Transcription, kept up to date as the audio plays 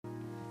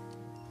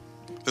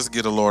Let's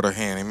give the Lord a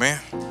hand, amen.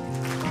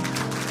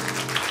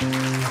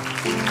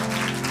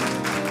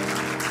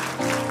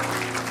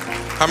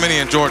 How many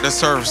enjoyed the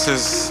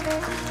services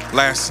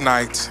last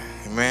night?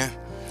 Amen.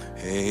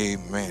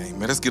 Amen.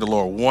 Amen. Let's give the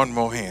Lord one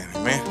more hand.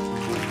 Amen.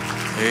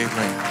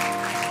 Amen.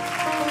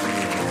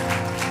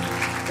 Amen.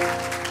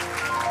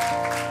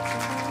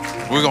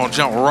 We're going to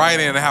jump right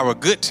in and have a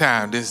good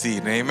time this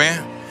evening.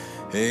 Amen.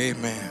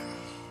 Amen.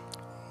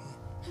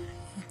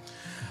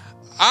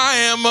 I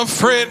am a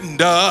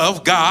friend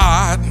of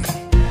God.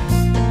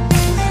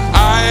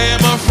 I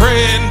am a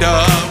friend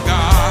of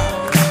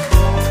God.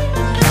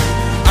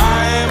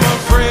 I am a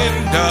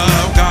friend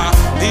of God.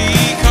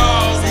 He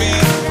calls me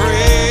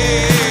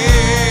friend.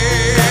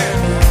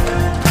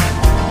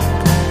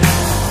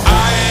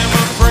 I am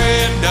a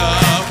friend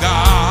of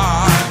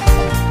God.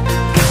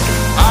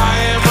 I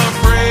am a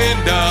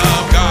friend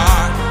of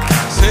God.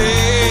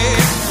 Say,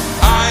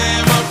 I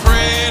am a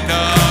friend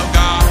of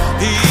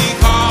God. He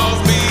calls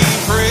me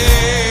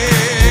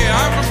friend.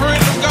 I'm a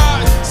friend of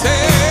God.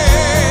 Say,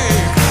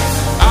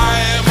 I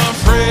am a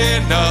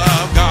friend of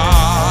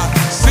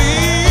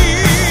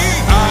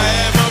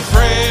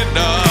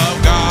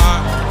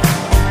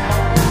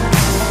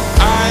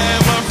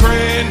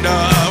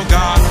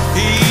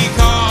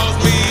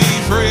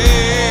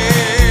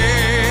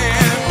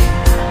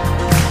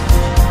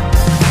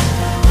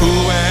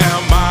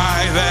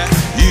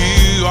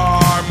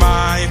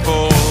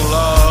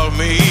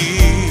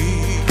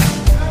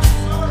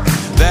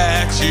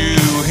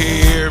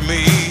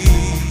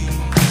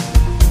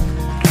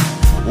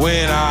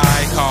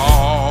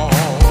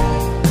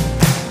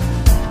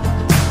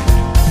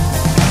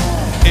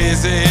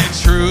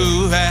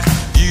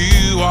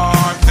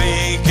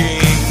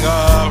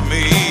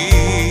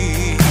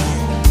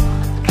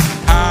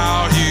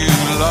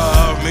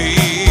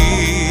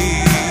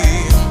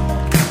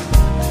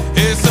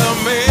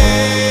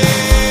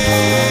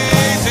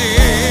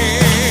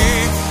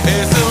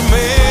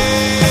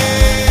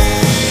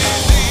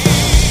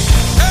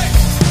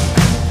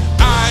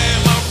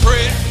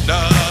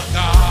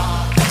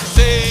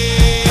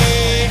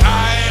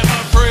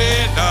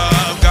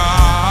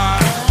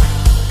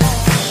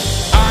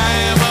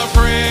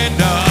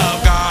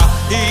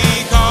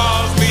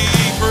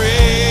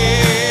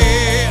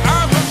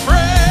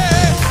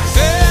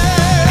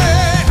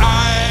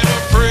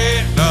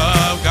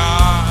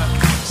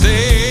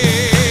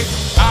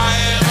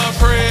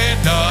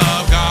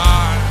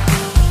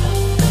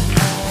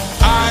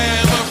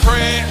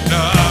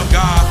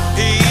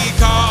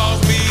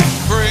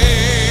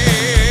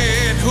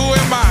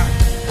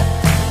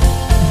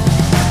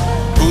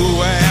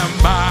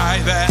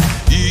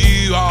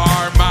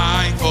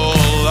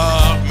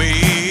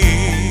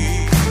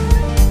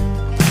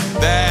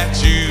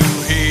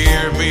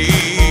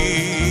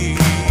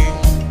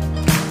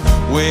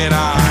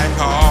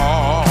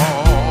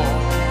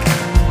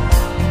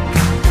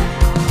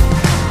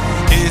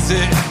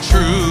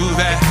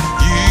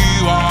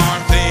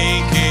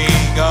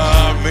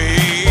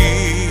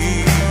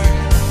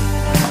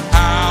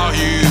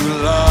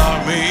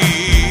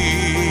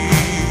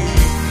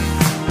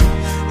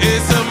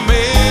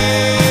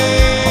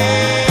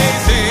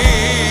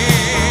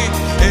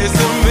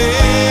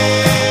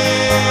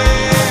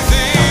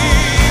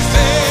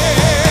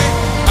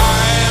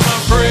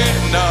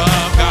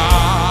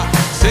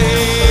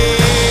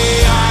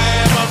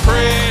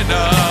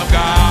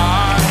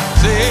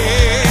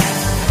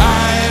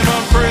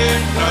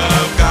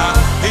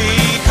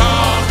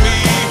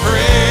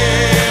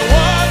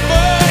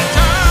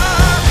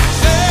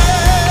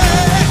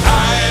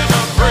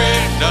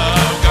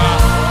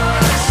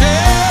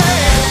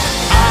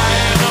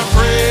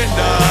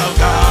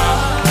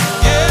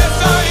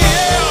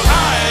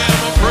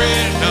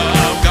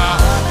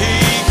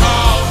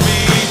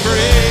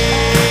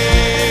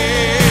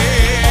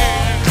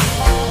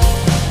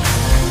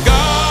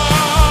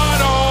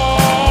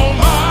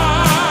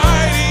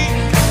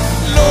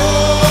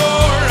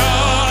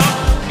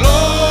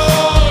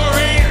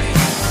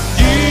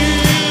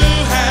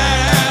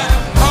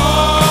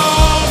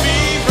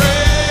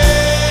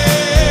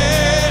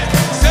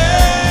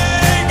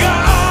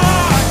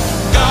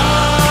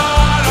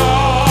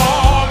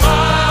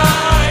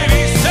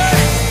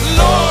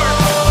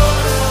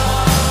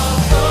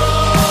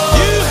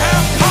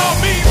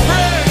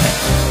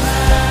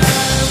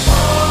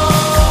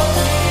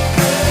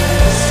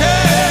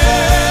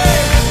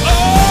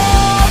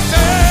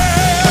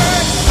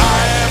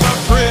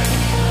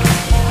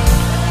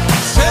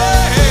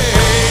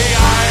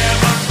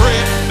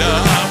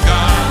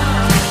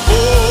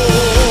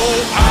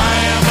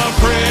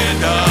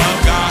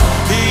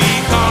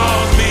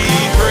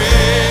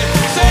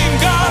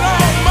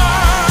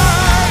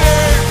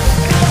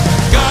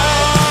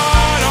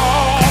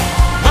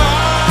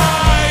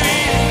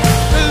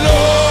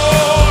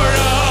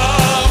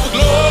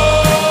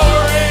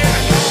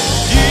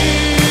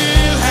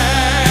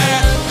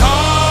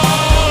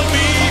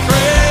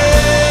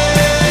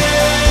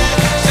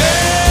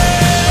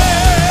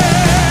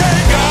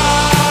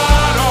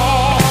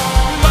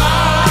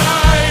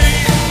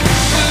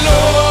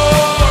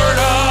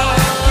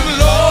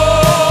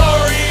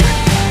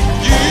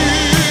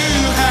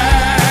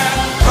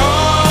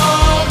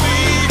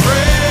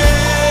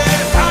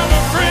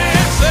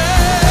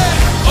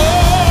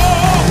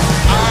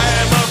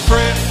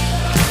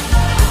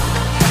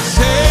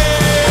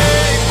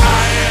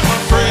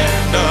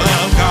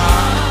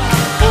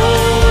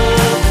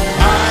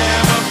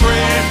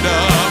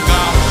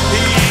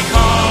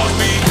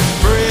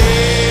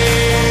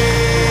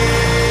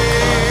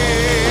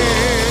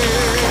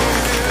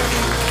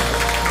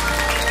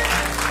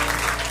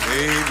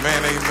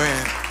Amen,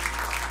 amen.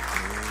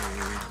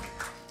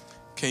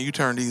 Can you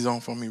turn these on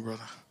for me,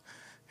 brother?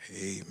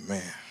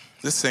 Amen.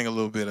 Let's sing a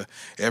little bit of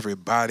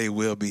Everybody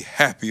Will Be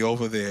Happy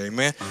over there.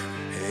 Amen.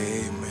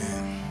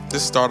 Amen.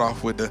 Let's start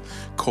off with the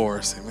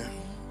chorus. Amen.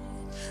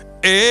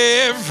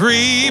 Everybody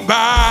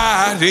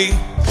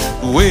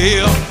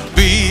will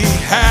be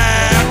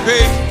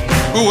happy.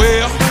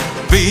 Will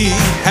be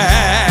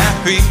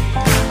happy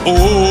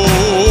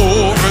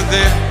over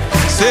there.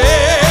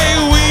 Say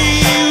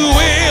we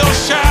will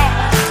shout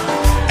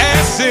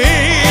and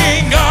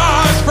sing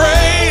God's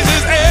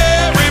praises.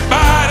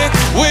 Everybody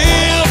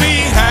will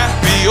be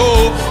happy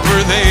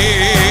over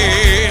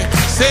there.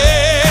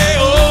 Say,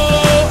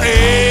 oh,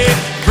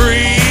 everybody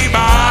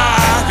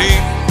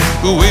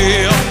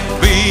will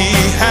be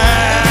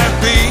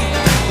happy.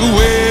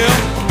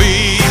 Will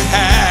be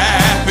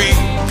happy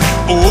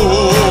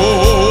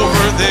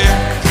over there.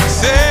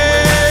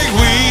 Say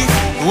we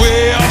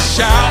will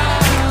shout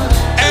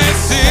and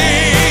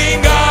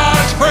sing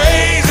God's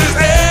praises.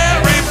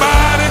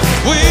 Everybody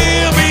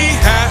will be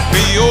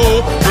happy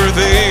over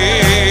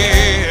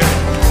there.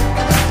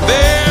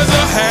 There's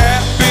a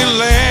happy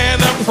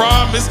land of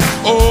promise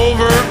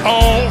over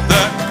on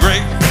the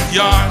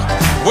graveyard,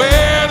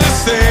 where the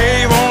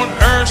saved on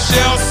earth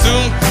shall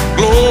soon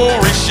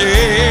glory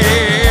share.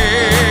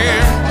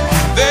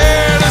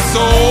 There the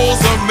souls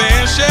of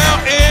men shall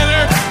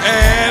enter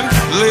and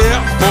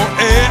live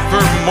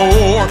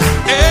forevermore.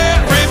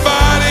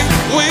 Everybody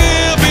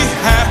will be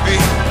happy.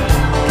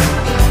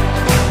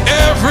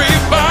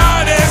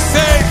 Everybody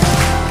say,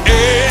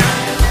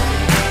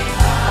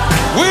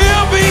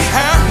 we'll be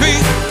happy.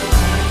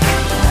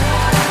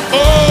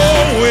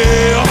 Oh,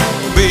 we'll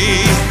be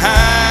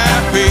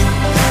happy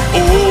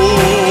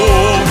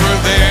over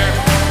there.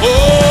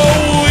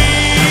 Oh, we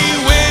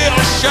will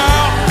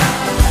shout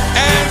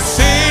and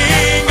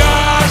sing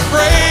God's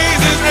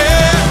praises.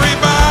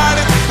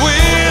 Everybody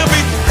will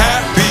be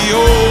happy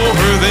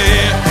over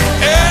there.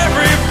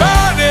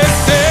 Everybody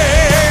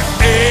say,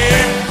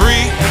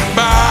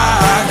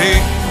 everybody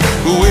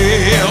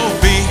will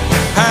be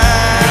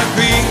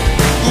happy.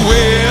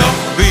 Will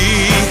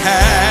be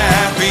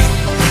happy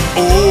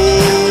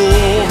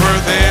over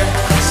there.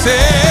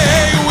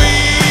 Say we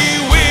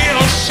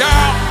will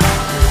shout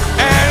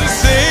and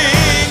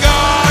sing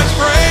God's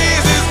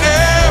praises.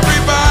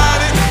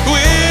 Everybody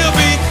will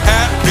be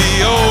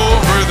happy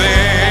over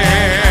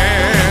there.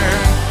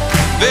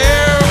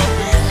 There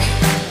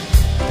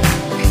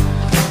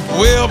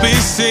we'll be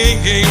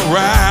singing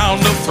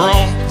round the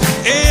throne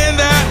in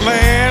that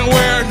land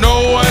where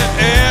no one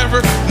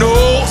ever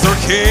knows or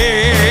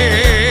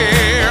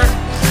cares.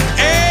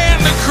 And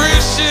the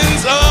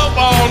Christians of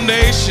all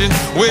nations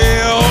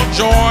will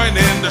join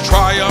in the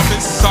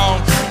triumphant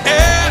song.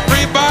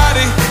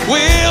 Everybody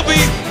will be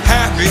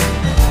happy.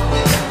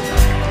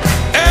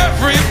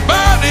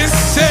 Everybody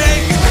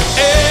say,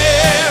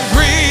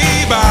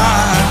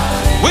 everybody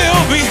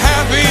will be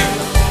happy.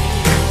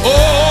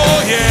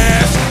 Oh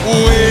yes,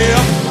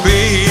 we'll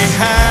be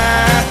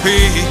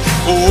happy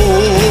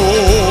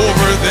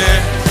over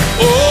there.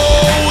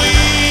 Oh, we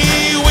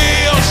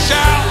will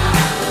shout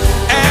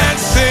and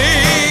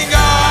sing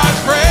God's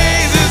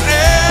praises.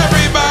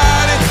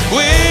 Everybody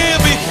will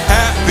be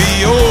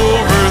happy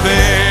over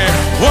there.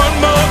 One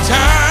more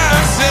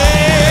time,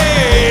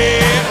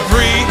 say,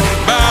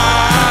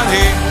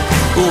 everybody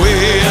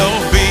will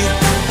be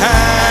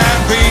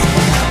happy.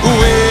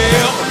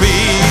 Will be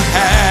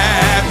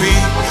happy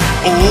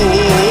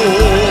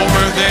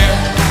over there.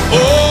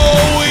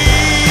 Oh, we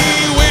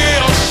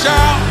will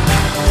shout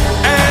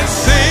and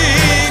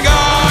sing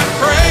God's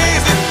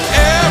praises.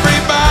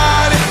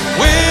 Everybody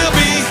will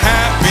be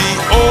happy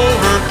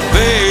over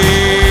there.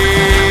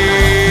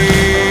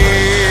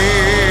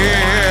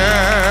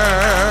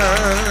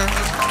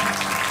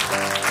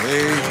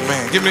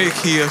 Amen. Give me a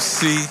key of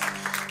C.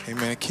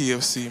 Amen. A key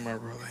of C, my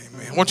brother.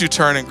 Amen. I want you to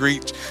turn and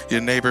greet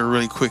your neighbor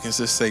really quick and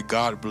just say,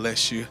 God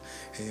bless you.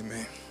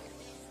 Amen.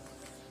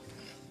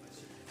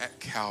 At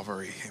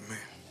Calvary. Amen.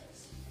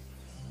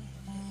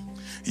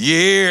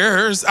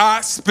 Years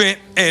I spent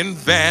in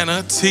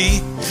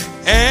vanity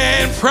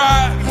and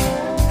pride,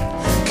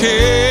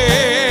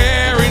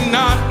 carry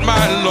not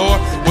my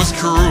Lord was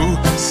crucified,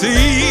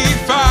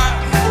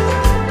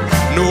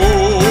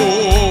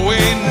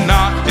 knowing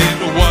not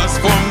it was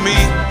for me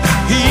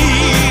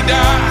he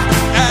died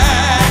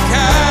at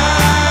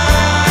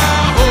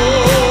Calvary.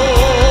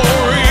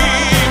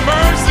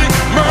 Mercy,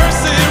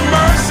 mercy,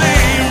 mercy,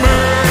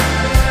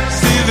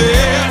 mercy,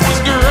 there was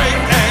great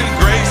and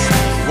grace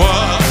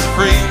was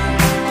free.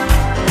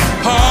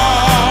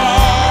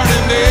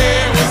 Pardon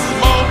there was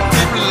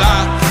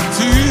multiplied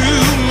to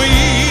me.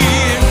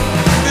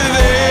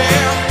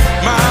 There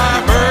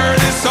my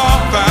burdens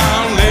all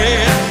found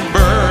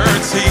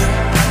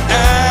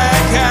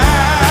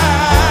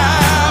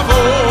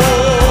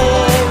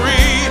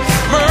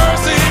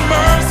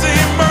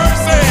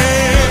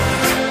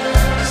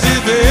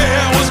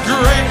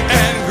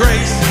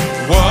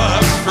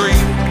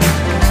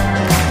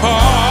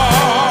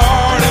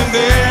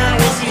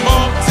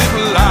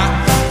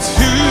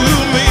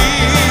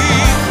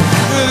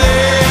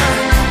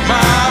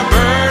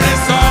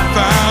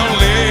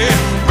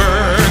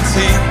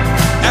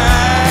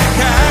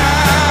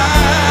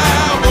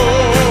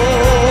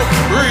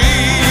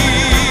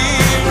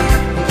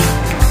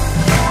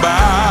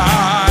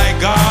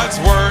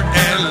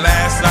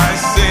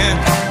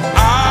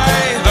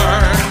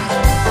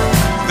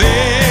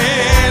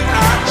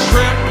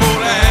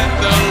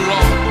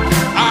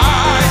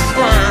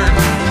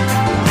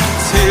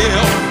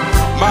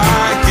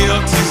my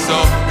guilty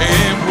soul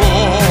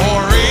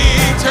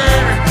imploring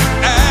turn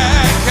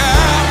at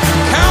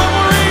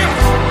Calvary.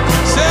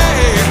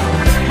 Say,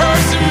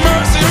 mercy,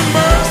 mercy,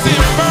 mercy,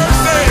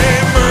 mercy,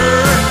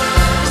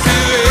 mercy.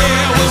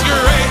 There was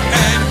great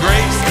and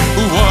grace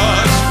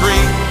was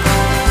free.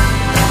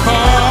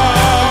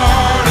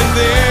 Pardon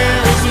there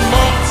was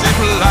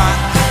multiplied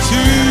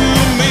to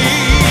me.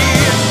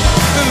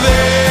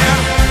 There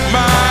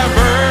my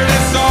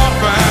burdens all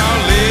found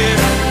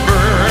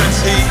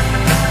liberty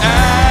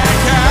at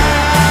Calvary.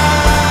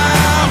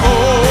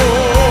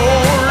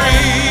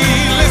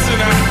 Listen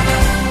now.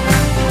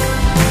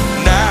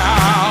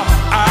 Now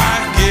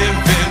I've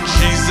given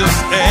Jesus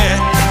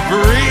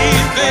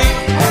everything.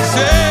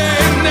 Say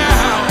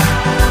now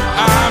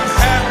I'm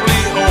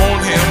happily on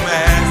him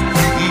as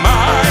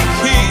my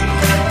king.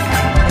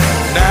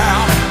 Now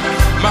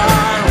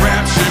my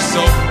rapture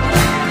soul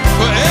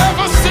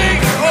forever sing.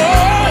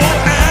 Oh,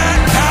 at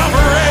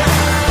Calvary,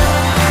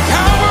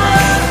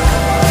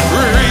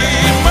 Calvary,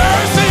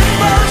 mercy,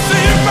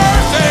 mercy,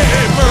 mercy,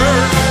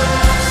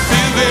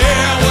 mercy.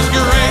 There was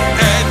great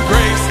and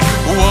grace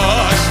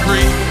was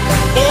free.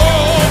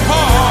 Oh,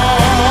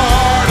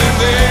 pardon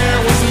there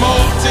was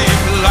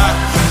multiplied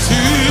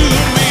to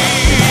me.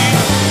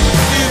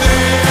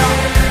 There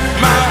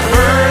my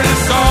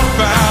burdens all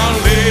found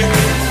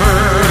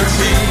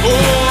liberty.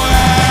 Oh,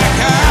 at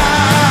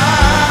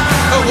Calvary.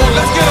 Oh,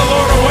 let's get a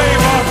Lord a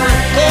wave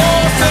offering. Oh,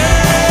 say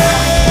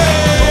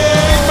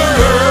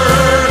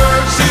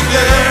mercy,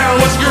 there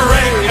was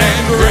great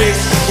and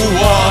grace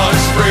was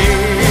free.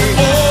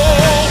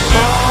 Oh,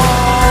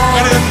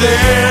 pardon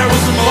there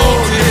was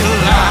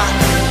multiplied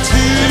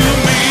to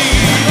me.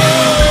 Oh,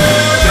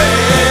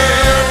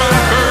 there my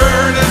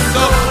burdens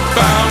all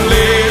found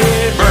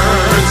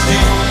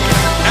liberty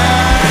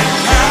at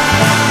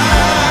Calvary.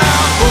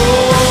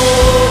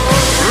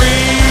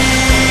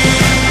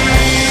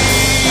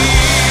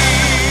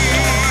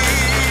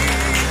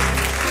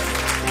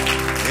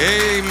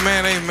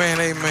 Amen, amen,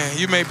 amen.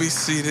 You may be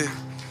seated.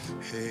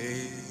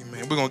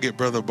 Amen. We're going to get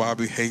Brother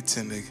Bobby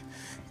Hayton to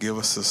give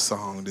us a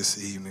song this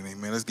evening.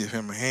 Amen. Let's give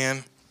him a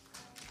hand.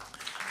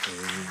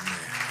 Amen.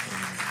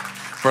 Amen.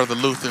 Brother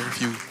Luther,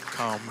 if you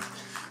come,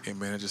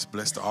 amen, and just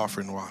bless the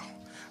offering while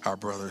our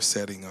brother is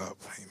setting up.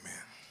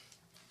 Amen.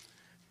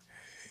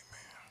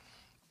 Amen.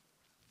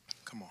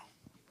 Come on.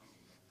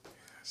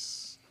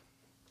 Yes.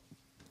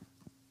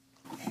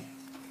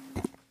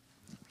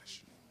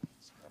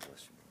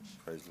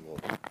 Praise the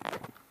Lord.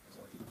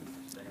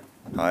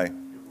 Hi.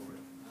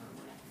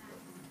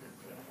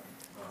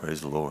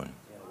 Praise the Lord.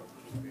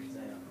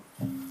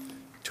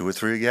 2 or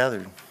 3 are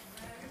gathered.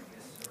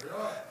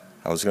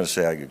 I was going to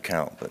say I could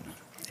count, but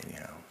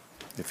anyhow.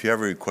 If you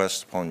have a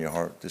request upon your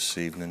heart this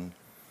evening,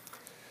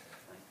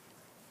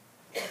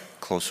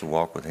 closer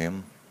walk with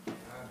Him.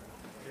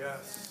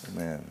 Yes.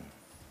 Amen.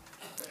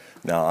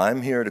 Now,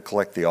 I'm here to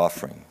collect the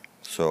offering.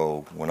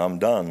 So when I'm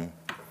done,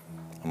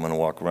 I'm going to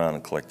walk around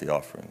and collect the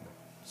offering.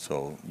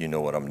 So you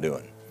know what I'm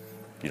doing.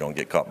 You don't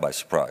get caught by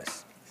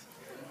surprise.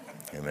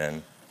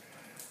 Amen.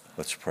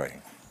 Let's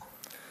pray.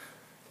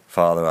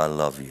 Father, I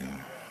love you.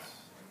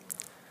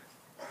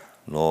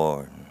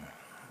 Lord,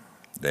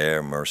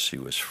 their mercy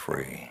was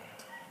free.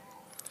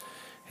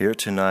 Here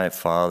tonight,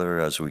 Father,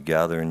 as we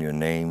gather in your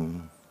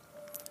name,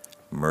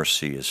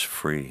 mercy is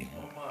free.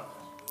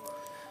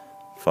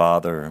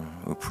 Father,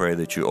 we pray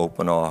that you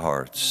open our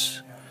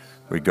hearts,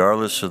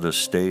 regardless of the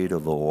state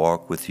of the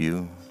walk with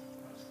you.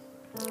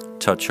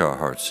 Touch our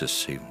hearts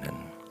this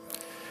evening.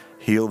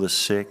 Heal the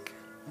sick.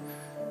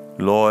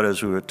 Lord,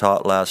 as we were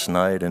taught last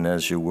night and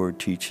as your word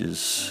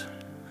teaches,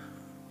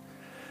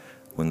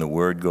 when the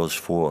word goes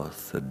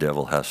forth, the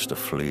devil has to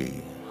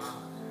flee.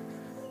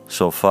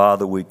 So,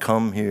 Father, we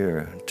come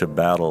here to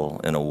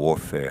battle in a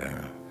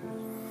warfare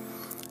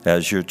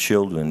as your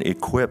children,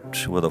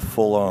 equipped with a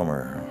full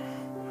armor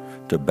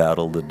to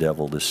battle the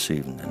devil this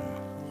evening.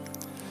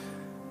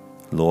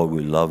 Lord,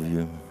 we love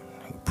you.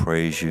 We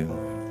praise you.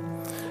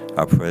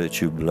 I pray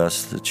that you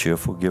bless the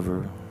cheerful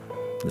giver,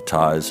 the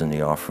tithes and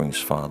the offerings,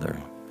 Father,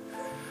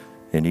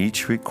 in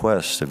each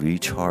request of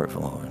each heart,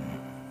 Lord.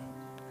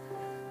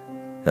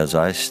 As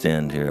I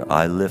stand here,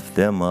 I lift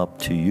them up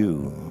to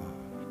you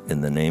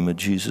in the name of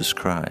Jesus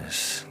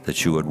Christ,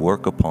 that you would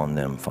work upon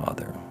them,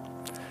 Father.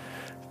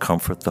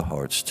 Comfort the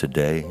hearts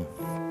today.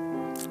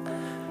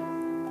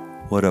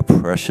 What a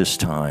precious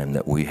time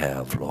that we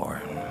have,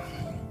 Lord.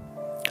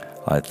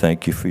 I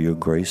thank you for your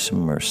grace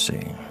and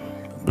mercy.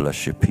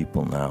 Bless your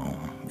people now.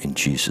 In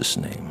Jesus'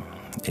 name,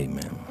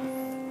 amen.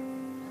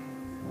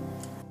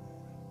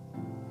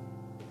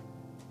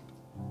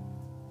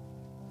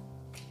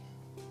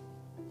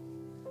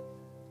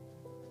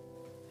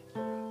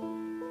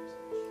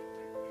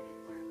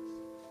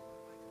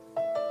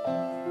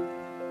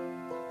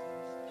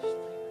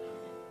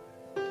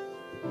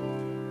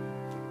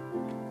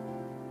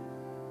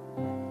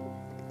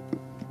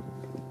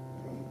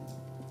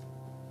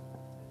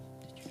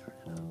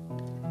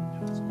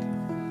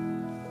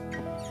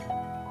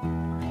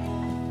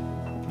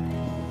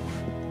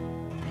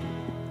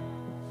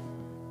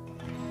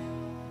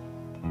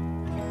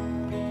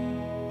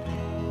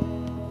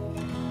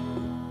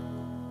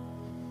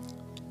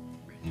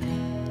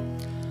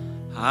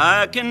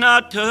 I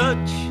cannot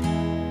touch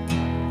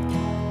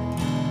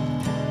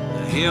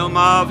the hem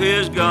of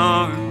his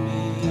garment,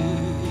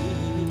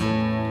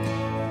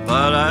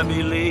 but I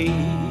believe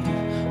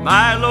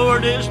my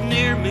Lord is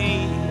near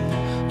me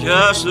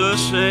just the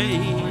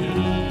same.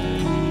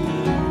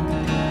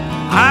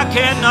 I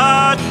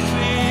cannot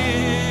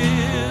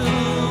feel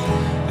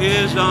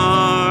his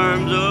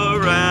arms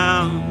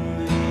around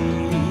me,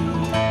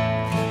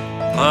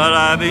 but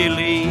I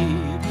believe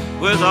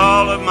with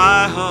all of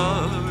my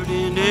heart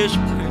in his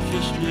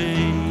precious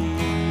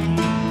name.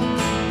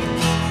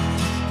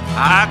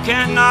 I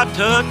cannot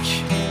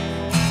touch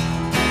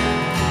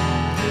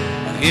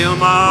the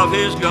hem of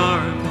his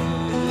garment.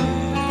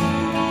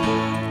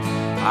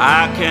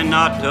 I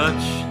cannot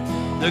touch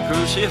the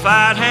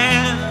crucified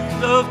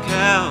hand of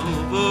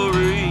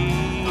Calvary.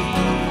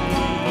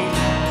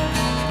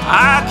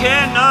 I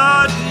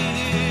cannot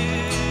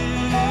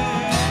hear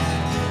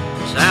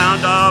the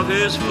sound of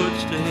his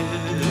footsteps,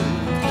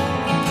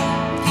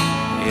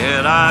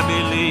 yet I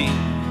believe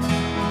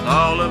with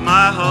all of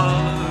my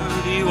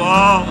heart he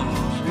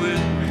walks with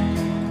me.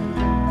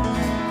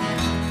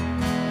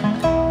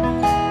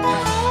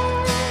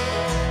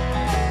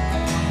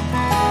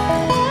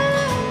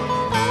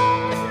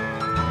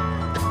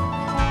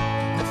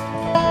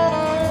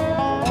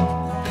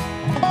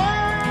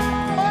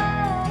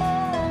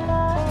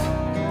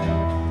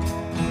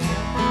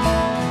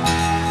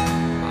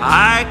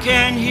 I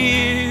can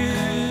hear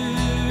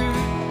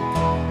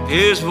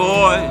his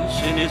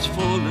voice in its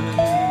fullness.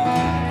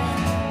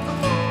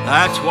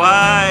 That's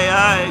why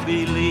I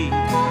believe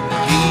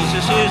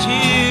Jesus is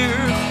here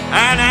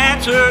and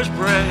answers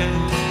prayer.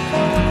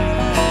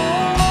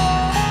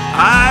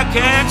 I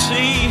can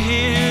see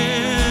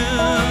him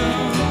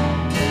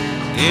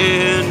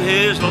in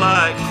his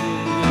likeness.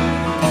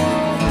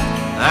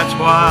 That's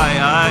why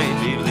I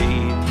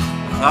believe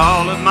with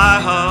all of my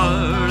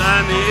heart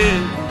I'm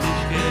in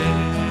his care.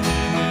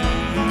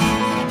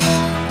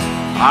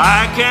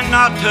 I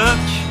cannot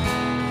touch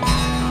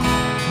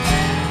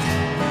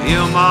the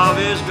hem of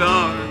his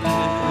garment.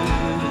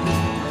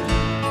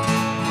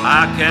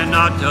 I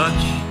cannot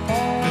touch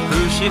the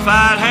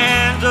crucified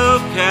hands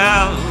of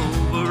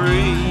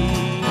Calvary.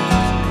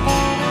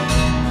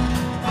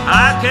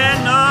 I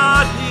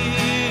cannot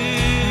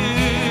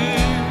hear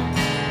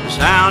the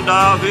sound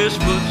of his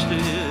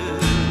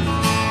footsteps,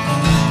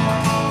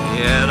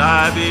 yet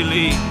I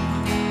believe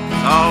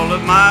with all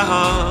of my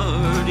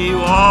heart he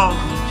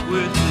walks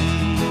with me.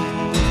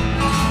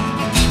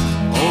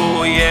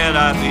 Oh, yet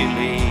I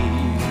believe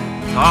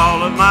with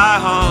all of my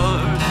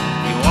heart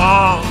he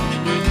walks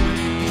with me.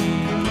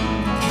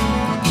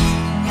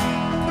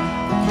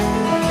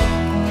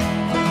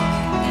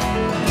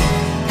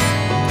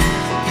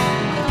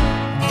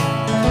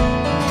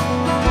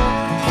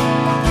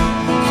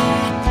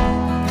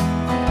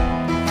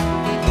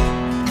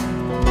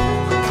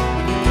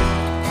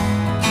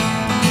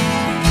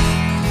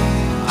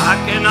 I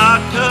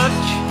cannot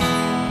touch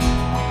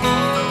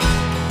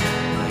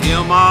the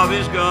hem of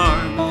his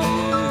garment.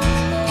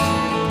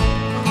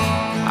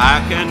 I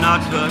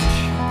cannot touch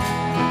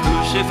the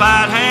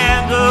crucified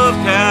hands of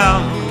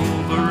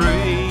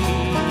Calvary.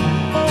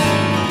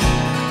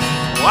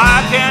 Oh, I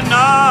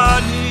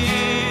cannot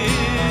hear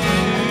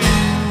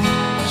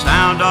the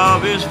sound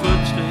of his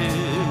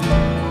footsteps,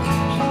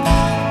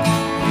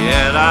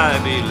 yet I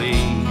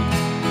believe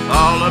with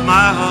all of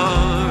my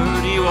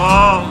heart he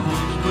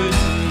walks with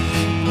me.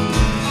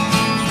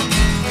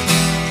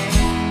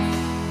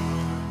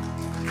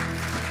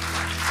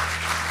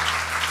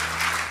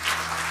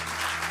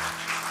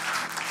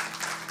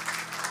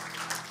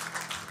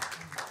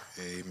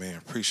 Amen.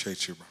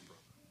 Appreciate you, bro.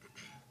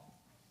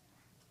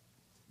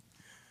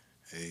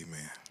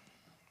 Amen.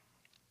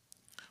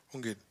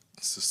 We'll get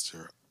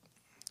Sister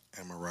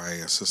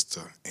Amariah,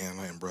 Sister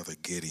Anna, and Brother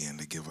Gideon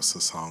to give us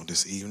a song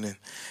this evening.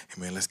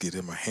 Amen. Let's give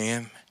them a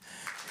hand.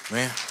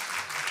 Amen.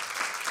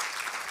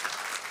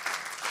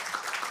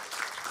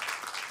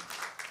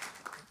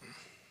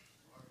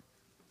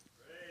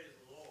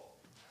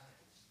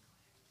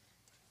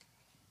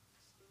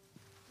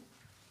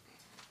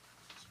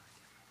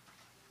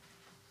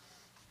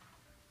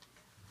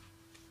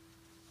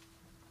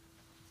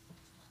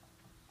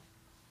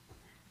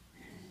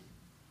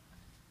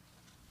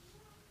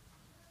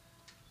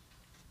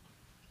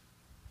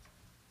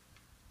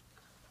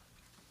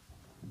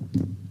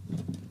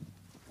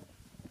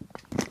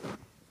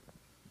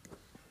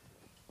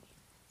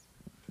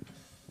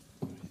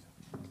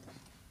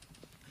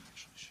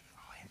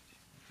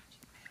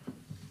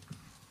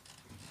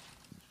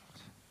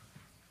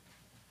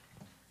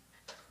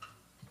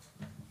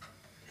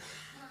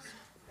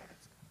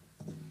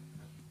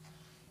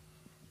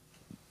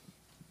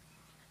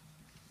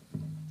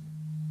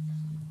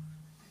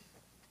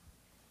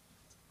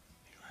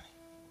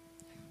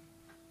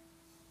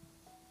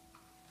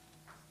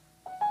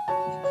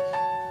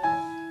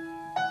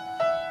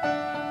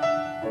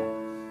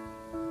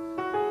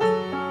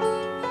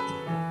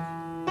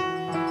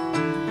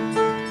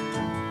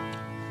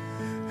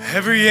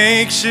 Every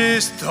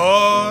anxious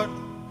thought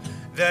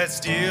that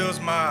steals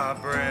my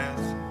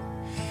breath.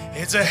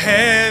 It's a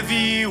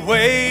heavy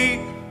weight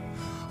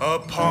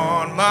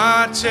upon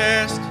my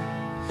chest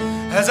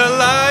as I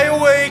lie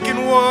awake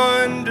and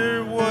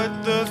wonder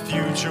what the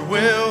future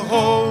will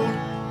hold.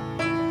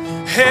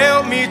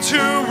 Help me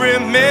to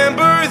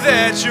remember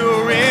that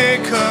you're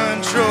in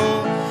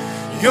control.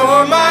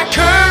 You're my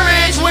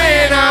courage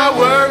when I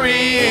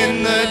worry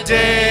in the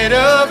dead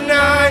of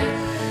night.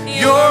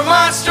 You're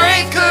my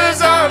strength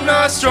 'cause I'm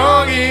not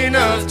strong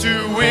enough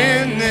to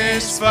win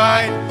this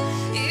fight.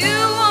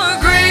 You are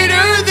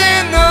greater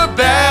than the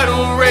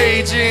battle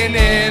raging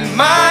in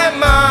my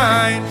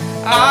mind.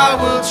 I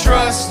will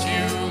trust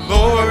you,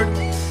 Lord.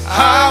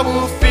 I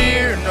will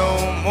fear no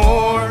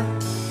more.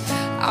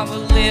 I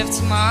will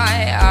lift my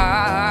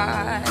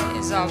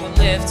eyes, I will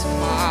lift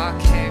my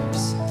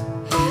cares,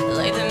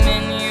 lay them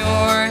in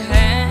your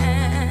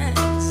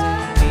hands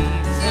and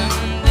leave them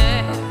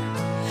there.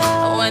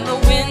 When the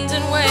wind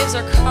and waves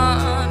are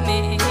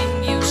coming,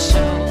 you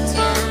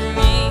shelter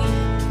me.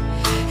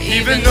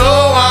 Even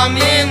though I'm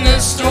in the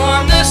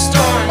storm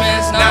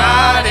is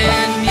not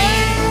in me.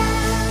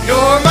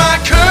 You're my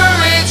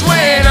courage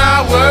when I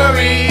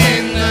worry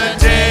in the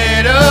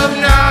dead of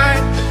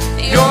night.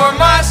 You're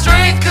my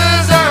strength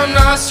 'cause I'm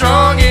not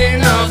strong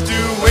enough to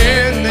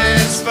win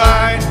this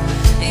fight.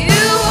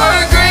 You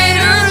are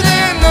greater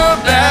than the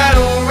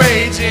battle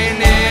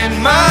raging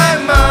in my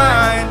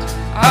mind.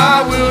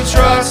 I will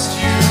trust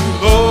you,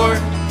 Lord.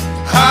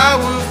 I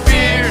will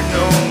fear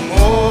no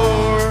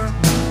more.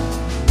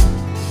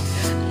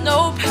 No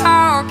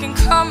power can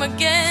come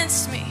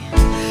against me,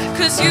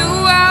 'cause you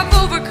have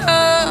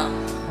overcome.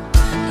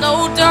 No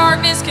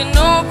darkness can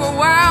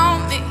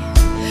overwhelm me,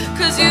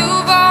 'cause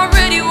you've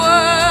already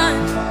won.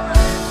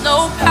 No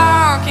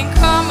power can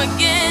come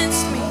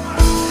against me,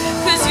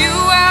 'cause you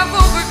have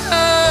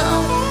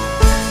overcome.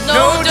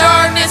 No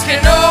darkness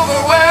can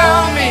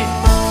overwhelm me,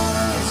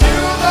 'cause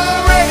you've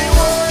already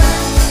won.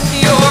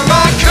 You're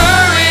my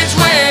courage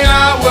when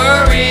I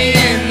worry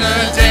in the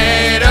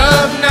dead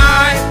of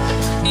night.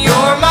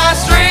 You're my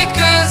strength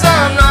 'cause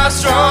I'm not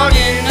strong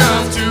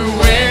enough to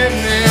win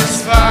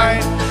this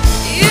fight.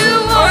 You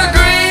are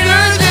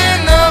greater than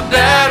the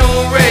battle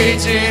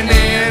raging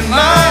in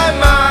my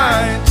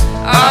mind.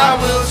 I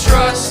will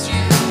trust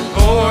you,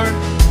 Lord.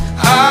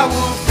 I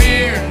will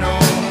fear no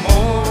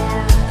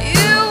more.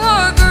 You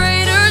are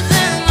greater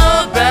than the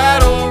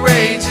Battle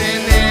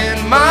raging in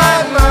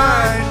my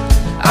mind.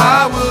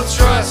 I will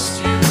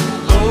trust you,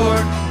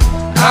 Lord.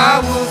 I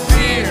will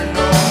fear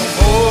no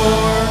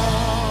more.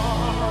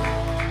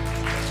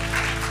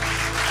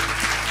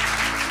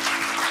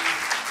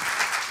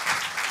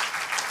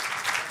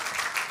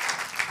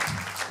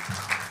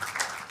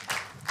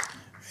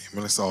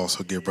 Amen. Let's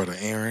also give Brother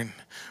Aaron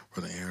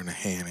a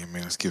hand.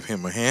 Amen. Let's give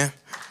him a hand.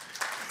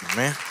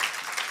 Amen.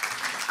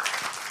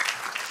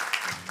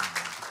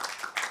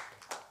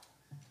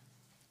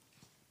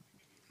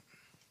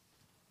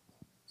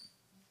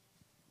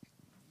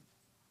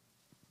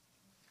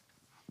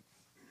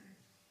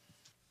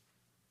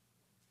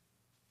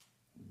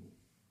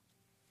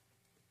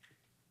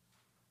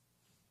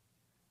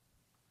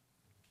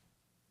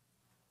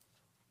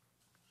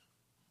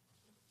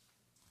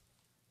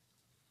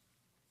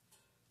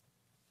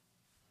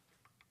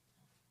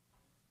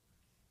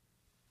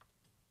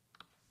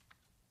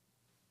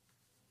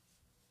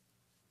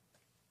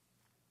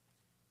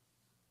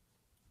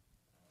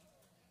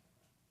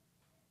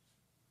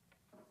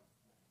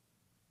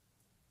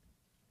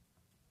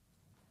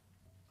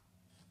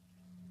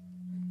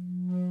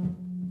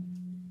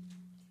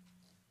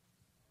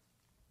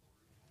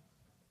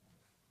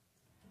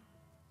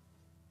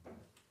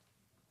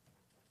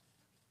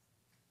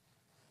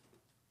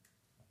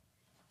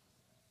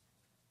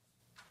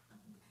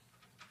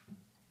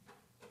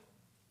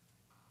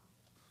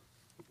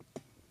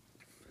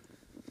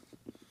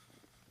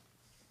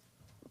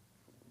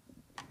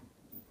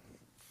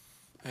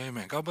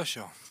 Amen. God bless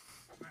y'all.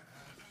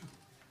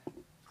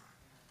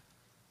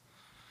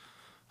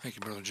 Thank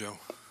you, Brother Joe.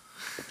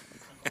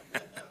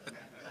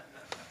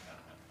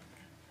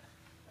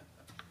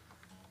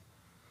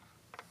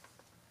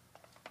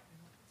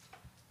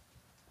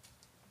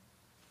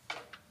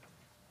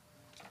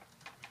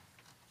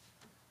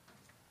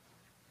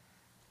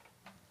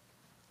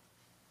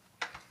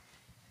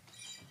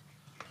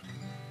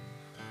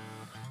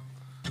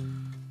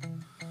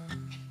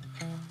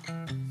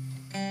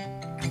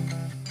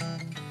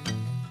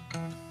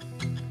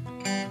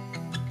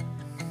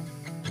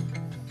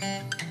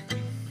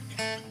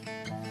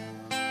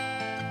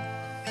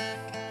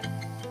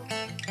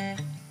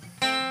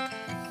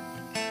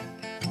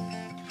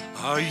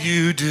 Are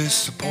you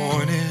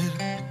disappointed?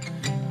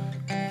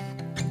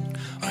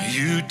 Are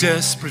you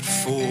desperate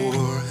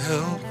for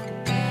help?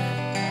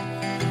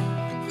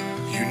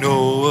 You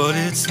know what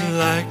it's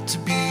like to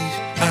be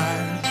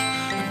tired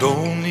and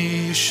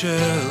only a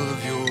shell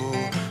of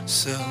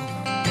yourself.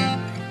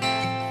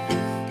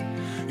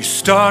 You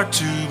start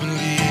to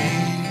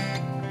believe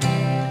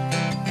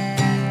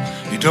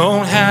you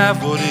don't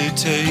have what it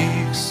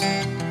takes.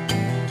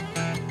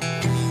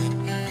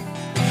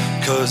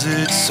 'cause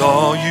it's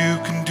all you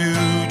can do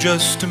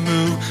just to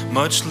move,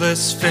 much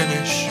less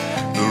finish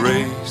the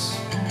race.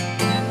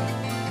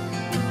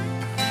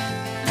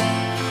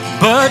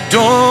 But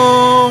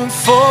don't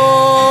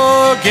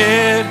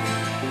forget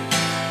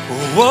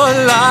what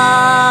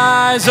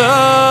lies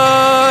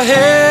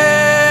ahead.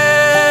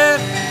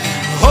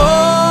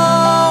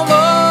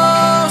 Almost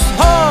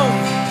home,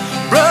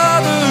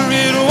 brother,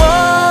 it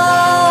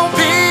won't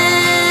be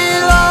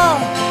long.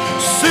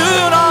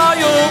 Soon all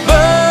your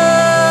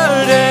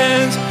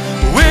burdens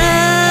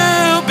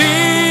will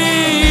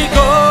be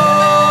gone.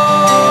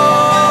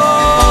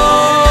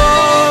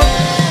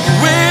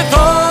 With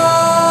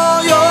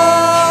all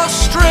your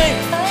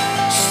strength,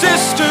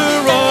 sister,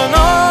 run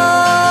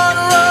on,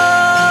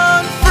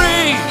 run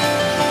free.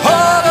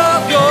 Hold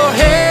up your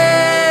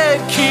head,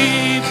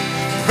 keep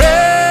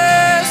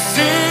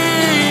pressing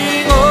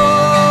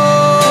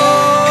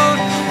on.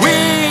 We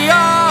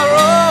are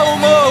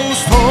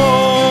almost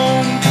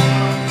home.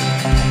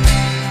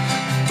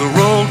 The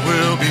road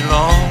will be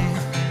long.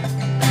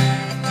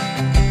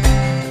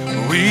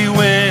 We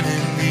win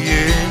in the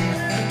end.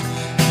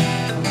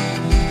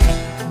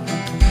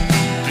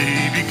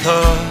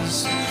 Because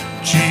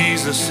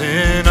Jesus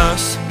in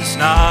us is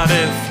not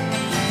if,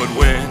 but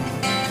when.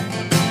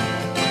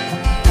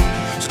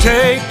 So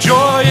take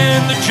joy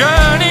in the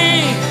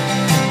journey,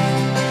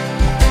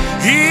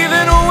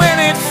 even when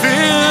it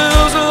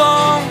feels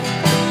long.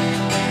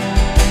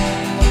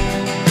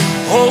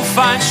 Oh,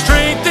 find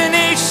strength in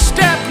each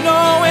step,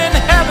 knowing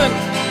heaven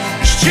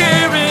is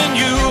cheering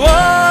you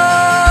on.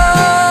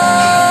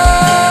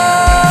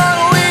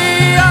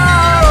 We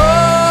are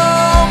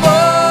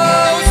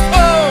almost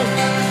home.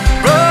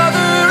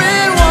 Brother,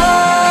 it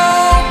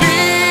won't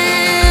be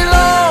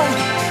long.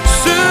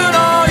 Soon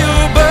all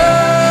your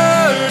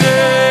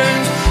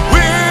burdens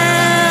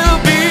will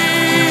be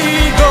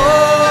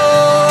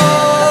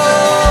gone.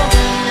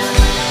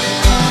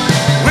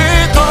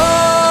 With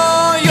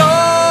all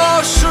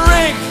your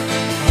strength,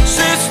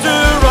 sister,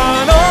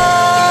 run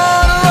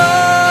on,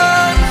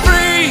 run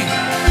free.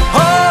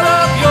 Hold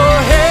up your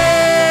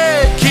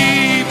head,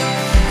 keep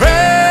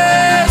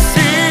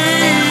pressing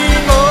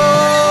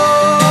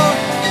on.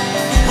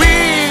 We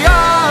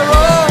are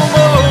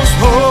almost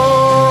home.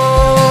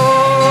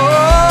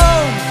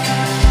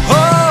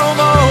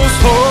 Almost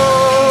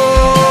home.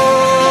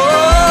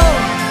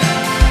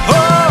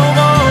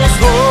 Almost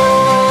home.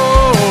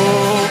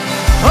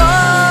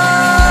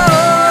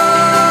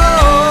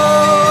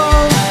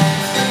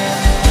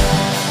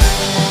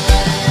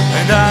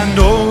 And I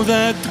know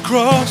that the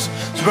cross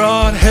has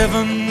brought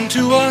heaven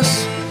to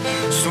us,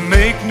 so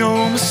make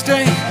no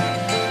mistake,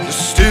 there's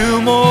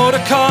still more to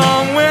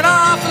come when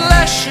our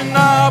flesh and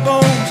our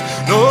bones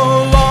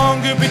no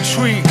longer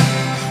between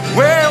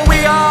where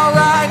we are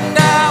right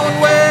now and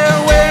where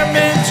we're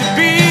meant to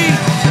be.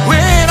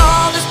 When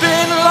all has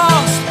been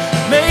lost,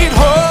 made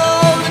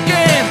whole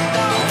again,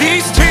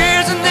 these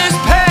tears and this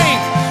pain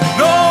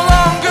no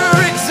longer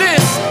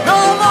exist. No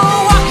more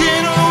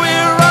walking,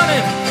 we're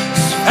running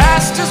as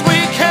fast as we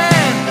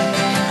can.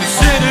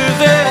 Consider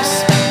this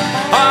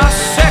our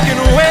second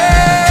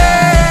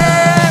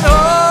win.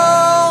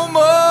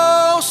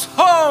 Almost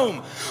home.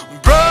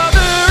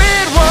 Brother,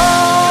 it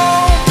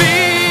won't be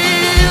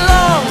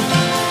long.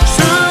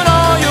 Soon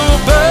all your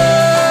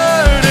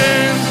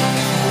burdens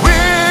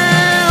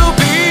will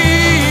be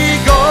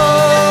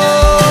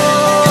gone.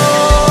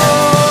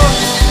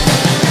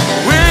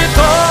 With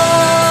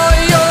all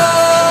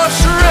your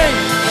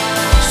strength,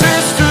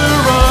 sister,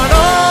 run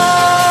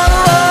on,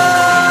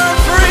 run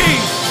free.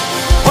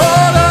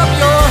 Hold up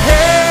your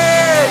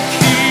head,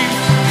 keep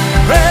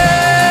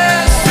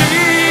pressing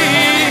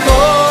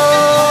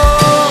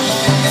on.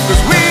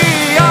 'Cause we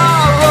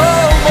are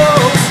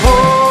almost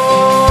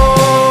home.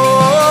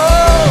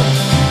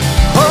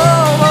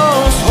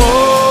 Almost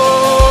home.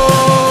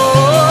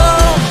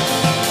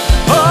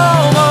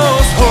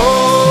 Almost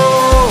home.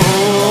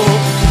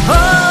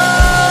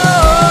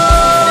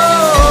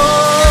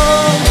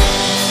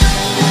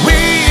 We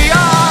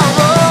are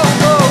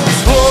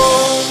almost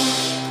home.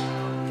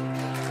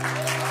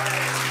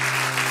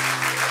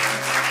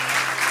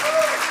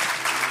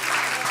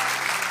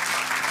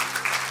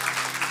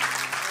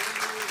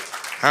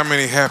 How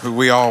many happy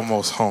we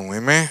almost home?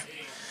 Amen.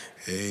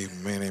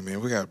 Amen. Amen.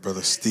 We got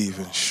Brother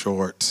Stephen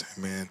Short.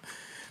 Amen.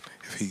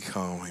 If he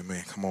come,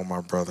 amen. Come on,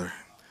 my brother.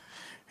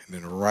 And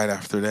then right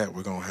after that,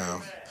 we're gonna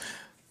have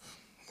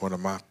one of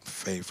my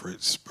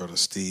favorites, Brother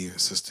Steve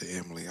and Sister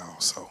Emily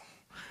also.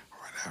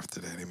 Right after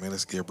that. Amen.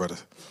 Let's give Brother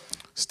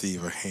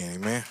Steve a hand.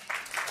 Amen.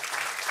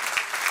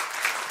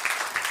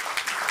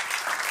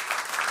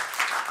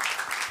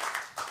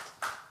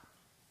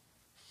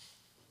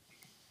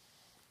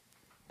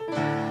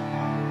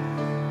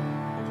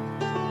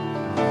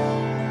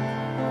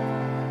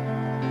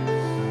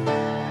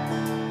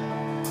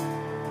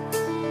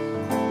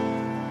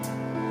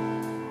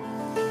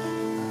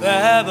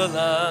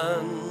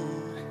 Babylon.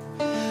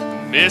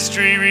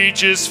 Mystery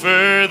reaches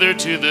further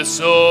to the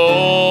soul.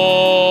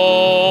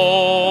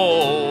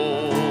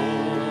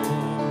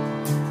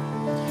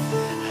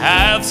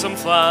 Have some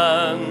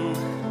fun.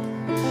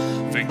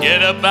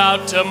 Forget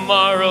about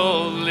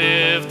tomorrow,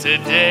 live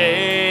today.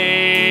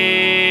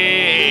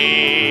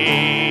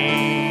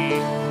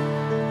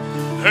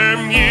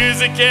 Her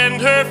music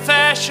and her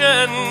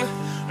fashion,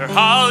 her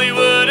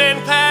Hollywood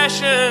and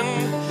passion,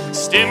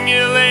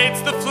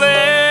 stimulates the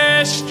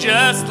flesh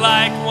just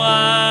like wine.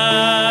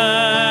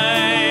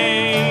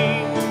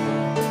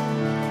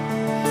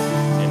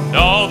 And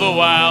all the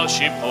while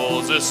she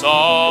pulls us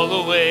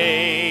all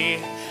away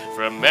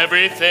from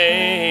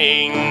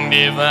everything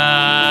divine.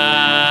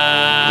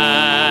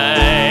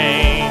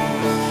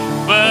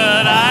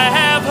 But I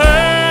have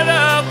heard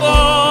a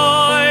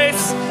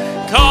voice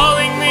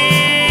calling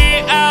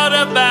me out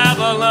of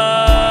Babylon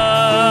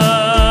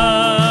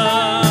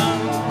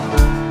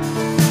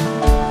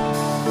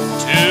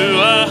to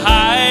a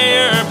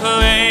higher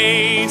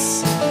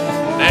place.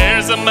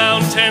 There's a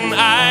mountain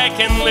I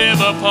can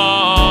live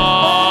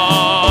upon.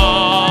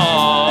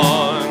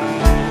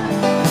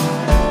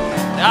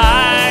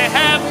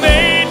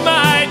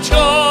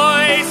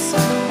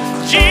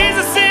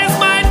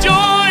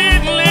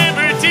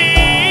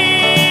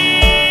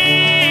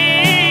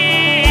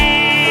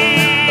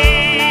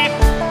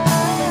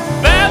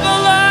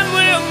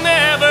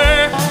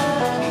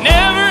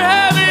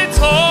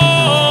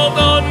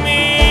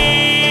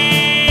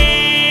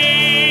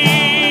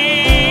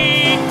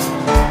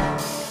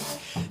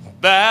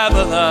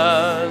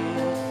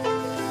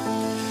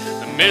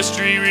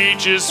 Mystery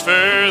reaches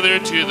further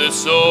to the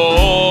soul.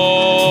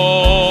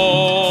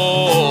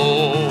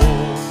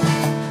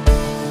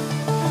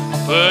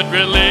 Put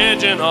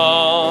religion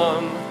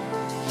on,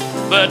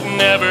 but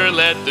never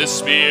let the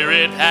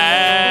Spirit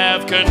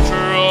have control.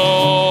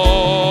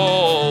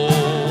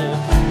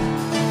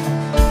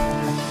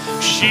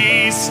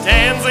 She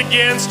stands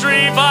against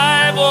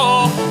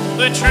revival,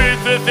 the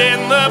truth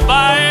within the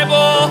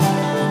Bible,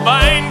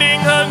 binding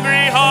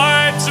hungry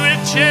hearts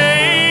with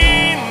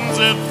chains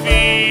of fear.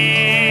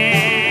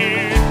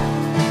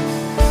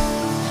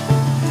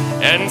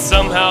 And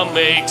somehow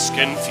makes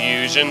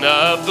confusion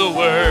of the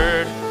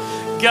word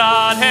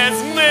God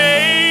has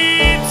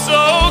made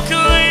so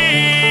clear.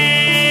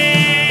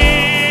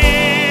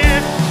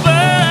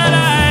 But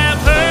I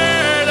have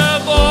heard a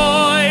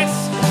voice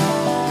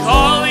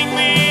calling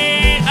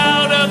me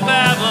out of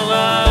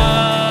Babylon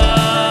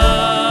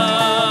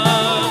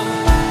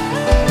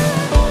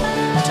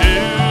to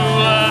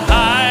a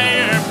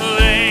higher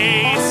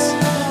place.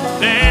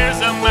 There's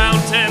a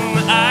mountain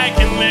I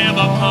can live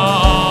upon.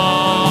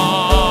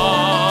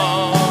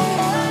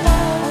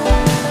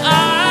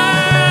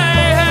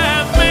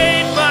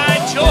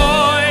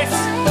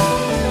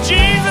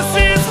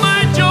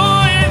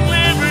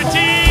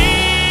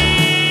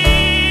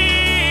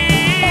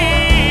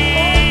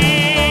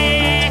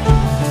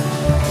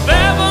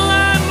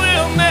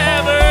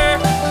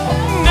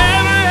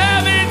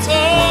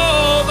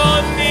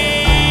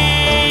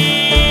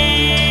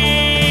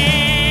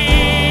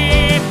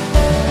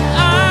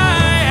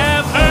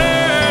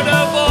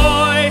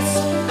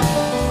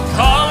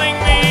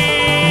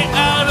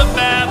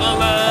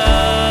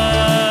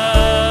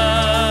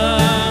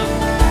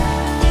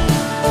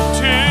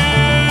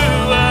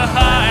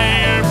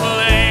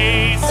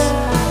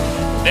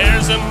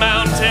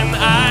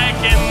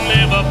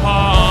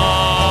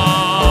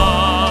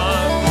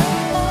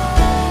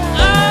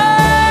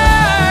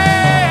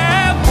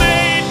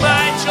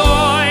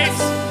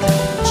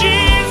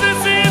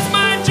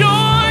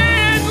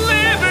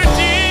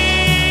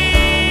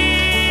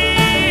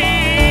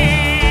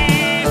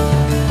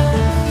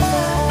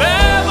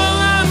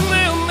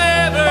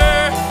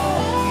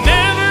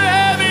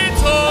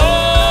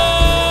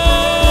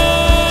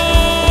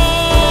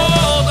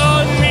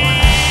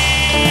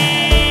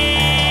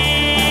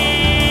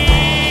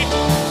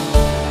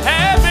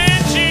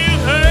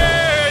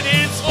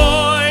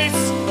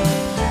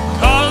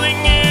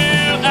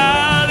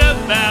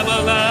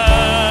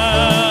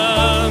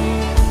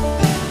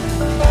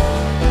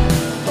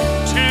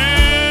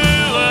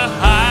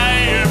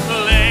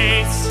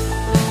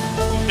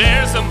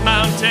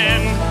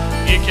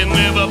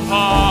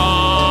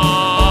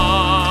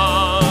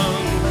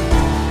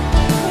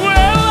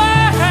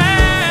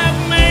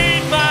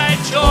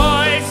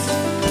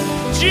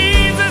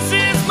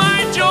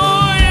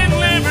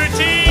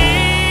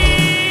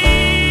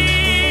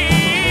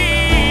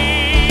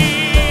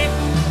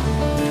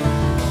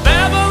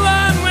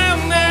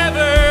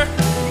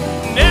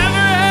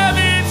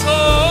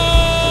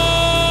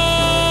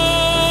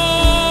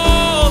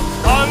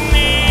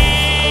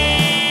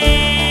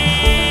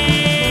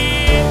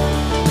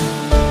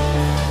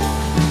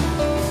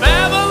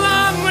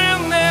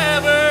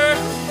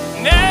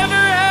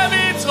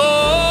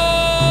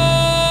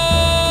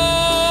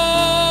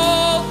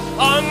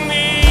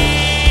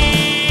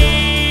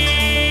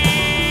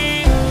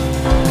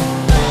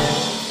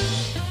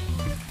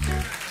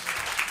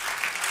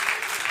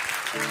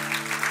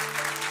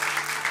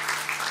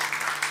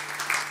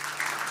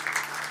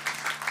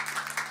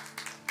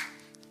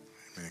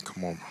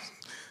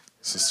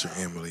 Sister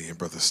Emily and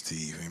Brother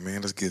Steve.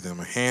 Amen. Let's give them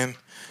a hand.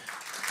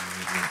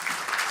 Amen.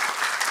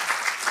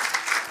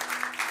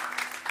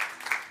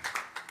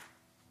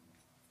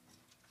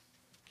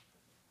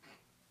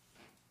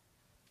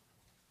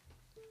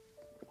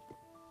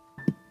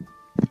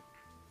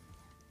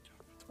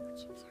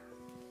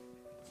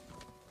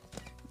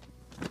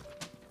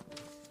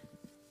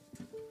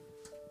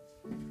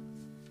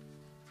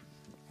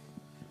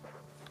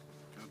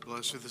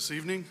 Bless you this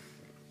evening.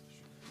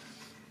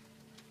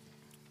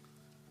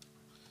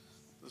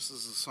 This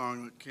is a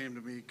song that came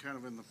to me kind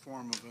of in the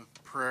form of a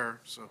prayer.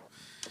 So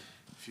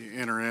if you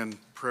enter in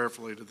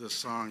prayerfully to this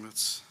song,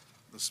 that's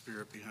the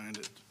spirit behind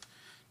it.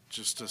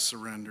 Just a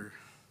surrender.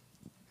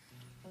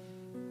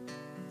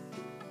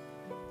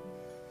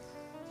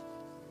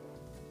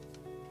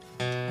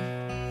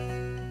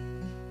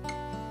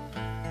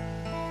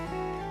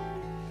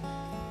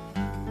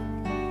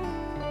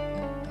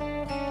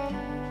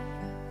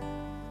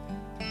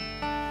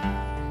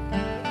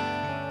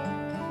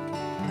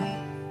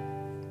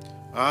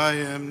 I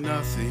am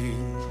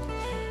nothing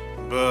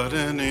but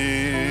an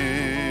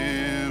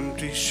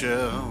empty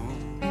shell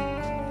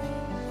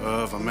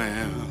of a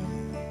man.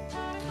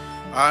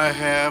 I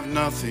have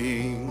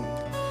nothing,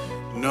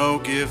 no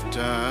gift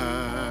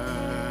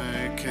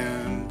I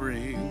can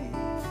bring.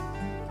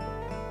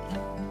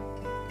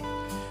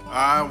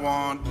 I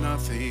want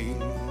nothing,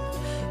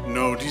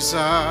 no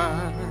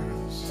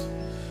desires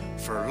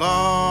for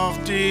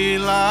lofty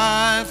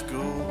life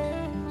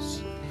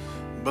goals,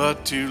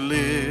 but to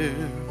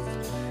live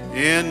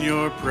in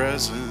your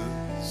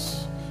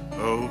presence,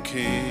 O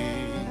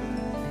King.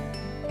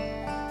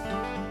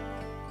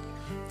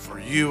 For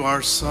you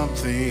are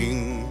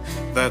something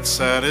that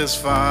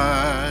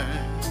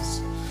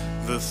satisfies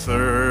the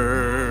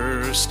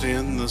thirst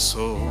in the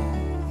soul.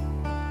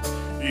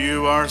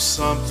 You are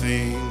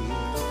something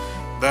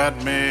that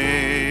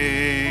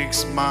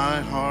makes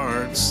my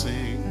heart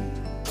sing.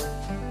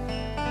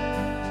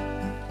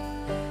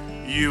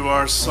 You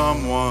are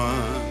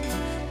someone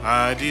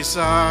I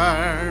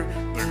desire,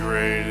 the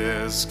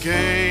greatest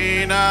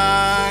gain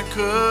I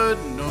could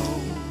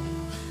know.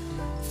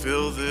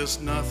 Fill this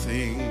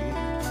nothing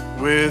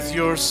with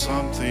your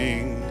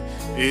something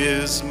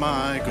is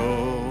my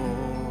goal.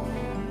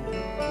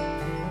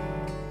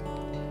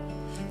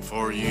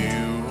 For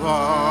you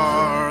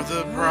are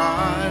the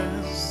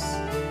prize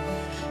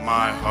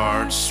my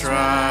heart's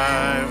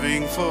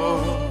striving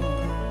for,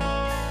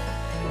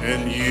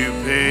 and you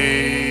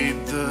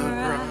paid the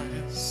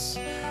price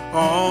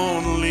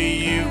only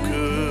you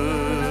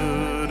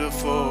could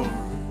afford.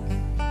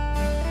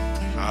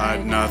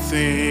 I'd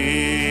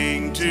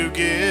nothing to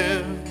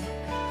give,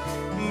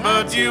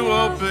 but you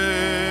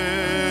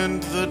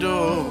opened the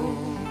door.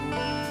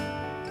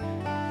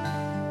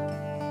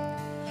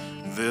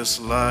 This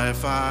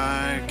life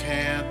I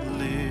can't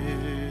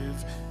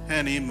live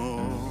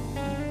anymore.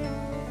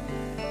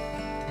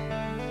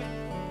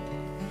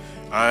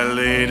 I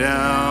lay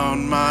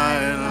down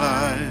my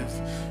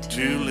life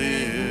to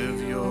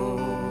live yours.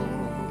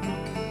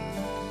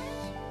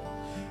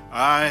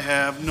 I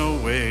have no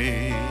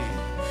way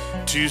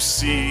to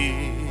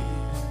see,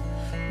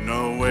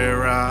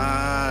 nowhere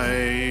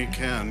I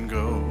can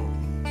go,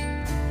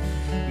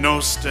 no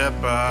step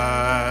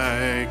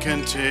I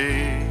can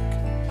take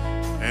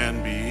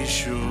and be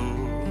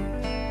sure.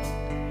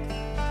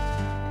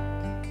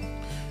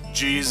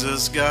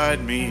 Jesus,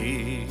 guide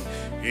me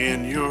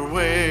in your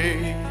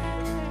way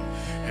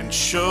and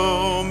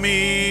show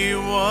me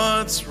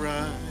what's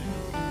right.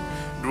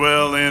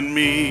 Dwell in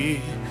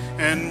me,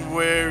 and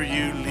where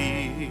you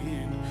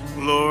lead,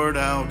 Lord,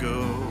 I'll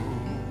go.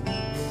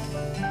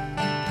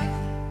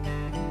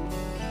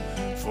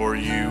 For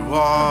you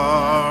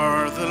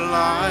are the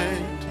light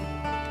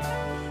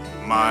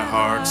my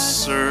heart's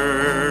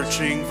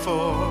searching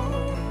for,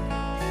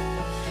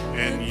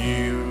 and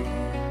you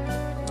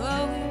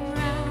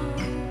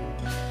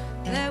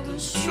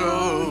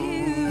show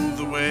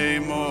the way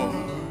more.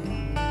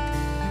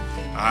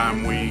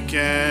 I'm weak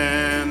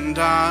and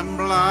I'm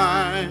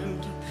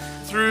blind,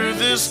 through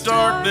this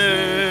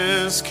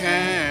darkness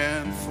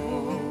can't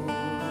fall.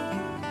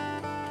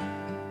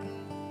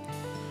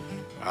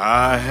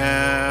 I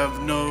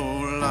have no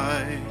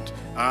light,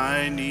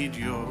 I need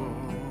yours.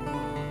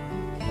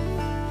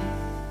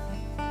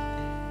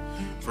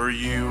 For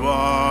you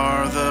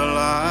are the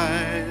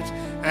light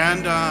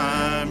and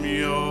I'm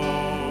yours.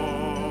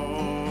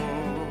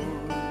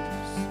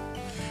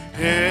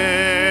 Empty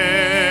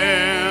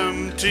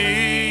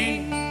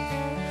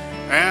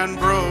and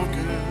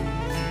broken,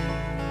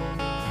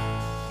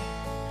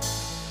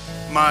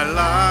 my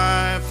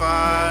life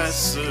I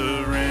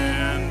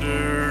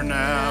surrender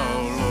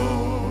now,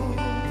 Lord.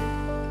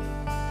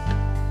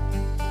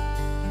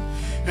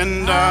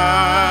 And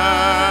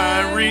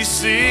I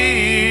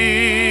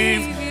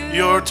receive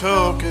your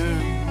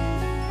token,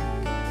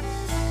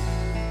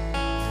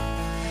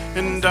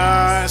 and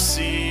I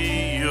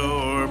see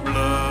your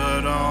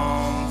blood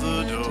on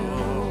the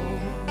door.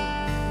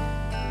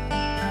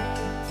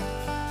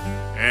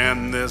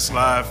 And this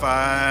life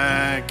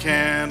I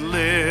can't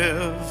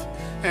live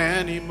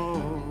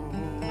anymore.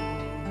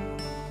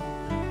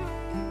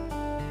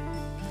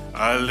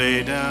 I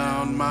lay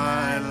down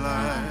my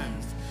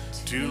life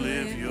to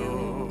live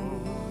yours.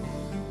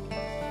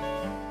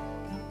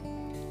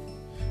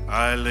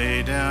 I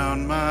lay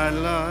down my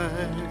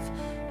life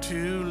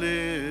to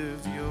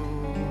live yours.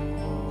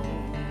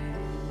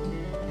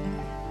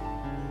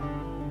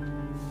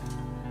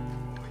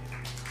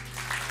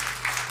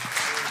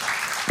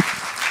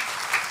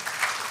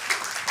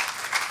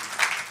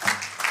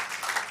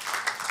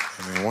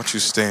 Amen. Won't you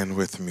stand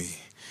with me?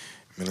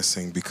 I'm going to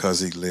sing Because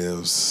He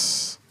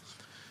Lives.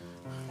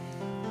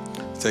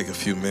 Take a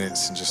few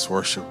minutes and just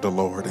worship the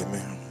Lord.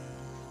 Amen.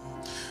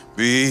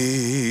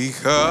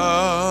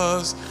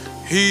 Because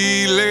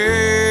He lives,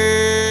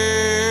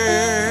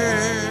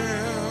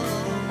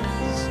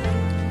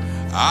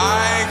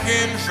 I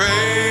can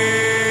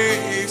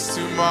face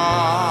tomorrow.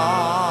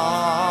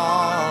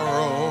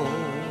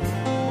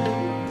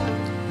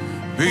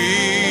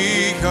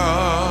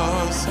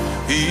 Because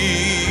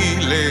He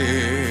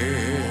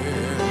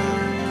lives,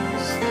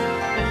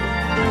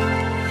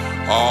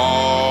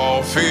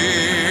 all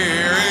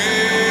fear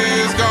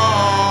is gone.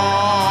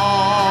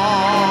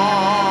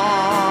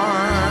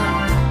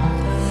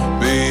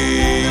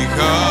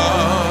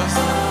 Because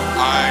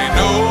I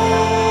know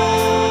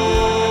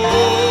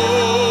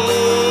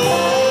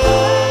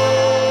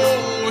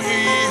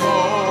He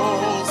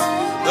holds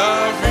the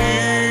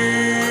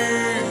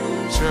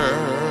future,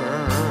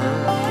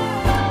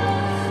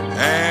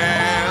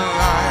 and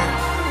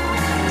life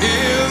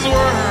is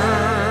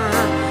worth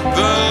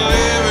the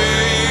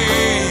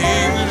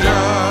living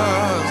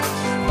just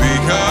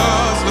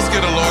because. Let's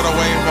get a Lord a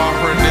wave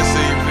offering this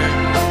evening.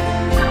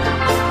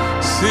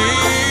 Sing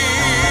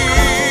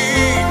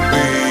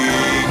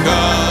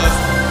because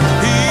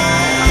He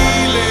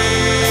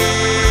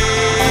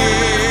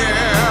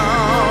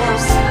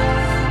lives,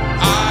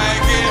 I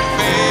can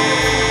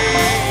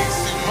face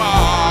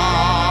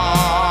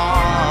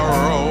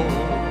tomorrow.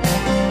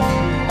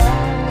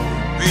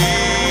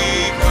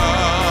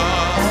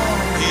 Because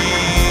He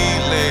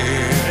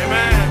lives.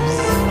 Amen.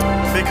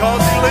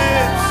 Because He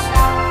lives.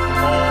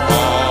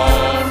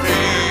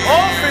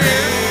 All fear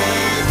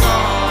is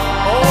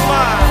gone. Oh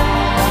my.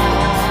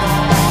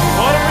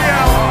 What a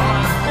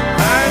reality.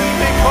 And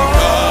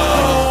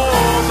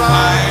because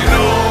I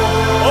know.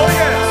 Oh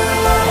yes.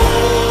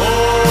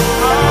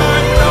 Oh, I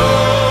know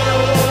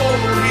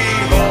He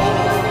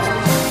holds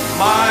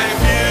my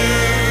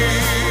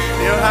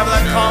future. You have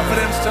that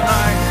confidence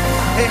tonight.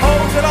 He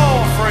holds it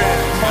all,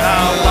 friends.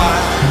 Now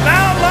life.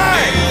 Now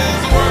life.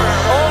 His word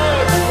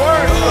Oh, it's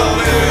worth the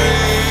living.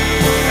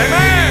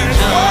 Amen.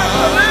 It's worth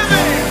the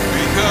living.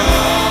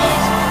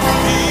 because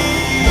He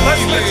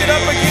Let's lift it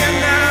up again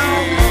now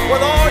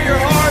with all your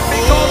heart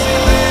because He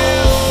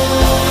lives.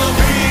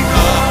 He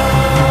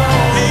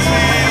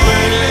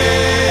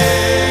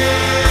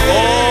lives.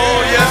 Oh,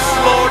 yes,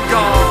 Lord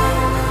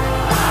God.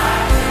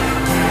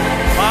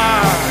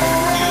 My.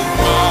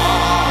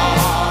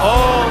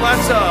 Oh,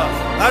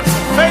 that's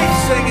faith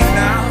singing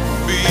now.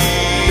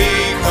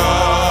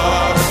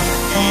 Because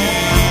He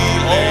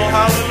Oh,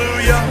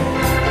 hallelujah.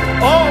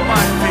 Oh,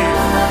 my fear.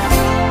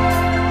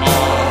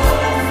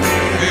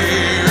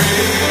 fear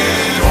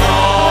is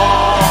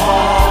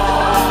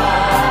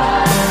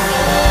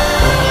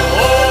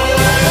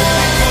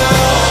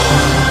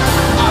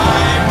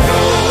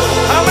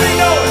How many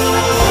know it?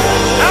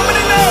 How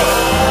many know it?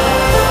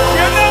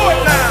 You know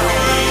it now.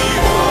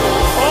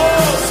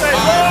 Oh, say,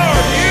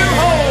 Lord, You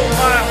hold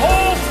my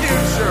whole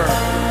future.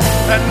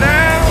 And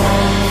now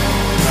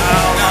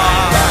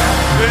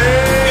life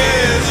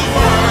is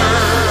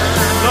worth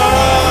the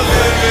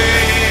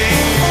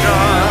living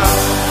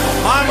just.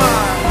 My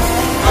mind.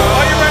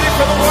 Are you ready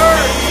for the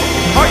word?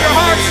 Are your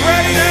hearts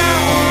ready now?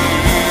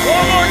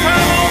 One more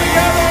time all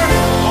together.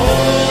 Oh,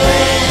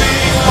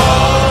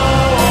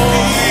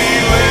 because He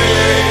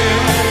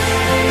lives.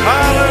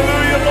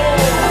 Hallelujah,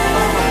 Lord.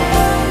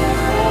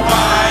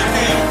 I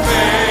can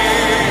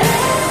face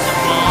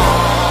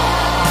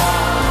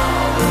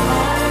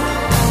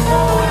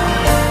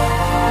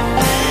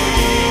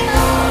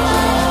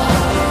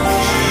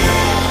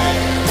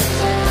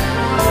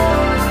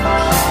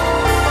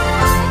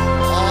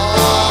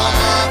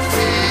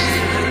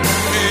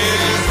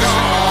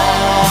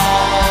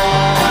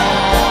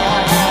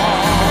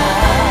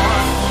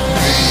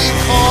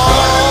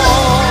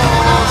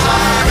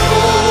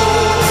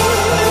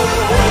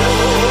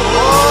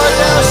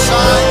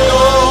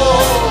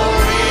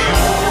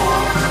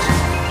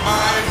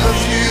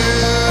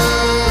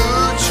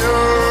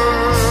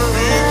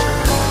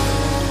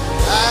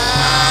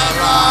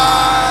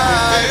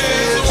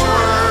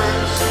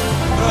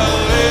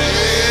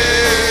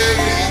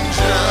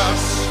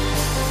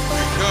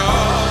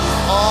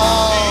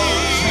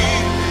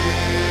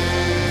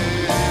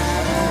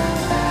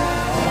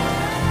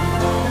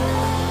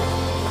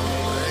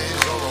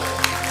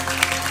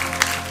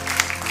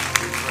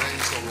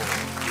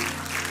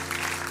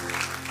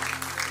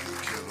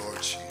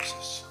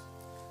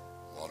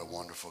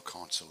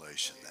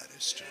consolation that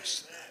is to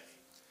us today.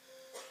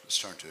 Let's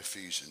turn to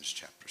Ephesians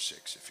chapter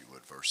 6, if you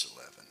would, verse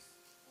 11.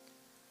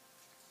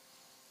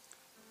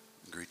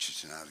 I greet you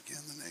tonight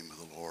again in the name of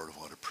the Lord.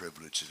 What a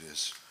privilege it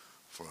is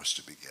for us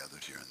to be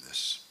gathered here in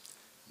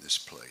this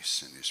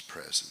place, in His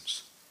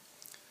presence.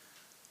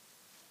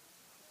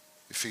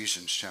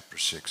 Ephesians chapter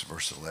 6,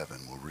 verse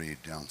 11, we'll read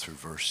down through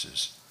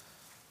verses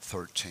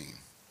 13.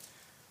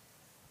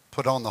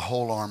 Put on the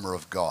whole armor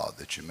of God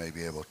that you may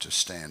be able to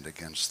stand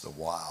against the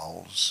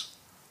wiles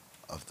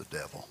of the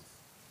devil.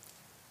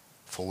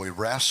 For we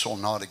wrestle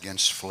not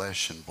against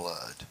flesh and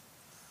blood,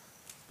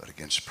 but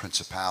against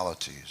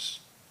principalities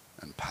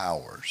and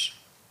powers,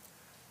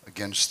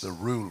 against the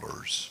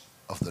rulers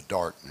of the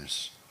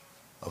darkness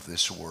of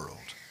this world,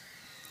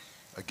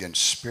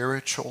 against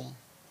spiritual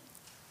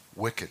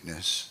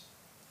wickedness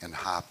in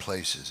high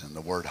places. And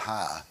the word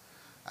high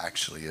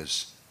actually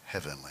is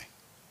heavenly.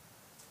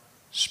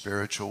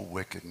 Spiritual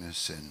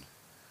wickedness in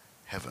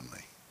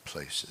heavenly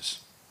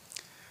places.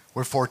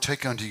 Wherefore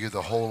take unto you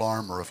the whole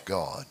armor of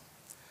God,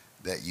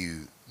 that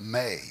you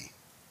may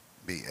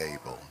be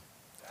able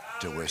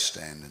to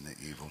withstand in the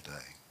evil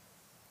day.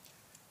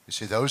 You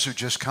see, those who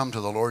just come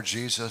to the Lord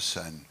Jesus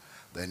and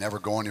they never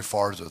go any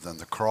farther than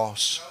the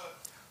cross,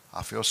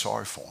 I feel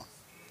sorry for them.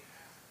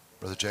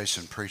 Brother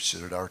Jason preached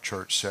it at our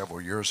church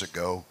several years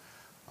ago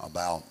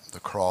about the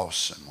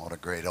cross and what a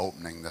great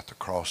opening that the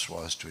cross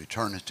was to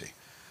eternity.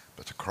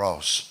 But the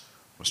cross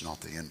was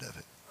not the end of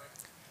it.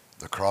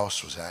 The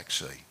cross was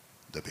actually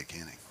the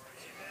beginning.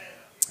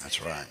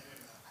 That's right.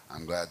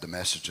 I'm glad the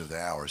message of the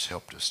hour has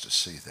helped us to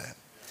see that.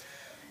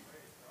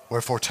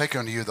 Wherefore take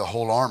unto you the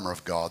whole armor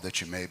of God, that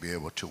you may be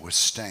able to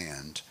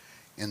withstand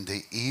in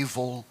the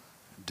evil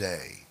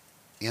day.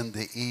 In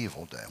the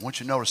evil day. I want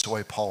you to notice the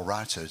way Paul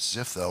writes it. It's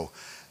as if though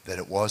that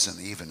it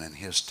wasn't even in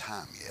his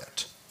time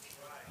yet.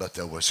 But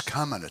there was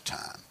coming a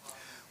time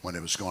when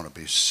it was going to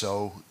be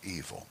so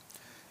evil.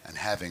 And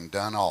having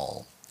done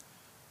all,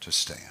 to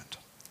stand.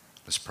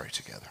 Let's pray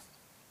together.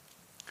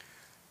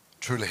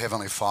 Truly,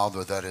 Heavenly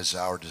Father, that is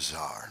our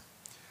desire.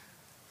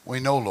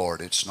 We know,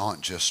 Lord, it's not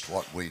just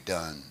what we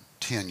done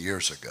 10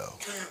 years ago.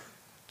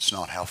 It's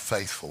not how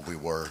faithful we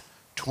were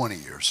 20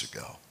 years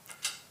ago.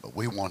 But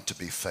we want to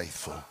be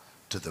faithful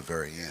to the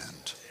very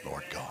end,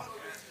 Lord God.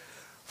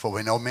 For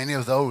we know many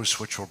of those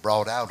which were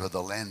brought out of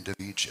the land of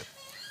Egypt,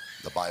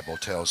 the Bible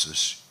tells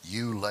us,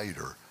 you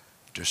later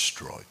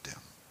destroyed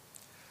them.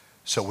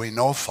 So we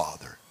know,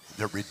 Father,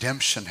 that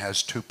redemption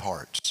has two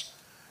parts,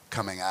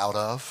 coming out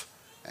of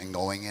and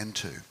going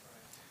into.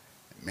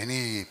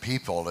 Many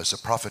people, as the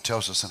prophet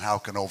tells us, and how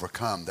can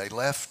overcome, they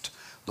left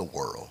the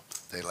world.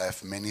 They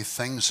left many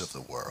things of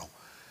the world.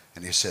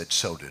 And he said,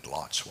 so did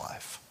Lot's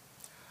wife.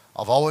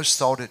 I've always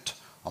thought it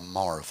a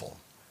marvel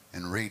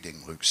in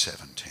reading Luke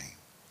 17,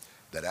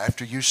 that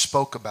after you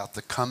spoke about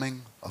the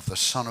coming of the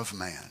Son of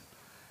Man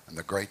and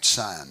the great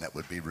sign that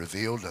would be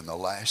revealed in the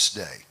last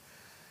day,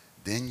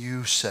 then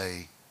you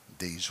say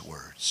these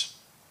words,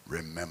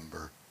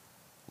 remember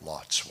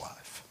Lot's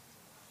wife.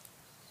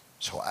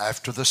 So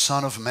after the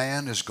Son of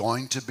Man is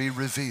going to be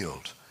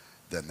revealed,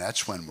 then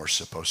that's when we're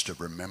supposed to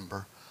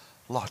remember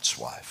Lot's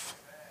wife.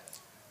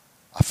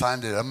 I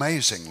find it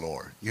amazing,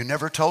 Lord. You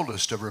never told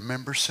us to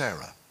remember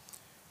Sarah.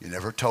 You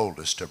never told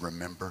us to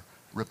remember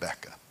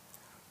Rebecca,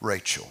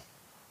 Rachel,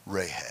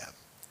 Rahab,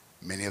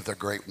 many of the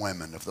great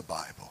women of the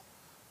Bible.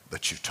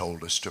 But you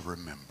told us to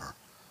remember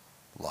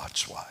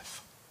Lot's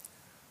wife.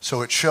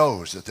 So it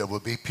shows that there will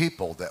be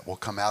people that will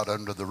come out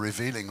under the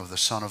revealing of the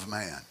Son of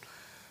Man,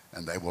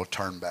 and they will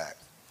turn back.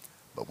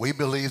 But we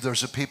believe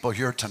there's a people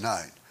here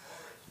tonight,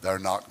 they're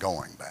not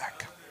going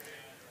back.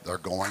 They're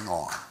going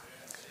on.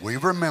 We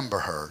remember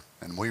her,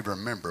 and we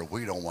remember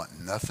we don't want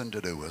nothing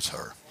to do with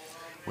her.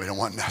 We don't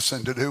want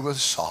nothing to do with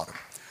Sodom.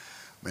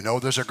 We know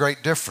there's a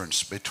great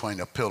difference between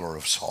a pillar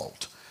of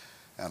salt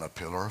and a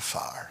pillar of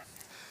fire.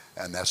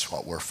 And that's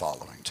what we're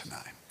following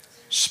tonight.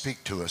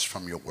 Speak to us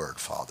from your word,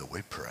 Father,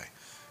 we pray,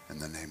 in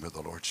the name of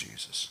the Lord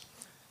Jesus.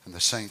 And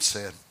the saints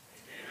said,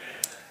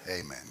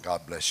 amen. Amen.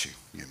 God bless you.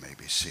 You may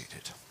be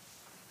seated.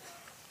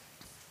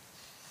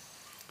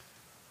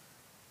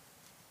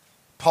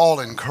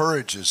 Paul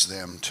encourages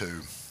them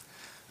to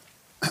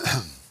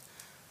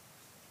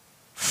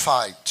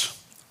fight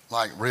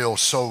like real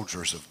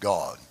soldiers of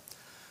God,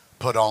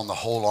 put on the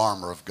whole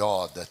armor of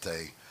God, that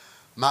they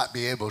might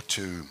be able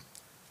to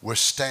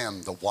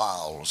withstand the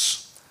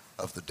wiles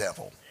of the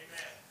devil.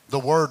 Amen. The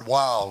word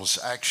wiles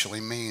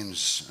actually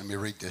means, let me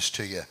read this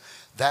to you,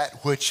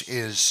 that which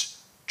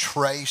is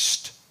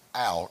traced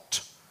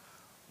out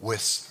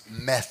with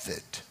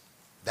method.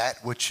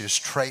 That which is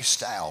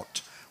traced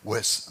out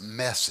with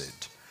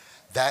method.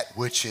 That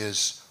which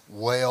is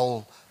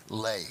well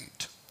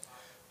laid.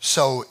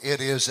 So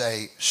it is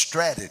a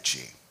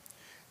strategy.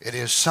 It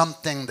is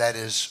something that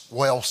is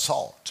well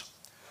thought.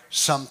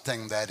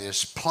 Something that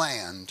is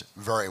planned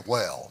very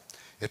well.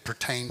 It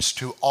pertains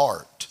to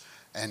art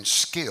and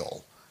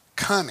skill,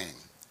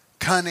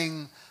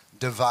 cunning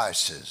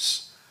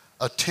devices,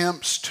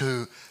 attempts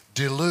to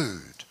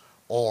delude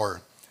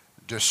or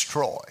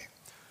destroy.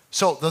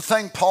 So the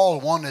thing Paul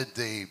wanted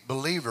the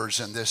believers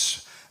in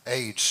this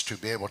age to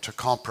be able to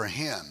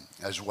comprehend,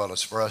 as well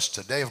as for us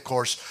today, of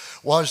course,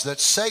 was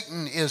that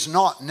Satan is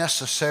not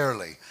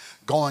necessarily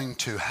going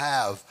to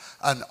have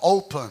an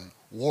open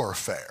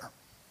warfare.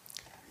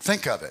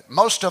 Think of it.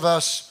 Most of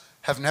us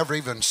have never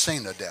even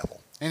seen a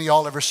devil. Any of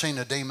y'all ever seen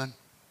a demon?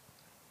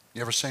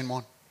 You ever seen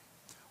one?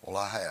 Well,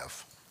 I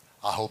have.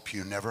 I hope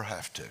you never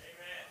have to.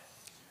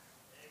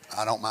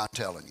 I don't mind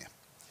telling you.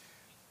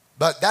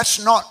 But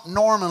that's not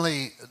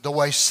normally the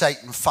way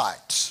Satan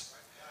fights.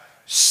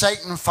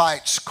 Satan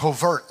fights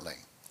covertly.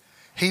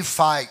 He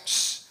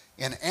fights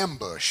in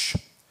ambush.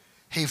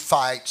 He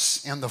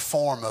fights in the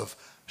form of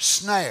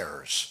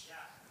snares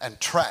and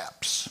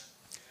traps.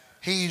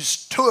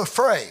 He's too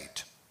afraid,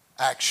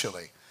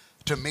 actually,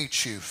 to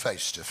meet you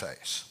face to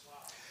face.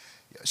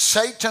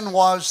 Satan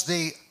was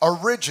the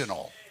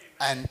original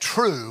and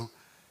true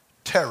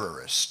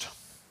terrorist.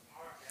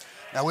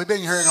 Now, we've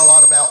been hearing a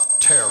lot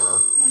about terror.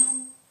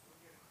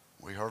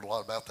 We heard a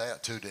lot about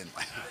that too, didn't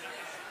we?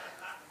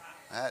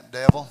 That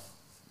devil,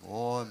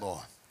 boy,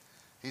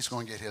 he's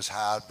going to get his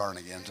hide burned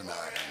again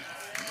tonight.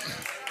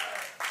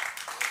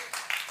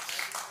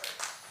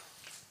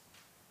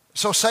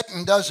 So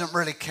Satan doesn't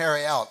really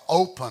carry out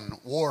open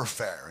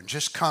warfare and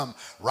just come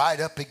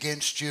right up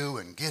against you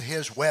and get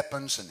his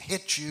weapons and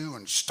hit you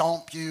and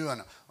stomp you.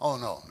 And oh,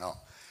 no.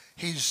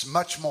 He's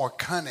much more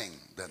cunning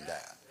than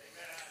that.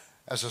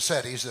 As I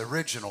said, he's the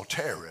original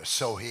terrorist,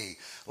 so he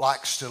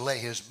likes to lay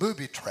his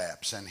booby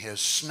traps and his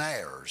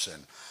snares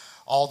and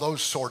all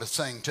those sort of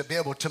things to be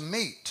able to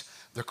meet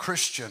the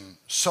Christian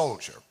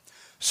soldier.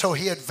 So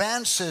he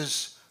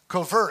advances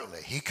covertly.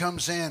 He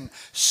comes in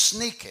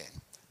sneaking.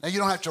 Now, you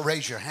don't have to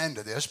raise your hand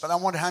to this, but I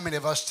wonder how many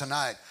of us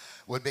tonight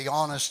would be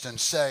honest and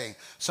say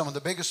some of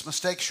the biggest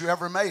mistakes you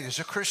ever made as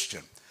a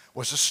Christian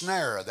was a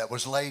snare that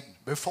was laid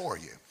before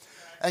you.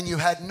 And you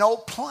had no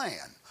plan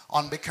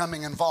on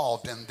becoming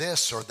involved in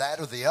this or that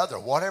or the other,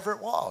 whatever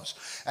it was.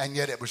 And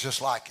yet it was just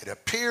like it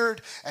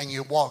appeared and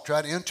you walked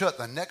right into it.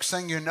 The next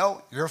thing you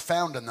know, you're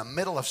found in the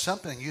middle of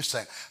something and you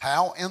say,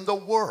 how in the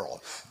world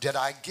did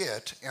I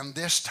get in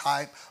this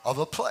type of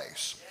a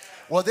place?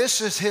 Well,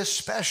 this is his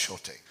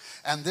specialty.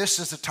 And this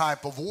is the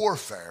type of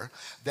warfare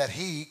that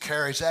he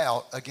carries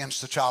out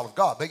against the child of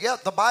God. But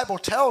yet the Bible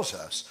tells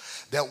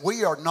us that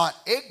we are not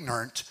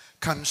ignorant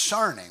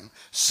concerning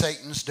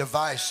Satan's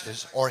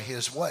devices or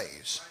his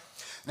ways.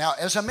 Now,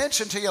 as I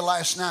mentioned to you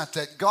last night,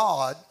 that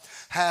God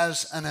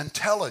has an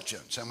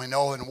intelligence. And we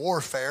know in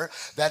warfare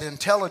that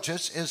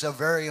intelligence is a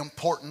very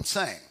important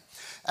thing.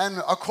 And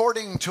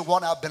according to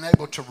what I've been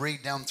able to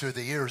read down through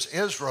the years,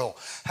 Israel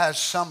has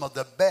some of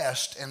the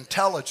best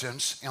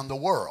intelligence in the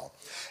world.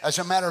 As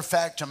a matter of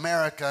fact,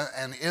 America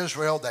and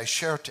Israel, they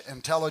share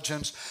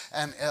intelligence.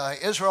 And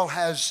Israel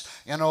has,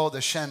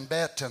 the Shin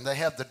Bet, and they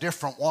have the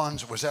different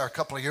ones. I was there a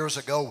couple of years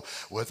ago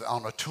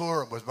on a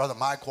tour with Brother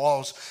Mike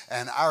Walls.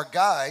 And our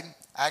guide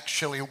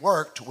actually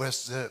worked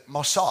with the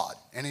Mossad.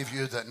 Any of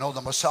you that know the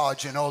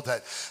Mossad, you know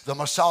that the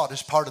Mossad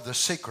is part of the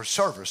Secret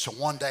Service. So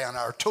one day on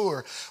our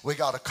tour, we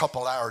got a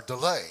couple-hour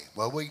delay.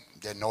 Well, we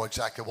didn't know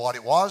exactly what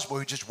it was, but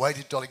we just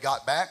waited till he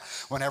got back.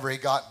 Whenever he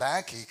got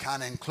back, he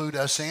kind of included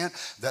us in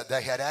that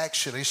they had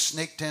actually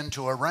sneaked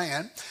into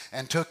Iran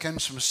and took in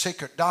some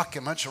secret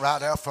documents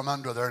right out from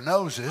under their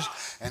noses,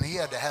 and he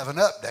had to have an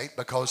update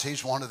because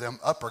he's one of them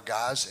upper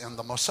guys in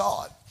the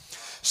Mossad.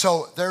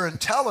 So their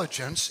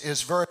intelligence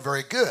is very,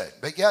 very good.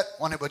 But yet,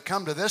 when it would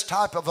come to this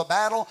type of a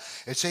battle,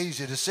 it's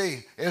easy to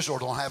see Israel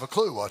don't have a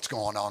clue what's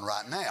going on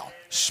right now,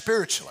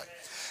 spiritually.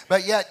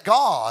 But yet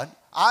God,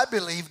 I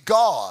believe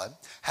God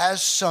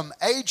has some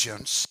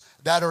agents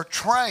that are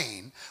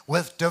trained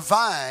with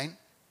divine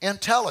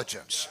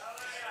intelligence.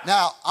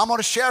 Now, I'm going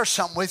to share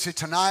something with you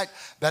tonight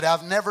that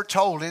I've never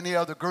told any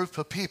other group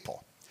of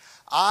people.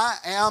 I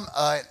am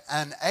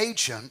an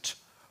agent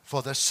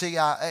for the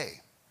CIA.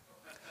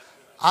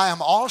 I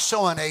am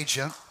also an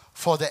agent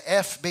for the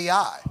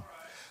FBI.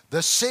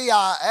 The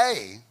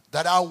CIA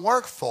that I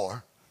work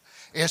for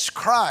is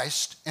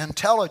Christ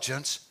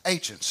Intelligence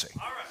Agency.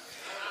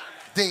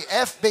 The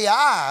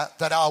FBI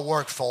that I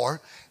work for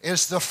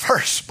is the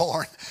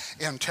Firstborn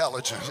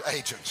Intelligence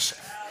Agency.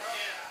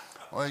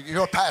 Well,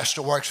 your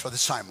pastor works for the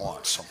same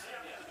one. So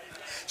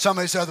some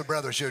of these other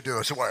brothers you do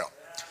as well.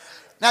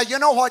 Now, you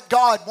know what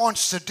God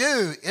wants to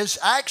do is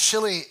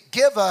actually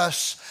give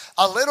us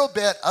a little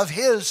bit of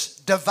his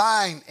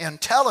divine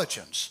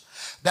intelligence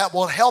that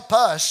will help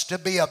us to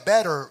be a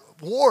better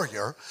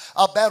warrior,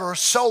 a better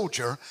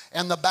soldier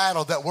in the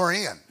battle that we're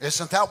in.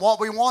 Isn't that what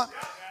we want?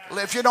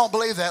 If you don't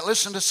believe that,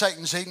 listen to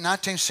Satan's Eden,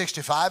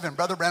 1965, and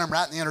Brother Branham,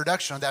 right in the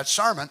introduction of that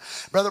sermon,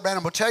 Brother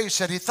Branham will tell you, he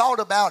said he'd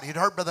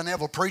heard Brother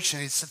Neville preach,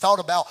 and he thought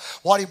about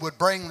what he would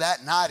bring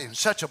that night, and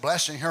such a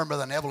blessing hearing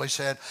Brother Neville, he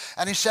said,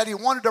 and he said he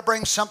wanted to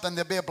bring something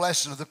that'd be a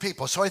blessing to the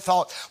people. So he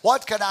thought,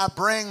 what could I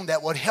bring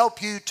that would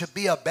help you to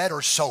be a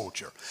better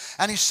soldier?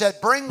 And he said,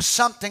 bring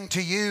something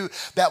to you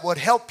that would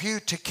help you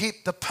to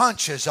keep the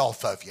punches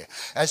off of you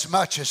as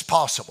much as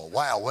possible.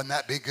 Wow, wouldn't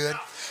that be good?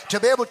 To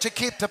be able to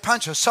keep the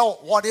punches. So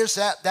what is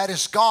that? That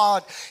is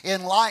God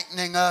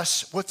enlightening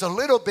us with a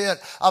little bit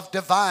of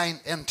divine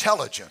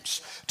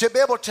intelligence to be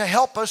able to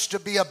help us to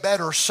be a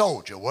better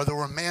soldier, whether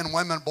we're men,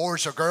 women,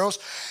 boys, or girls,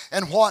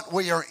 and what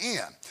we are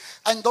in.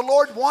 And the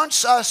Lord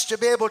wants us to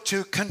be able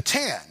to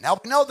contend. Now,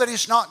 we know that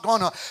He's not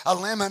going to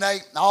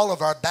eliminate all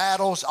of our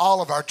battles,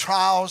 all of our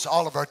trials,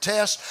 all of our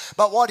tests.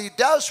 But what He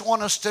does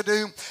want us to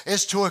do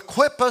is to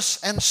equip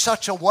us in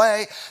such a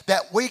way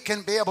that we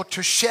can be able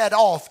to shed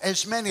off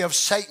as many of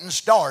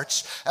Satan's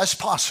darts as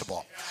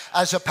possible.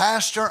 As a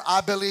pastor,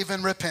 I believe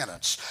in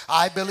repentance.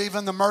 I believe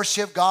in the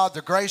mercy of God,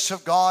 the grace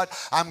of God.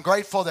 I'm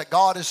grateful that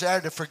God is there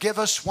to forgive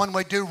us when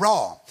we do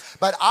wrong.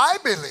 But I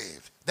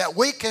believe that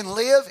we can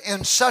live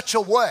in such a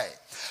way.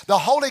 The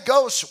Holy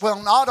Ghost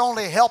will not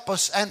only help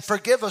us and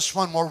forgive us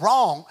when we're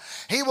wrong,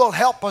 He will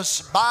help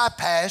us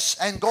bypass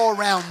and go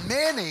around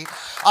many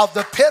of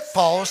the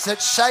pitfalls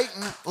that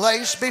Satan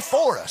lays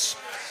before us.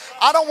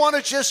 I don't want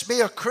to just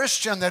be a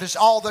Christian that is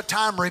all the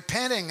time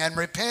repenting and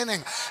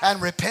repenting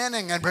and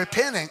repenting and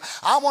repenting.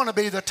 I want to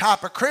be the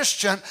type of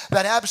Christian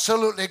that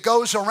absolutely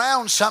goes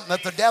around something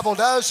that the devil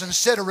does.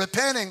 Instead of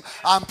repenting,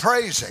 I'm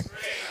praising.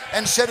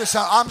 Instead of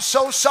saying, I'm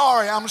so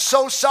sorry, I'm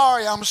so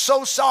sorry, I'm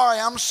so sorry,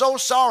 I'm so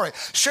sorry.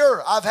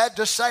 Sure, I've had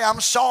to say I'm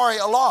sorry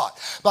a lot.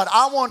 But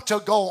I want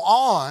to go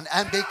on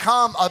and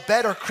become a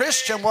better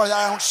Christian where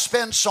I don't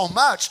spend so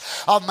much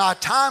of my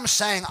time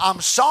saying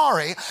I'm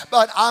sorry,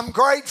 but I'm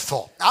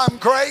grateful. I'm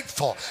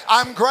grateful.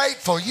 I'm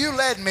grateful. You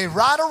led me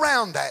right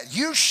around that.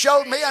 You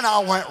showed me and I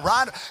went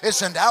right.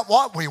 Isn't that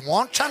what we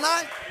want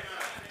tonight?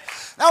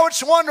 Now,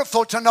 it's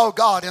wonderful to know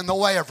God in the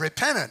way of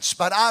repentance,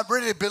 but I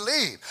really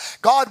believe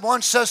God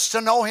wants us to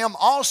know Him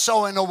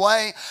also in a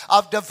way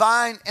of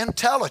divine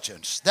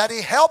intelligence, that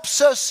He helps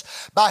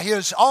us by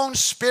His own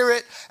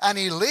Spirit and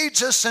He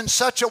leads us in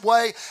such a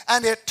way,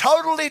 and it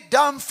totally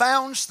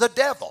dumbfounds the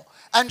devil.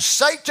 And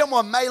Satan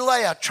will may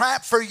lay a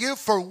trap for you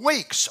for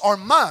weeks or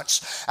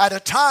months at a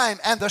time.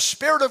 And the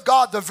Spirit of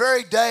God, the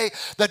very day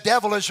the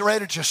devil is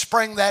ready to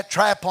spring that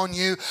trap on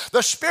you,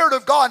 the Spirit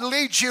of God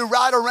leads you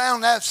right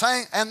around that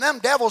thing. And them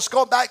devils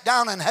go back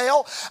down in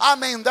hell. I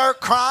mean, they're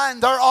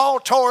crying. They're all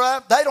tore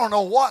up. They don't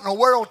know what in the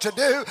world to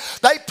do.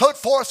 They put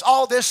forth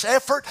all this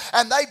effort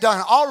and they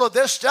done all of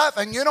this stuff.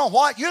 And you know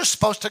what? You're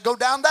supposed to go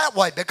down that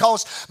way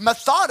because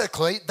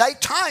methodically they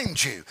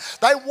timed you.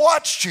 They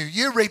watched you.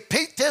 You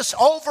repeat this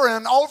over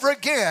and over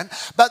again,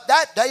 but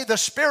that day the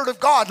Spirit of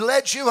God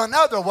led you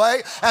another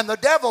way and the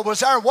devil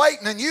was there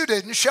waiting and you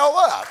didn't show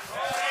up.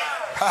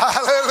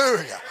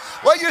 Hallelujah.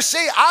 Well, you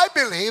see, I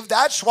believe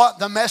that's what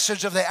the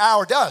message of the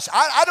hour does.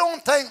 I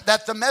don't think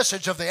that the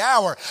message of the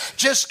hour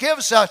just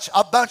gives us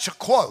a bunch of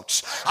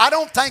quotes. I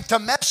don't think the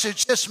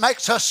message just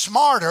makes us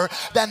smarter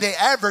than the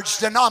average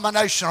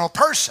denominational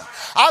person.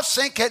 I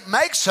think it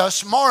makes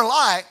us more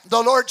like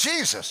the Lord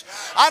Jesus.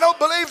 I don't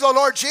believe the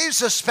Lord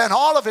Jesus spent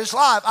all of His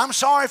life, I'm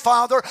sorry,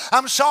 Father,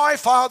 I'm sorry,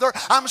 Father,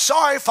 I'm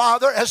sorry,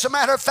 Father. As a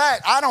matter of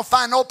fact, I don't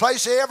find no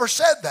place He ever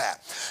said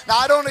that. Now,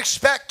 I don't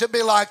expect to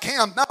be like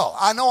Him. No,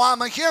 I know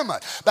I'm a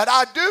human, but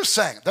I do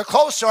think the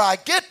closer I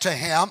get to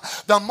Him,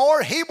 the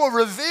more He will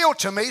reveal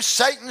to me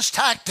Satan's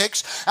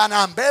tactics, and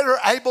I'm better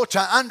able to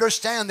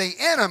understand the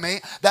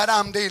enemy that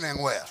I'm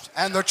dealing with.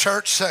 And the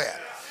church said.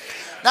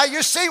 Now,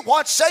 you see,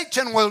 what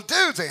Satan will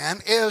do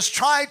then is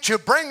try to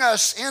bring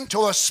us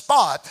into a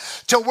spot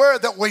to where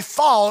that we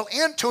fall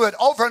into it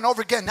over and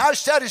over again. Now, he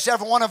studies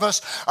every one of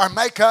us our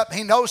makeup.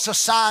 He knows the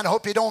sign. I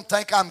hope you don't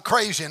think I'm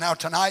crazy now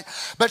tonight.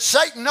 But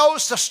Satan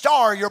knows the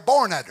star you're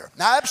born under.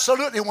 Now,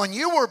 absolutely, when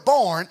you were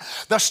born,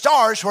 the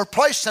stars were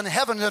placed in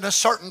heaven in a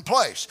certain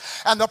place.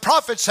 And the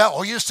prophet said,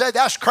 oh, you say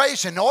that's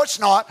crazy. No, it's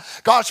not.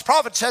 God's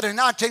prophet said in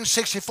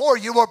 1964,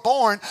 you were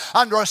born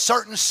under a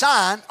certain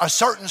sign, a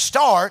certain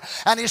star.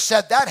 And he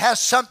said, that has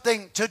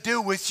something to do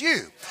with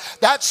you.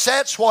 That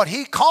sets what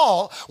he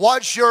called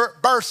was your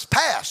birth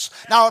pass.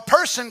 Now, a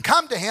person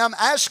come to him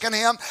asking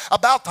him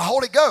about the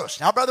Holy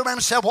Ghost. Now, Brother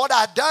Branham said, what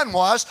I done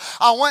was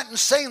I went and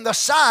seen the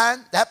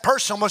sign that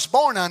person was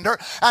born under,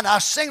 and I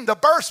seen the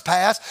birth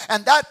pass,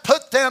 and that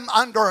put them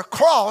under a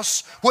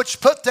cross, which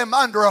put them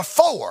under a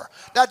 4.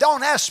 Now,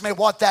 don't ask me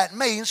what that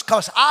means,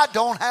 because I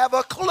don't have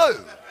a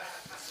clue.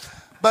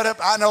 But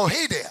I know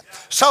he did.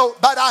 So,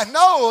 but I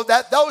know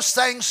that those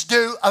things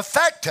do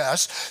affect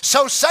us.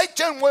 So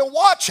Satan will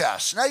watch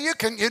us. Now you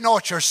know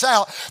it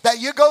yourself, that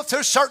you go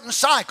through certain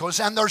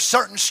cycles and there's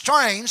certain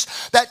strains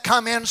that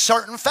come in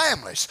certain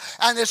families.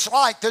 And it's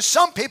like that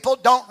some people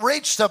don't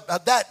reach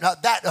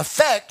that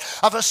effect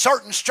of a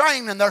certain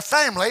strain in their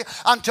family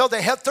until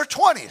they hit their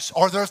 20s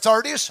or their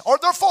 30s or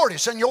their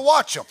 40s. And you'll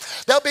watch them.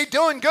 They'll be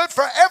doing good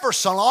for ever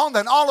so long.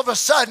 Then all of a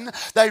sudden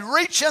they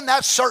reach in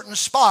that certain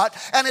spot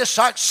and it's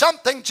like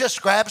something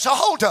just grabs a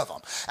hold of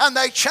them and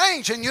they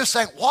change, and you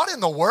think, what in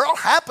the world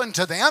happened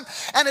to them?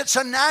 And it's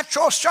a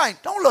natural strain.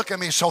 Don't look at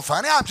me so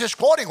funny. I'm just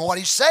quoting what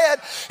he said.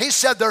 He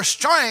said there's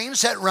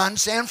strains that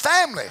runs in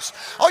families.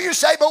 Oh, you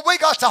say, but we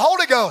got the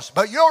Holy Ghost,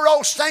 but your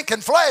old stinking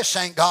flesh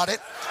ain't got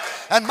it,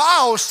 and my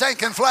old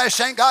stinking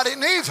flesh ain't got it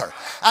neither.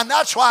 And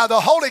that's why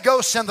the Holy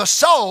Ghost in the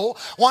soul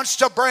wants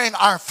to bring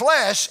our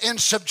flesh in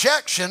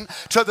subjection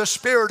to the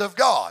Spirit of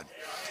God.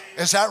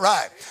 Is that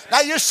right?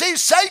 Now you see,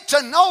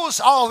 Satan knows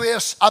all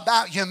this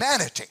about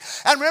humanity.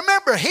 And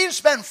remember,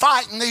 he's been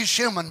fighting these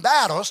human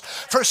battles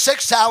for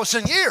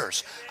 6,000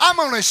 years. I'm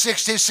only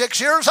 66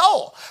 years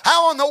old.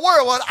 How in the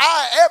world would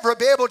I ever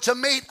be able to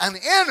meet an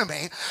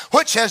enemy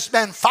which has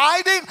been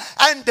fighting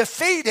and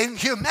defeating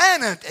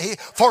humanity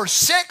for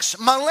 6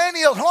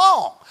 millennia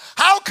long?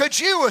 How could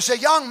you as a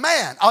young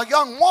man, a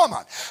young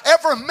woman,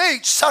 ever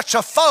meet such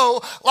a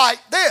foe like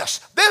this?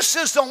 This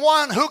is the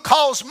one who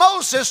caused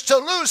Moses to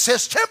lose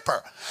his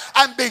temper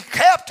and be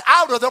kept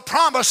out of the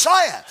promised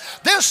land.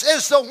 This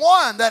is the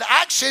one that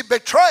actually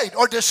betrayed,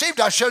 or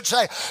deceived, I should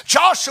say,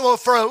 Joshua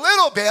for a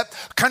little bit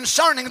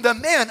concerning the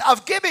men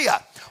of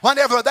Gibeah.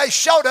 Whenever they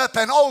showed up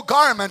in old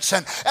garments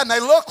and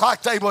they looked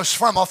like they was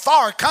from a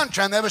far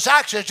country, and they was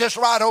actually just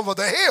right over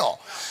the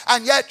hill.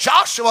 And yet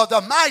Joshua,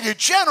 the mighty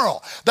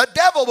general, the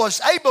devil was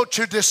able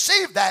to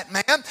deceive that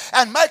man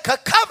and make a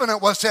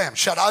covenant with him.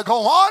 Should I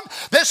go on?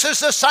 This is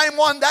the same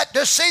one that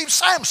deceived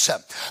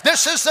Samson.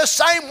 This is the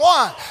same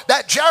one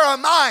that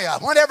Jeremiah,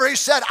 whenever he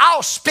said,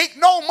 I'll speak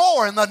no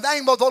more in the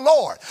name of the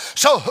Lord.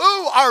 So who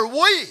are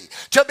we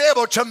to be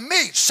able to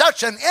meet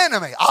such an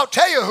enemy? I'll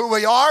tell you who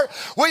we are.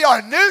 We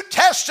are New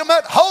Testament,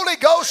 Holy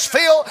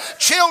Ghost-filled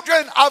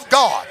children of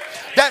God.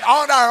 That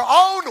on our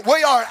own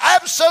we are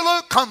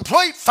absolute,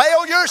 complete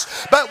failures,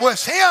 but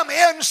with Him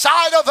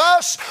inside of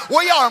us,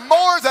 we are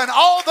more than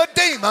all the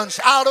demons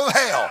out of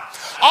hell.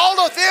 All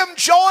of them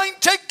joined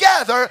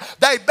together,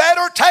 they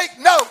better take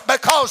note,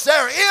 because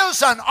there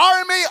is an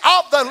army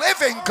of the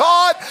living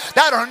God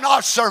that are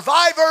not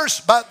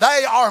survivors, but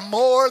they are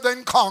more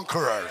than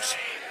conquerors.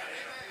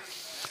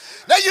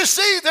 Now you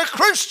see, the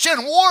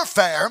Christian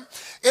warfare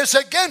is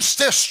against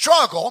this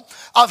struggle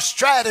of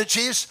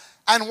strategies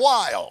and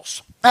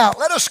wiles. Now,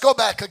 let us go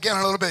back again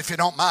a little bit, if you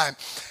don't mind,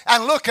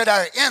 and look at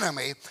our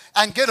enemy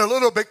and get a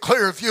little bit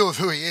clearer view of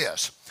who he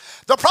is.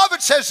 The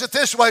prophet says it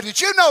this way: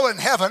 did you know in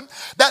heaven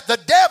that the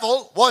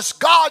devil was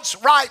God's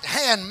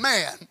right-hand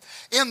man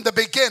in the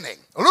beginning?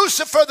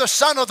 Lucifer, the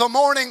son of the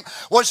morning,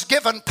 was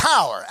given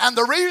power. And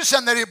the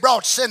reason that he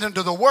brought sin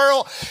into the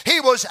world, he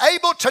was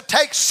able to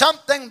take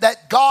something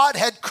that God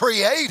had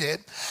created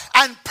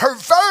and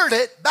pervert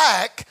it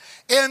back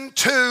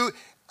into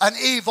an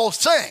evil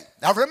thing.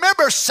 Now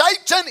remember,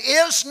 Satan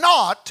is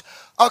not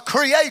a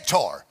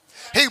creator.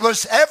 He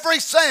was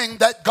everything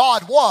that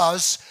God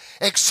was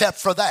except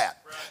for that.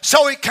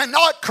 So he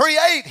cannot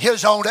create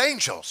his own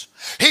angels.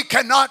 He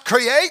cannot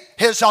create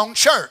his own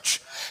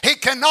church. He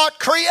cannot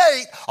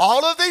create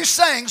all of these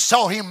things,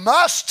 so he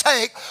must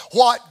take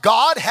what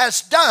God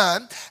has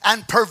done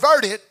and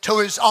pervert it to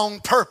his own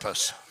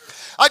purpose.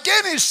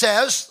 Again, he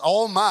says,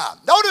 oh my.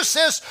 Notice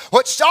this,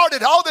 what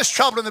started all this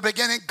trouble in the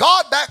beginning.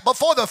 God, back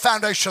before the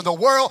foundation of the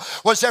world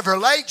was ever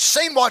laid,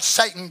 seen what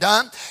Satan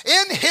done.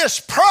 In his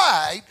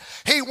pride,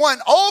 he went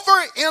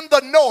over in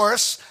the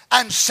north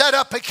and set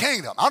up a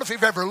kingdom. I don't know if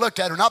you've ever looked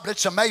at it or not, but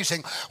it's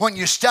amazing when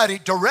you study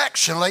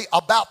directionally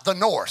about the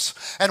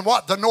north and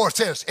what the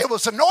north is. It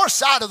was the north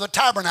side of the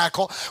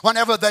tabernacle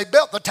whenever they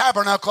built the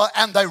tabernacle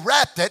and they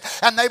wrapped it,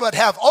 and they would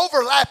have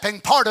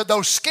overlapping part of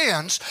those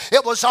skins.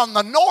 It was on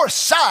the north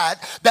side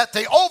that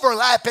the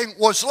overlapping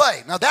was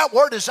laid. Now that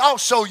word is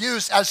also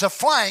used as a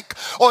flank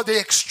or the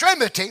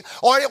extremity,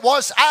 or it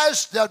was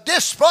as the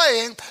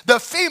displaying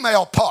the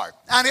female part.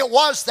 And it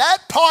was that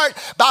part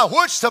by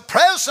which the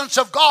presence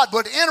of God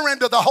would enter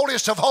into the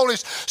holiest of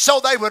holies. So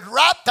they would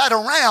wrap that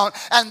around.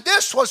 And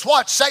this was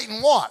what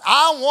Satan wanted.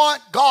 I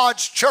want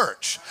God's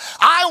church.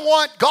 I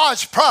want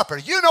God's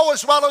property. You know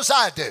as well as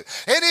I do.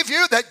 Any of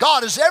you that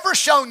God has ever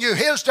shown you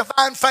His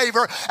divine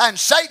favor, and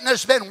Satan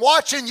has been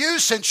watching you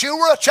since you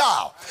were a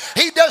child.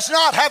 He does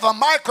not have a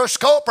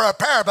microscope or a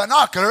pair of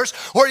binoculars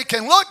where he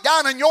can look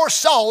down in your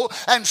soul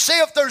and see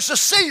if there's a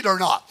seed or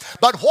not.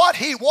 But what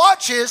he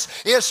watches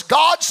is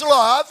God's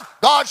love,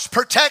 God's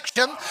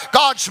protection,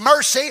 God's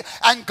mercy,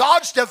 and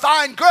God's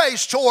divine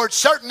grace towards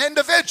certain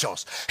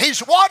individuals.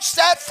 He's watched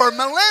that for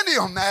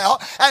millennium now,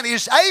 and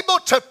he's able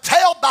to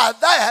tell by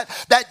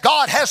that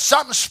God has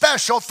something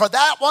special for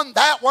that one,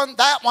 that one,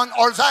 that one,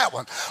 or that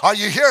one. Are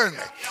you hearing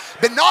me?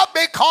 But not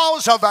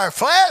because of our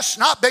flesh,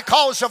 not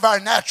because of our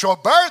natural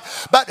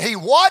birth, but he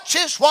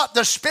watches what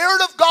the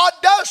Spirit of God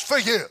does for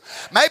you.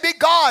 Maybe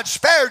God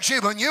spared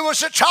you when you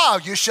was a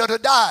child. You should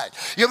have died.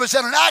 You was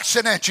in an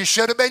accident. You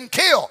should have been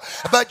killed.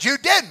 But you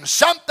didn't.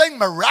 Something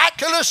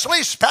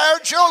miraculously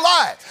spared your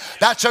life.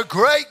 That's a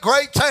great,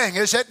 great thing,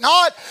 is it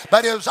not?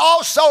 But it was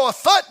also a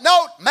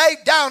footnote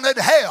made down in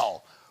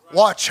hell.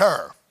 Watch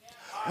her.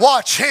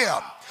 Watch him.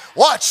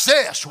 Watch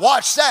this,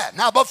 watch that.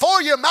 Now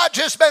before you might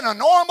just been a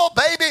normal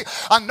baby,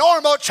 a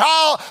normal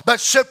child, but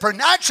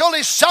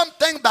supernaturally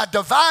something by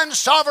divine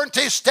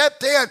sovereignty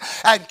stepped in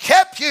and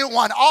kept you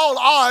when all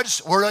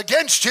odds were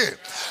against you.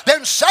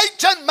 Then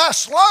Satan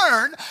must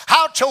learn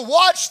how to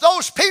watch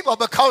those people,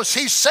 because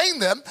he's seen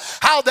them,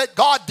 how that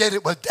God did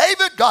it with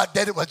David, God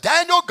did it with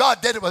Daniel,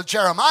 God did it with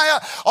Jeremiah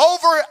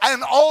over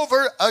and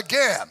over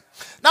again.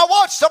 Now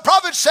watch, the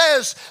prophet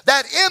says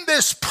that in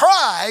this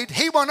pride,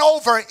 he went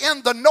over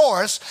in the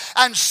north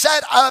and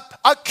set up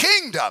a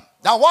kingdom.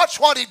 Now watch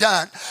what he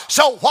done.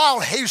 So while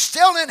he's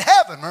still in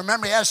heaven,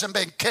 remember he hasn't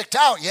been kicked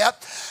out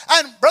yet,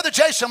 and Brother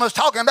Jason was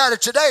talking about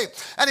it today,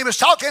 and he was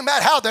talking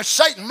about how that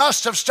Satan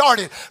must have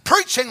started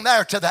preaching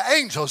there to the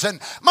angels, and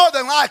more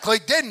than likely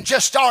didn't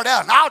just start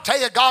out, and I'll tell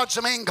you God's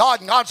a mean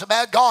God, and God's a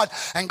bad God,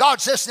 and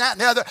God's this and that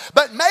and the other,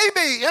 but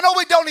maybe,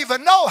 we don't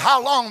even know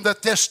how long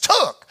that this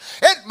took.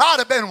 It might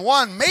have been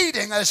one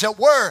meeting, as it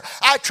were,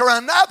 after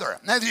another.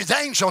 And these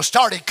angels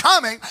started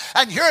coming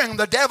and hearing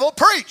the devil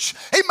preach.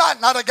 He might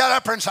not have got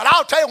up and said,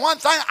 I'll tell you one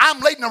thing, I'm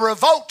leading a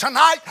revolt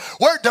tonight.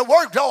 We're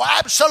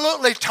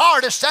absolutely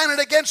tired of standing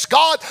against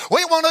God.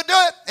 We want to do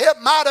it.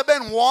 It might have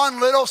been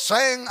one little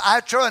thing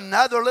after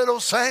another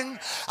little thing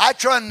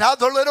after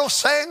another little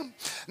thing.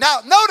 Now,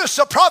 notice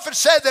the prophet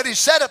said that he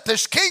set up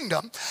this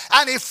kingdom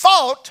and he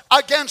fought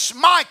against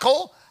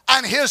Michael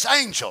and his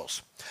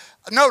angels.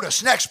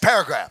 Notice, next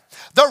paragraph.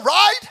 The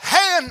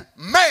right-hand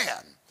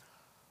man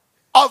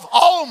of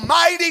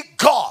Almighty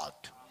God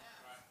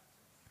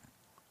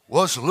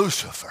was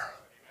Lucifer,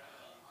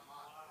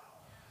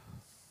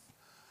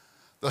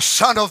 the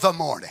son of the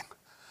morning.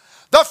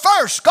 The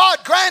first, God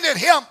granted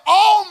him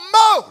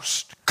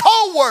almost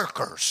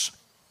co-workers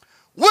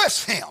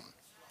with him.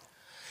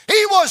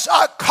 He was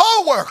a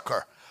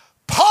co-worker,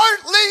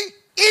 partly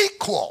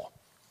equal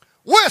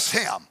with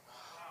him.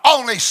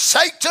 Only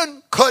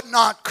Satan could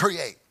not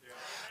create.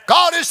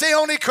 God is the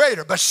only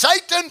creator, but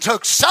Satan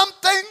took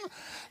something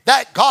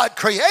that God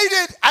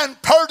created and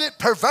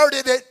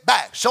perverted it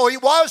back. So he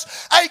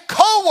was a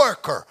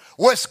co-worker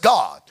with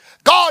God.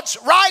 God's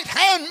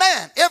right-hand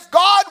man. If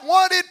God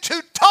wanted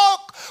to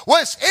talk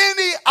with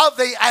any of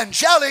the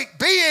angelic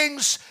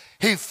beings,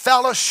 he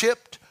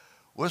fellowshipped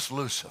with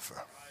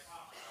Lucifer.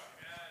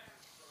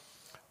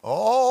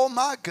 Oh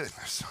my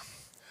goodness.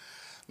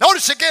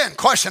 Notice again,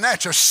 question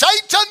answer.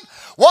 Satan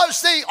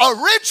was the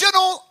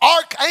original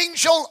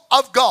archangel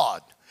of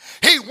God.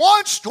 He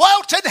once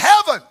dwelt in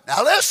heaven.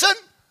 Now listen.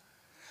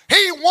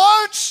 He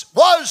once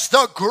was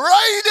the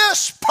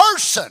greatest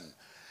person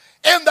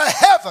in the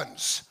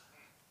heavens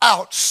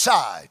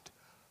outside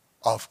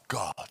of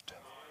God.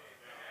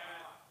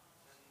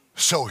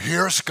 So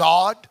here's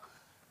God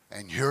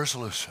and here's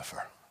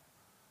Lucifer.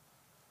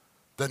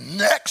 The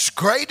next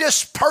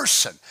greatest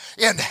person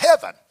in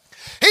heaven.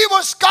 He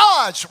was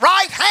God's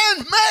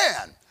right-hand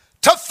man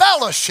to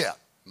fellowship.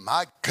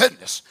 My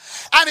goodness.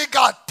 And he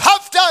got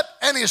puffed up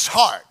in his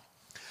heart.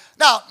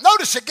 Now,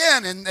 notice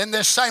again in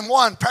this same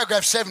one,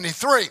 paragraph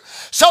 73.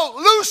 So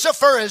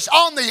Lucifer is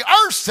on the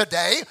earth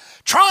today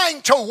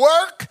trying to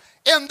work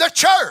in the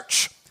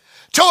church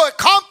to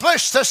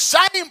accomplish the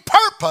same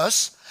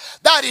purpose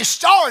that he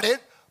started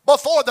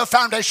before the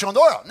foundation of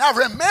the world. Now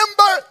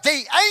remember,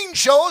 the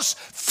angels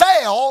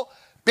fell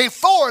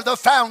before the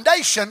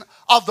foundation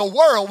of the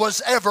world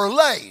was ever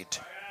laid.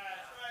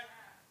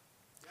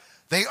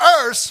 The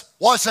earth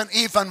wasn't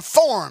even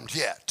formed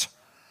yet.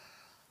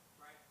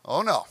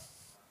 Oh no.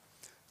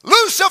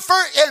 Lucifer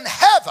in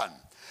heaven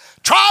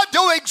tried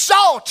to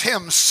exalt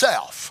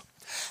himself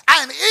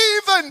and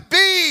even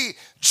be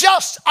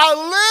just a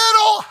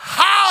little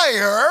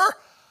higher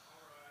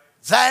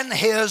than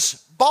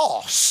his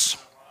boss.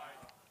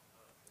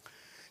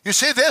 You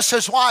see, this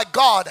is why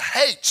God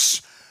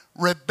hates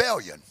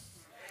rebellion.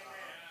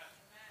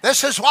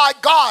 This is why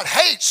God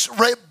hates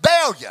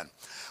rebellion.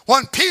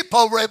 When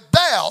people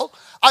rebel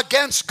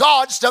against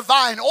God's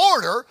divine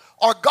order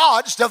or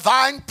God's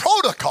divine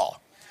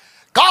protocol.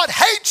 God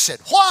hates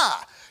it.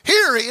 Why?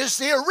 Here is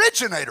the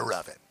originator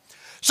of it.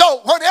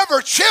 So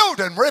whenever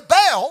children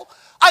rebel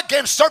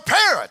against their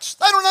parents,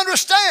 they don't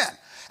understand.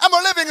 And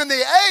we're living in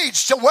the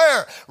age to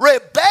where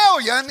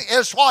rebellion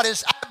is what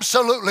is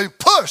absolutely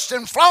pushed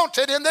and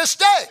flaunted in this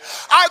day.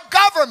 Our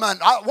government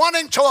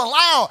wanting to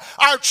allow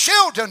our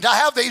children to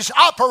have these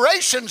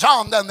operations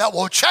on them that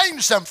will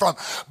change them from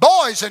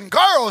boys and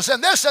girls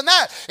and this and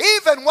that,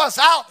 even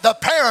without the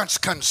parents'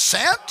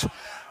 consent.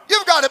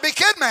 You've got to be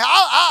kidding me.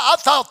 I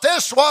thought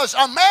this was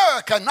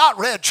America, not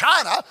Red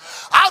China.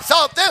 I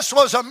thought this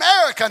was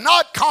America,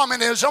 not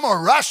communism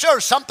or Russia or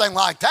something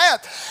like that.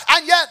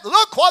 And yet,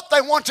 look what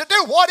they want to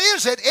do. What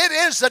is it? It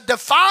is the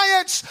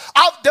defiance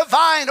of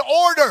divine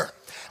order.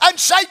 And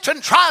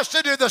Satan tries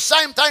to do the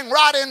same thing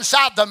right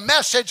inside the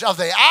message of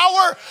the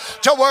hour,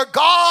 to where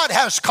God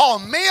has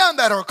called men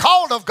that are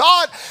called of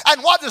God.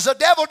 And what does the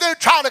devil do?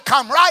 Try to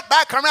come right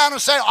back around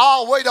and say,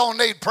 oh, we don't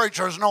need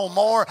preachers no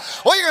more.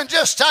 We can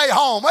just stay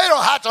home. We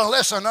don't have to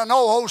listen to no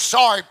old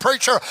sorry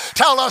preacher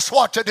tell us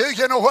what to do.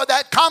 You know where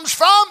that comes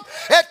from?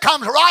 It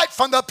comes right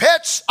from the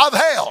pits of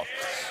hell.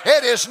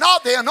 It is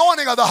not the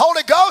anointing of the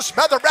Holy Ghost.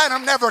 Brother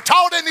Branham never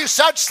taught any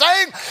such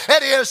thing.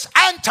 It is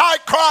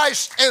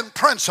Antichrist in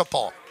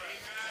principle.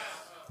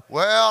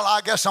 Well,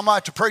 I guess I might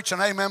have to preach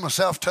an amen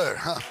myself too.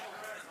 Huh?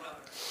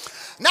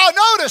 Now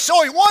notice,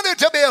 so he wanted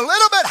to be a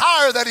little bit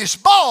higher than his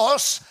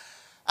boss,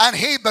 and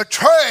he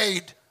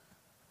betrayed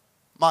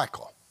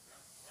Michael.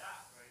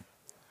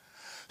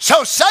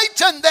 So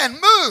Satan then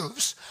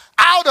moves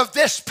out of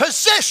this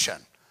position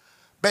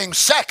being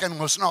second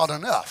was not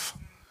enough.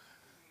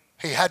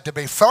 He had to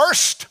be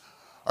first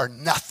or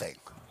nothing.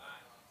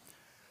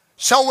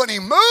 So when he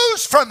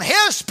moves from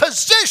his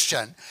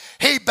position,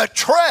 he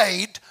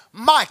betrayed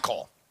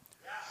Michael.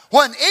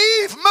 When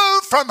Eve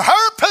moved from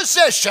her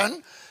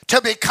position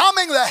to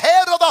becoming the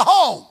head of the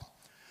home,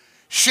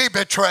 she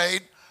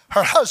betrayed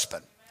her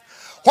husband.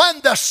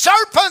 When the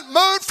serpent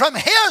moved from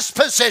his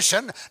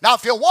position, now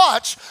if you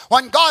watch,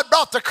 when God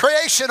brought the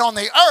creation on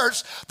the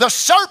earth, the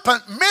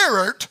serpent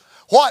mirrored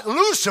what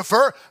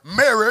Lucifer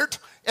mirrored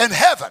in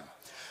heaven.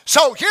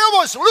 So here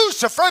was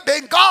Lucifer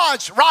being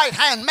God's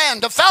right-hand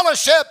man to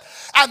fellowship,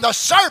 and the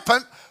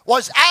serpent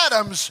was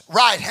Adam's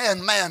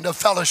right-hand man to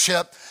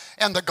fellowship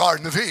in the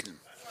Garden of Eden.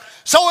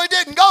 So he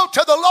didn't go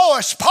to the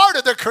lowest part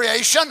of the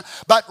creation,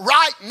 but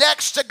right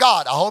next to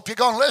God. I hope you're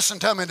going to listen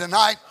to me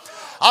tonight.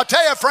 I'll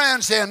tell you,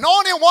 friends, the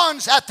anointed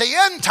ones at the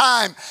end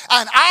time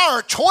and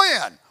our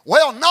twin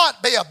will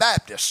not be a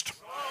Baptist.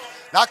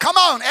 Now, come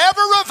on.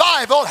 Every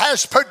revival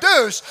has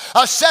produced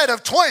a set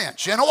of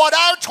twins. You know what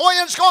our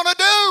twin's going to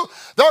do?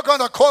 They're going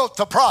to quote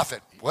the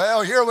prophet.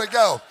 Well, here we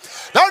go.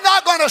 They're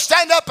not going to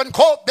stand up and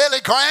quote Billy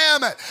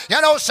Graham.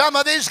 You know, some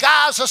of these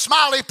guys, a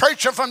smiley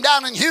preacher from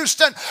down in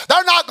Houston,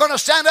 they're not going to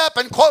stand up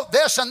and quote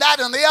this and that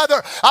and the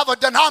other of a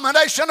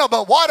denominational.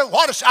 But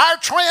what is our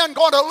trend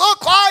going to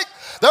look like?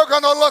 They're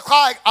going to look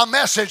like a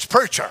message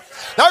preacher.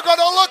 They're going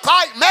to look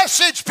like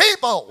message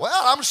people.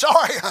 Well, I'm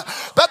sorry,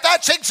 but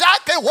that's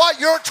exactly what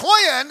your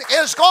twin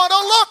is going to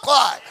look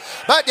like.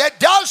 But it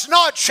does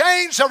not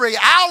change the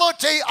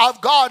reality of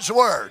God's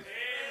word.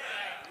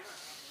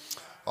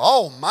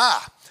 Oh,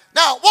 my.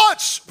 Now, what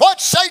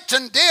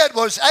Satan did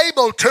was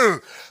able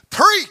to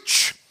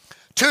preach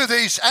to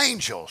these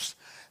angels.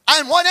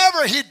 And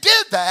whenever he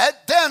did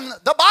that, then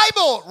the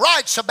Bible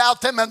writes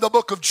about them in the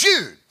book of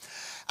Jude.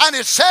 And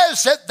it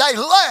says that they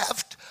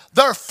left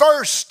their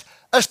first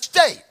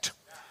estate.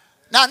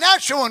 Now,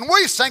 naturally, when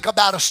we think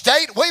about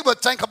estate, we would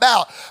think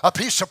about a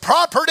piece of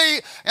property,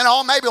 you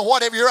know, maybe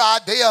whatever your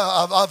idea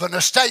of an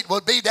estate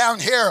would be down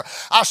here.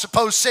 I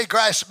suppose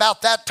seagrass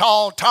about that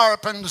tall,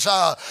 tarpons,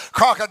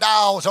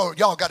 crocodiles, oh,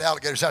 y'all got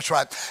alligators, that's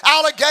right.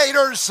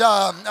 Alligators,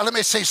 let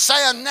me see,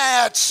 sand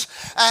gnats,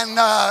 and,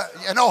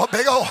 you know, a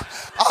big old,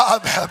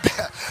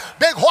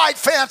 big white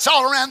fence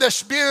all around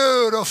this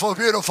beautiful,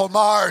 beautiful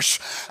marsh.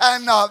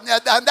 And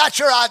that's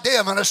your idea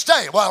of an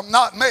estate. Well,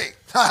 not me.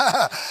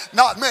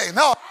 Not me.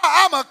 No,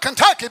 I'm a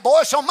Kentucky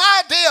boy, so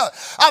my idea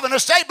of an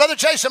estate, Brother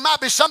Jason, might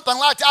be something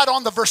like that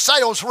on the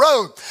Versailles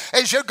Road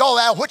as you go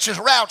out, which is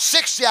Route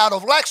 60 out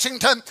of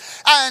Lexington.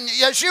 And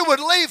as you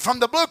would leave from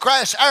the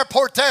Bluegrass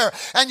Airport there,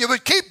 and you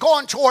would keep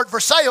going toward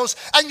Versailles,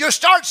 and you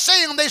start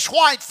seeing these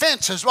white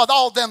fences with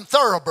all them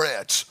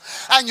thoroughbreds.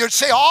 And you'd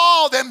see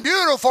all them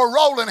beautiful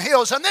rolling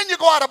hills. And then you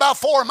go out about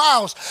 4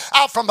 miles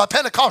out from a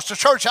Pentecostal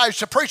church I used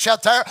to preach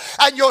out there,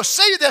 and you'll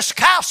see this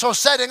castle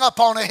setting up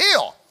on a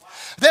hill.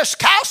 This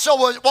castle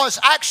was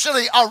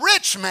actually a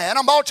rich man,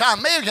 a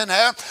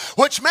multimillionaire,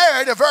 which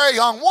married a very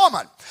young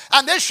woman.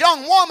 And this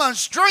young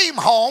woman's dream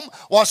home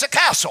was a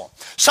castle.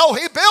 So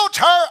he built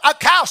her a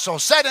castle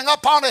setting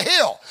up on a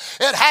hill.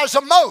 It has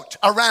a moat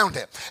around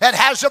it. It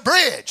has a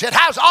bridge. It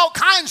has all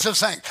kinds of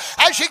things.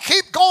 As you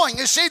keep going,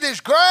 you see these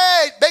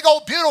great, big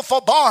old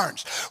beautiful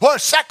barns where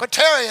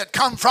Secretariat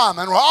come from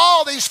and where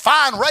all these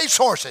fine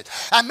racehorses.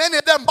 And many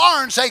of them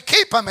barns they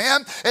keep them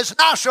in is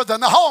nicer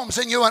than the homes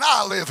that you and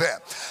I live in.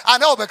 I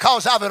know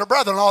because I have a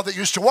brother-in-law that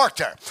used to work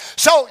there.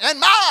 So in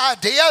my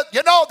idea,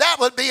 you know, that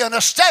would be an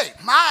estate.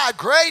 My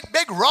great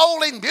big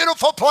rolling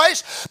beautiful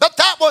place, but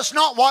that was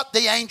not what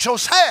the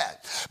angels had.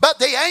 But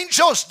the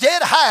angels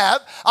did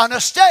have an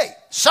estate,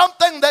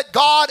 something that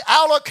God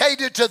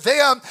allocated to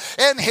them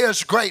in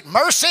his great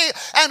mercy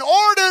in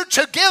order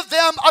to give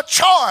them a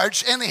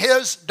charge in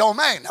his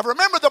domain. Now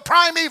remember, the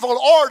primeval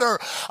order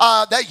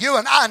that you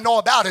and I know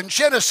about in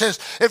Genesis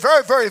is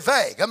very, very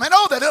vague. I mean,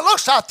 know that it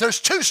looks like there's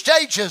 2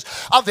 stages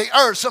of the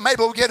earth, so maybe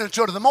we'll get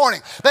into it in the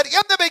morning. But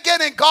in the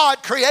beginning,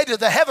 God created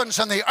the heavens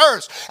and the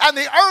earth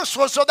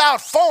was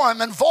without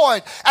form and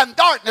void, and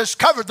darkness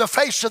covered the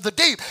face of the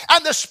deep.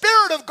 And the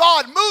Spirit of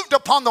God moved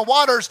upon the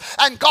waters,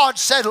 and God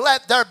said,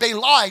 "Let there be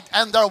light,"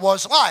 and there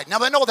was light. Now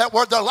we know that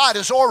word, the light,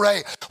 is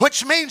ore,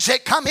 which means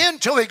it come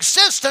into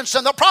existence.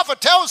 And the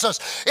prophet tells us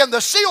in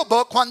the seal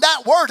book, when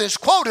that word is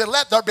quoted,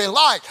 "Let there be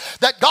light,"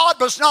 that God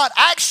was not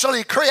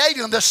actually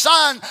creating the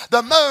sun,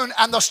 the moon,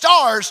 and the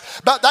stars,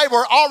 but they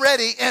were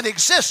already in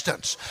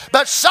existence.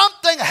 But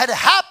something had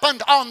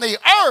happened on the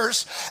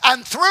earth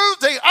and threw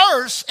the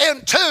earth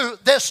into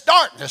this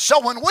darkness. So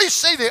when we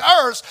see the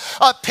earth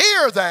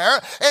appear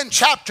there in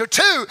chapter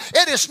 2,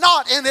 it is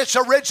not in its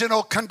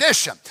original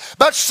condition.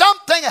 But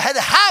something had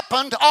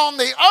happened on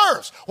the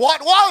earth.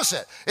 What was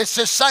it? It's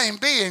the same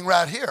being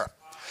right here.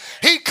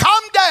 He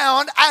come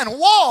down and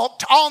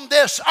walked on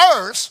this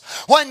earth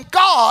when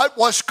God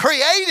was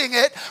creating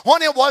it,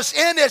 when it was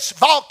in its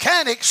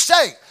volcanic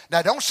state.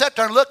 Now don't sit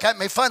there and look at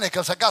me funny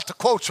because I got the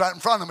quotes right in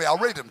front of me. I'll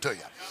read them to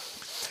you.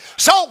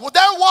 So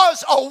there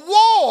was a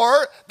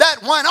war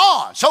that went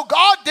on. So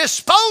God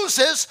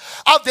disposes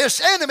of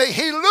this enemy.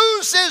 He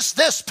loses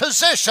this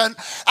position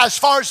as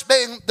far as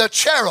being the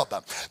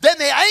cherubim. Then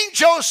the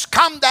angels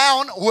come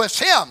down with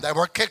him. They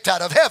were kicked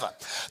out of heaven.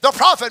 The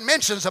prophet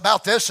mentions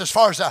about this as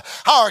far as the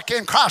hierarchy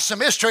in Christ's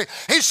mystery.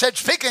 He said,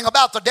 speaking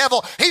about the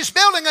devil, he's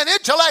building an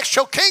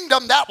intellectual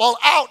kingdom that will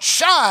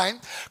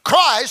outshine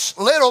Christ's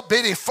little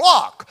bitty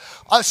flock.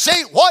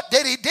 See, what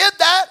did he did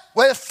that?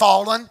 With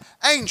fallen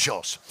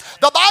angels.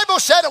 The Bible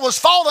said it was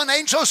fallen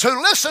angels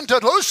who listened to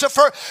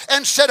Lucifer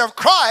instead of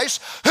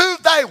Christ, who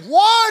they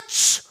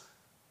once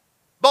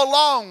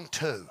belonged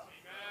to.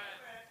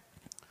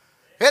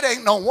 It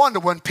ain't no wonder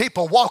when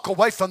people walk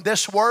away from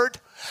this word,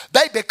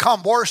 they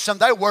become worse than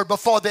they were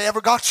before they ever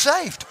got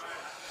saved.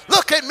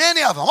 Look at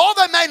many of them. Oh,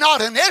 they may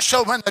not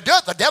initially when they do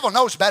it. The devil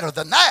knows better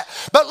than that.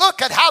 But look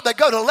at how they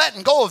go to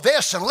letting go of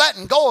this and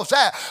letting go of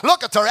that.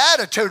 Look at their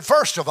attitude,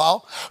 first of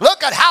all.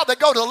 Look at how they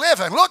go to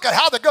living. Look at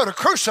how they go to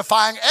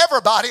crucifying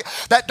everybody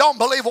that don't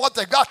believe what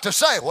they've got to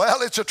say.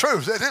 Well, it's the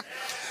truth, isn't it?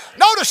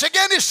 Notice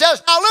again, he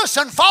says, now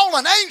listen,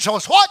 fallen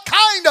angels. What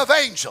kind of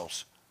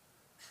angels?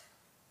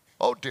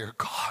 Oh, dear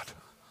God.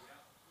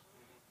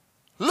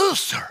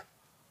 Luther,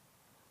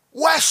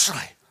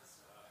 Wesley,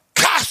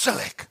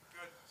 Catholic,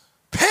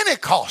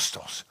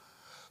 Pentecostals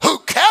who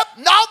kept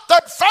not their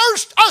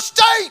first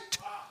estate.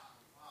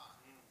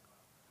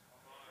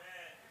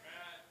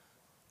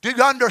 Do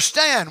you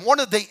understand? One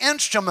of the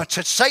instruments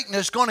that Satan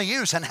is going to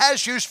use and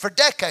has used for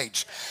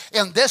decades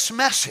in this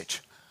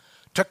message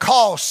to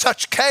cause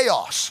such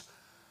chaos,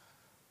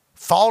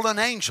 fallen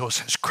angels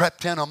has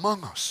crept in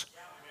among us.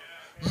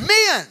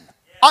 Men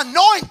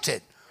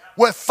anointed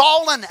with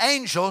fallen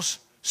angels'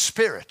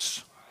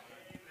 spirits.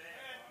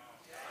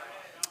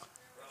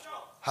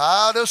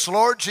 How does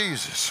Lord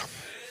Jesus,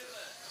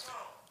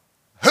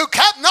 who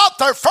kept not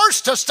their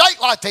first estate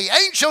like the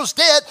angels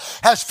did,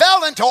 has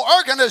fell into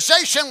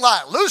organization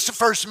like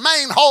Lucifer's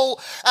main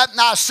hole at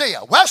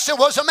Nicaea. Wesley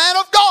was a man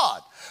of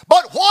God.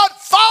 But what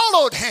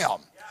followed him?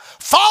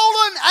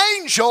 Fallen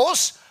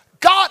angels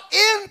got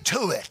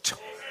into it.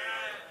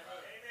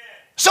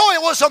 So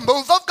it was a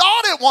move of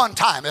God at one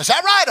time. Is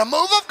that right? A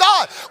move of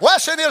God.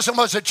 Wesleyanism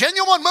was a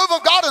genuine move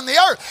of God in the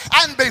earth.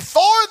 And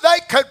before they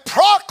could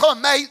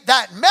proclamate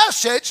that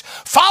message,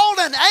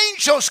 fallen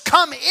angels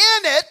come in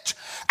it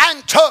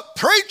and took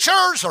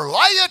preachers or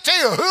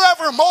laity or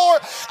whoever more,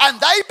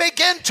 and they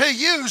begin to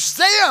use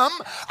them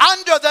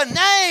under the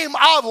name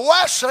of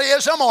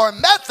Wesleyism or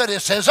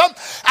Methodism,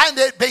 and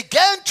it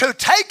began to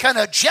take an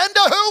agenda.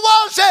 Who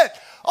was it?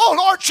 Oh,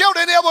 Lord,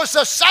 children, it was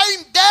the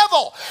same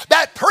devil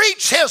that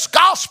preached his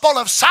gospel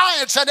of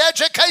science and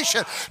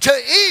education to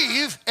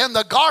Eve in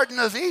the Garden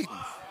of Eden.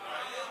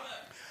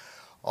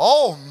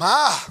 Oh,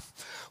 my.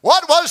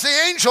 What was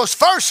the angels?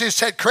 First, he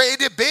said,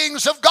 created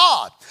beings of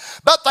God.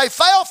 But they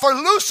fell for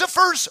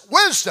Lucifer's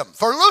wisdom.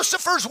 For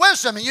Lucifer's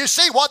wisdom. And you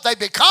see what they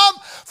become?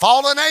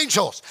 Fallen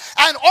angels.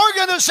 And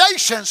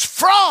organizations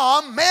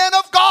from men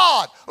of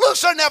God.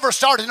 Lucifer never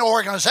started an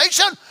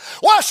organization.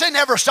 Wesley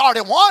never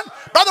started one.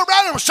 Brother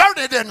Branham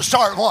certainly didn't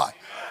start one.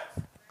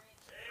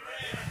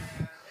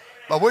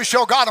 But we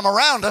sure got them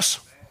around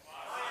us.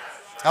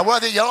 Now,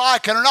 whether you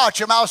like it or not,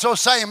 you might as well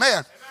say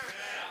amen.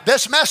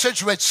 This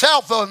message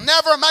itself will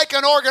never make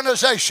an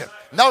organization.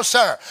 No,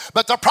 sir.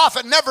 But the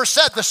prophet never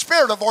said the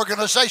spirit of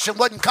organization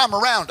wouldn't come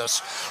around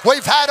us.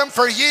 We've had them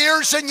for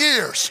years and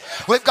years.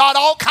 We've got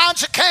all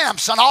kinds of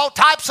camps and all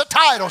types of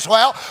titles.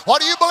 Well,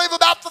 what do you believe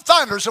about the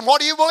Thunders? And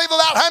what do you believe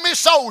about how many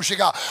souls you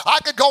got? I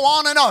could go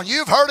on and on.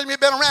 You've heard them. You've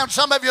been around,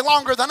 some of you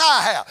longer than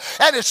I have.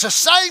 And it's the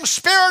same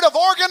spirit of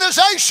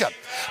organization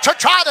to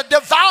try to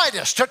divide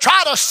us, to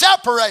try to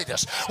separate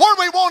us, where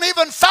we won't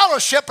even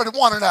fellowship with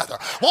one another,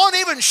 won't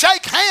even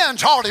shake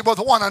hands hardly with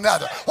one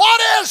another.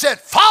 What is it?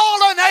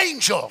 Fallen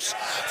angels.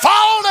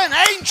 Fallen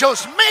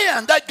angels,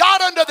 men that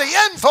got under the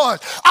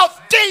influence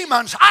of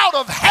demons out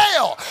of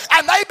hell.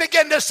 And they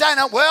begin to say,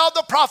 well,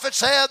 the prophet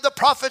said, the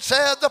prophet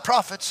said, the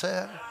prophet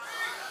said.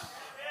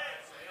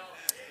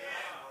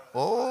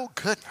 Oh,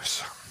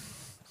 goodness.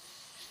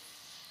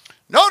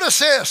 Notice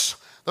this.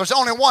 There's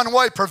only one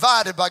way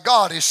provided by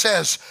God. He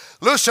says,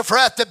 Lucifer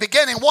at the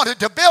beginning wanted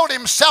to build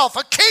himself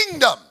a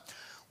kingdom,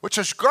 which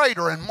is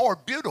greater and more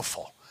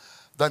beautiful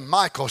than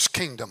Michael's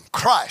kingdom,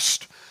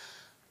 Christ.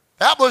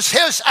 That was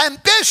his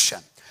ambition,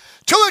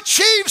 to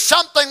achieve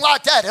something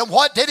like that. And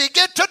what did he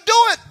get to do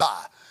it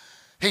by?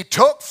 He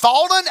took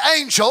fallen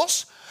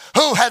angels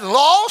who had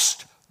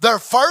lost their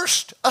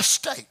first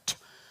estate.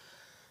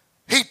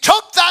 He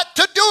took that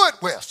to do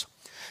it with.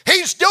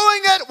 He's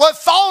doing it with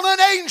fallen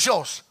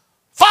angels,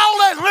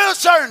 fallen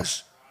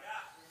Lutherans,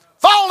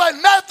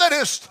 fallen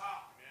Methodists,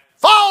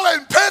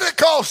 fallen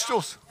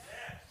Pentecostals.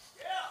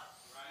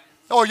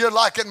 Oh, you'd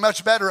like it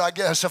much better, I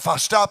guess, if I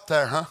stopped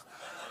there, huh?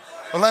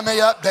 Well, let me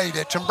update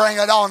it and bring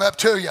it on up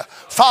to you.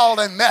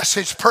 Fallen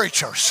message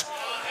preachers.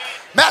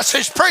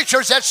 Message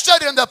preachers that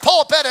stood in the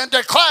pulpit and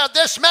declared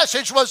this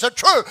message was the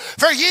truth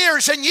for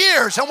years and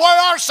years. And where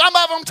are some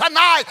of them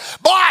tonight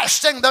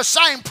blasting the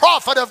same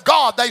prophet of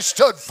God they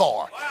stood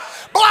for?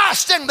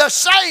 Blasting the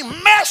same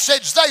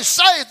message they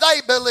say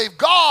they believe.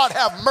 God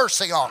have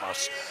mercy on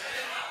us.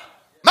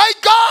 May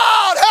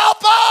God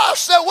help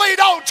us that we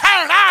don't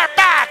turn our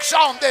backs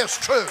on this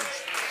truth.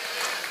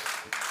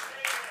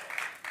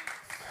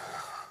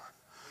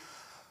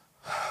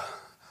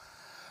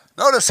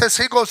 Notice as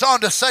he goes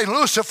on to say,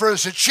 Lucifer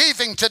is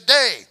achieving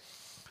today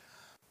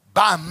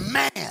by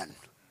man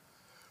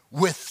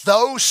with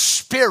those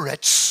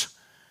spirits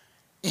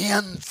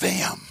in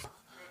them.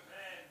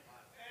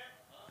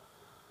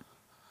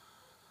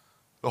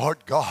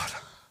 Lord God,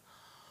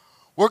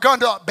 we're going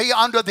to be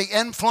under the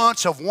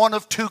influence of one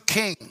of two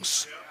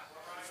kings.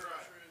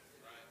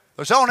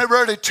 There's only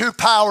really two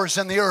powers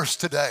in the earth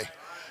today.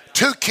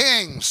 Two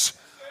kings,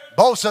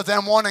 both of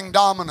them wanting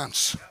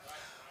dominance.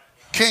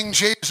 King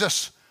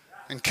Jesus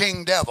and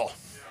King Devil.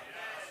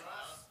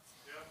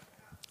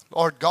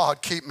 Lord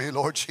God, keep me,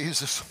 Lord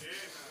Jesus.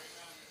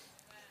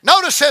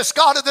 Notice this,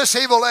 God of this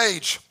evil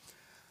age.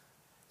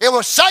 It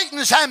was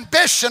Satan's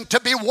ambition to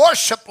be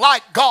worshipped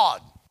like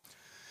God.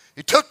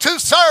 He took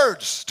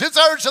two-thirds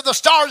of the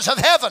stars of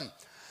heaven,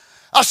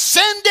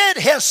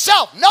 ascended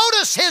himself.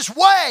 Notice his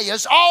way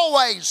is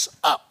always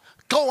up,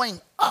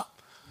 going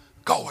up,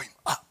 going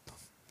up.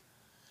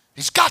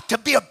 He's got to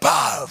be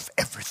above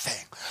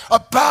everything,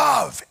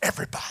 above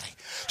everybody,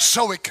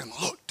 so he can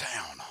look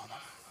down on them.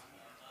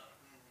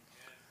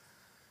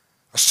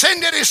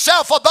 Ascended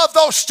himself above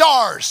those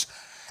stars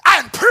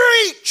and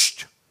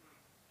preached.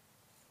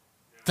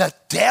 The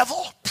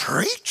devil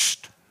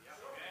preached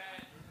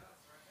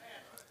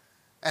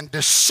and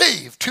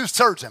deceived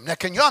two-thirds of them. Now,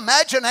 can you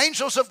imagine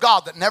angels of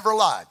God that never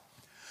lied?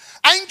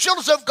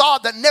 Angels of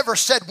God that never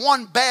said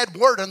one bad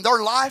word in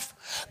their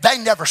life. They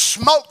never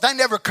smoked. They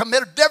never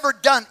committed, never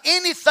done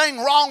anything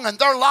wrong in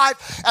their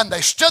life. And they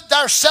stood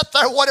there, sat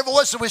there, whatever it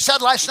was that we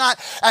said last night.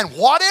 And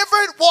whatever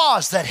it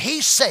was that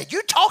he said,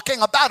 you're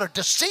talking about a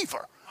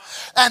deceiver.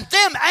 And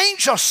them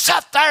angels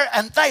sat there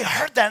and they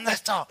heard that and they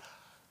thought,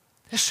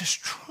 this is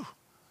true.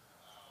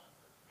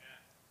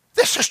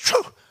 This is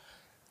true.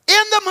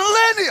 In the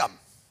millennium,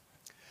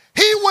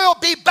 he will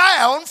be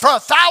bound for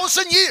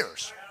 1,000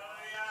 years.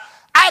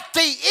 At the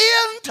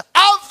end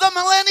of the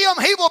millennium,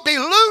 he will be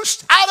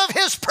loosed out of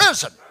his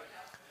prison.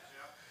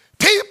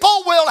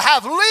 People will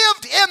have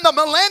lived in the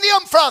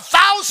millennium for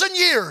 1,000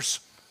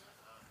 years.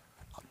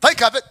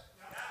 Think of it.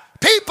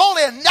 People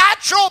in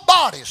natural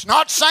bodies,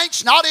 not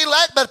saints, not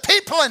elect, but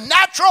people in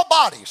natural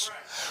bodies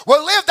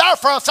will live there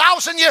for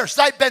 1,000 years.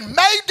 They've been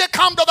made to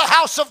come to the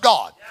house of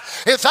God.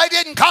 If they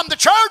didn't come to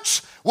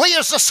church, we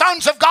as the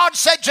sons of God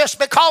said just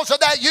because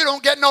of that, you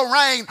don't get no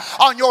rain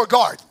on your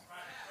garden.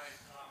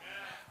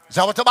 Is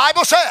that what the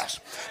Bible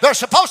says? They're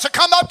supposed to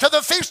come up to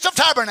the Feast of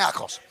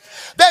Tabernacles.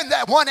 Then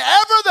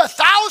whenever the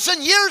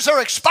 1,000 years are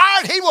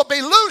expired, he will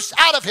be loosed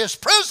out of his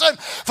prison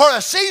for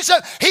a season.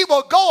 He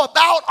will go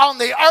about on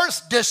the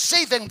earth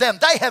deceiving them.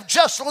 They have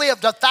just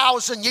lived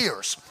 1,000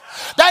 years.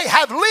 They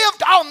have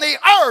lived on the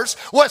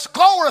earth with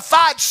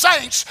glorified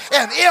saints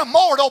in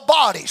immortal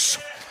bodies.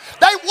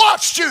 They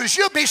watched you as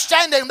you'd be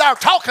standing there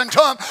talking to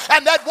them,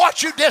 and they'd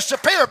watch you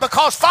disappear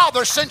because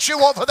Father sent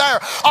you over there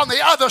on the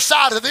other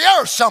side of the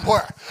earth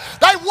somewhere.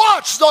 They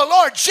watched the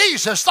Lord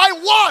Jesus. They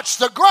watched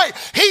the great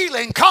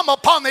healing come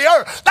upon the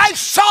earth. They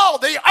saw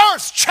the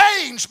earth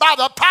changed by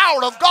the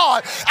power of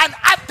God. And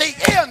at the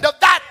end of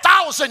that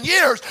 1,000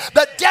 years,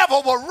 the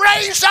devil will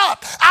raise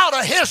up out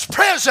of his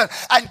prison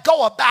and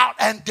go about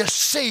and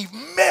deceive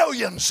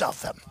millions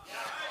of them.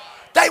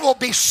 They will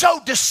be so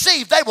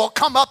deceived, they will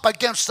come up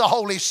against the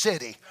holy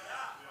city.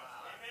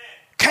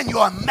 Can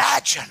you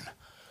imagine?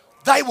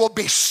 They will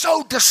be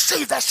so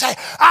deceived, they say,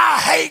 I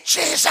hate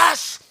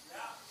Jesus.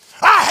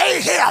 I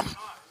hate him.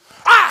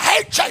 I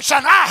hate Jason.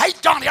 I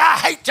hate Donnie. I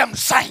hate them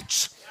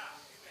saints.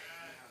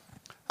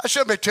 That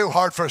shouldn't be too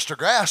hard for us to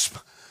grasp.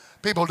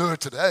 People do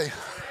it today.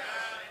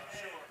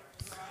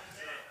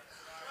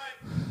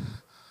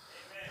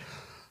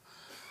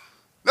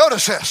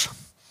 Notice this.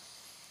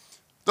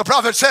 The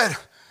prophet said,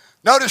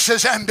 notice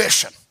his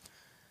ambition.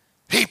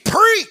 He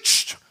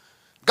preached,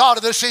 God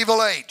of this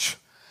evil age,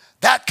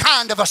 that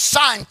kind of a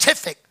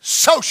scientific,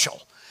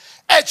 social,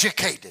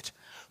 educated,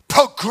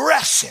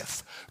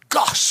 progressive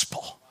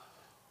gospel.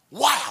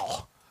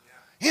 Wow.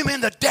 You mean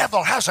the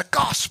devil has a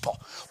gospel?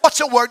 What's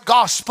the word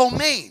gospel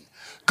mean?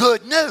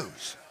 Good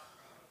news.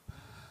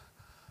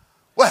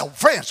 Well,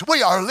 friends,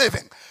 we are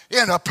living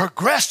in a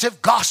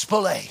progressive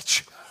gospel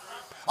age.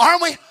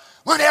 Aren't we?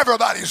 When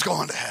everybody's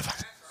going to heaven.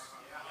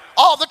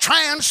 All the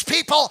trans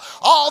people,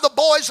 all the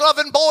boys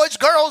loving boys,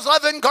 girls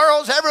loving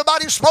girls,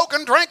 everybody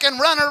smoking, drinking,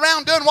 running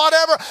around doing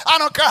whatever. I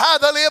don't care how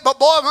they live, but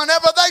boy,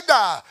 whenever they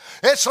die,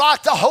 it's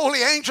like the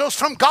holy angels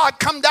from God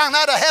come down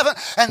out of heaven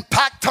and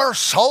pack their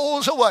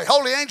souls away.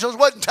 Holy angels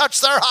wouldn't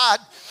touch their hide.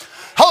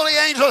 Holy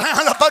angels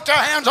to put their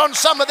hands on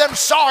some of them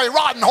sorry,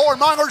 rotten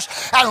whoremongers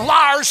and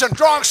liars and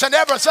drunks and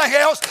everything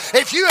else.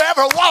 If you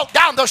ever walk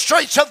down the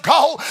streets of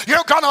gold,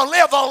 you're going to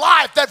live a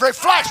life that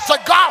reflects the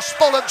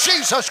gospel of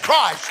Jesus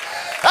Christ.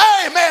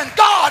 Amen.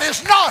 God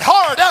is not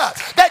hard up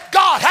that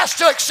God has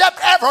to accept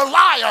every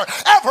liar,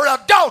 every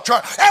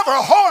adulterer, every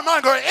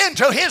whoremonger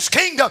into his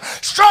kingdom.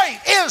 Straight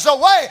is the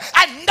way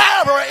and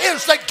narrow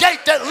is the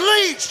gate that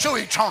leads to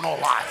eternal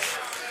life.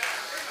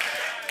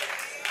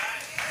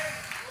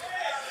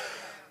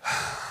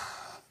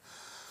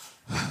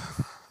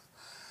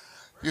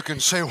 You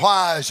can see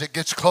why as it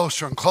gets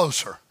closer and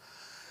closer,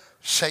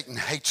 Satan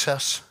hates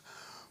us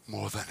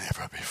more than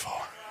ever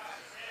before.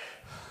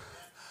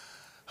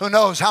 Who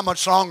knows how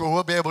much longer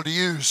we'll be able to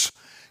use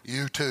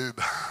YouTube?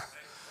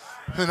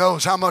 Who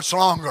knows how much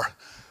longer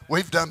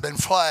we've done been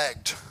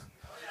flagged?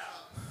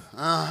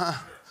 I'd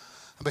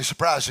be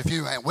surprised if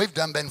you ain't. We've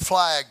done been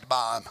flagged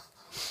by them.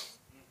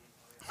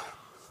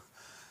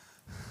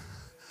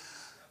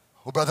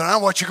 Well, brother, now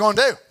what you going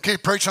to do?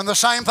 Keep preaching the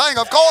same thing,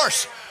 of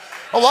course.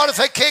 Well, what if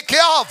they kick you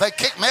off? They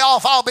kick me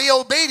off, I'll be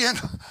obedient.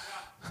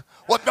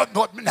 What?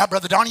 Now,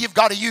 Brother Donnie, you've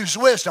got to use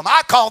wisdom.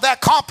 I call that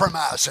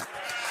compromising.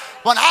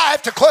 When I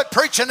have to quit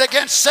preaching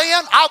against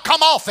sin, I'll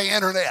come off the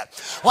internet.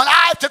 When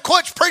I have to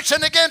quit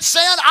preaching against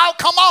sin, I'll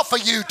come off of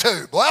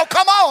YouTube. Well,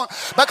 come on,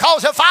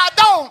 because if I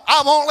don't,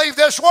 I won't leave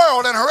this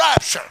world in a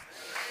rapture.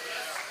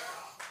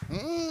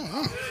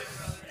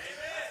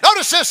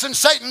 Notice this in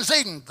Satan's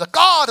Eden. The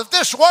God of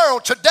this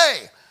world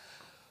today,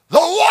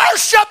 the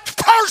worshiped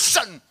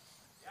person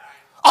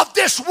of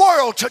this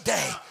world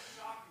today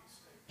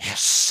is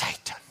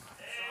Satan.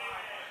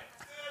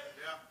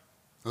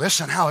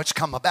 Listen how it's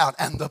come about.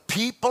 And the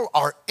people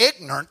are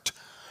ignorant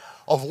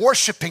of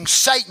worshiping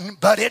Satan,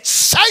 but it's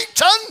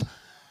Satan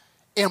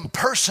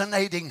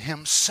impersonating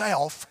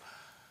himself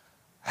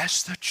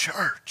as the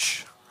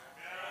church.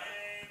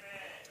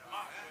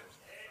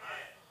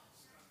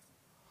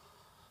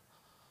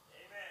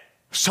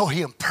 So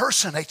he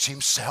impersonates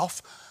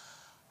himself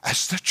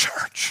as the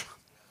church.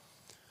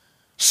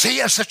 See,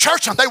 as the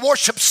church, and they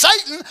worship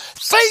Satan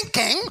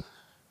thinking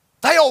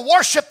they are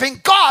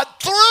worshiping God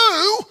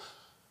through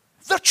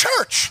the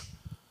church.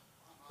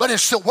 But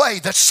it's the way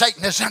that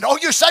Satan is in. Oh,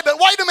 you say, but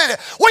wait a minute.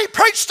 We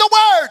preach the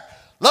word.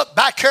 Look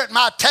back here at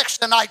my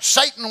text tonight.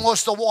 Satan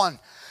was the one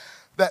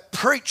that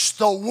preached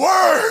the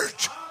word.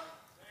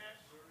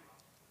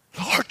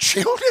 Lord,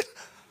 children.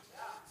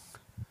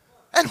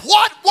 And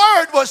what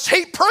word was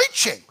he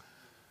preaching?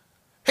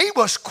 He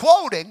was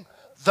quoting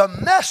the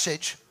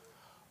message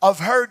of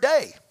her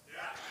day.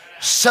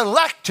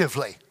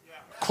 Selectively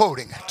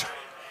quoting it.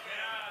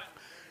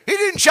 He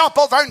didn't jump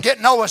over and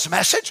get Noah's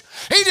message.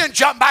 He didn't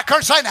jump back there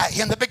and say, now,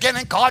 in the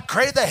beginning, God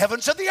created the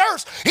heavens and the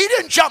earth. He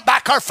didn't jump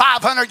back there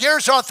 500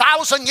 years or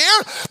 1,000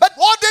 years. But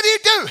what did he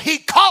do? He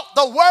caught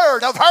the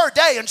word of her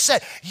day and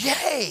said,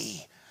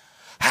 yea,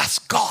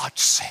 hath God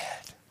said.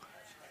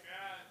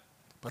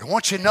 But I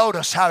want you to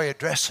notice how he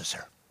addresses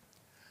her.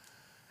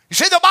 You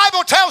see, the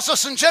Bible tells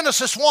us in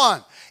Genesis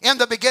 1, in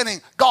the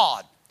beginning,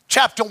 God.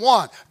 Chapter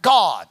 1,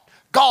 God,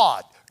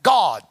 God,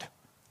 God.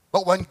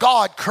 But when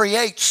God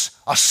creates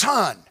a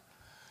son,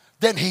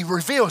 then he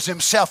reveals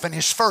himself in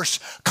his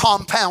first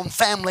compound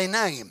family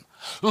name.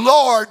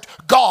 Lord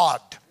God.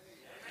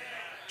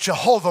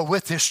 Jehovah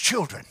with his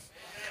children.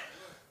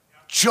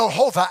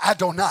 Jehovah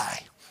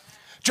Adonai.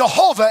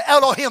 Jehovah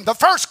Elohim. The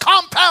first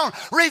compound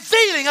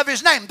revealing of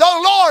his name.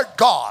 The Lord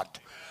God.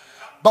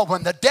 But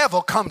when the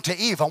devil come to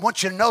Eve, I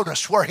want you to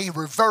notice where he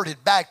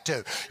reverted back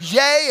to.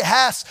 Yea,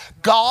 hath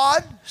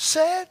God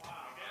said?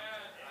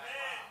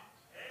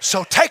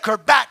 So take her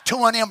back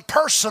to an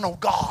impersonal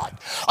God.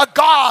 A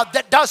God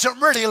that doesn't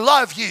really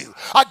love you.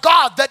 A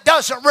God that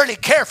doesn't really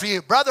care for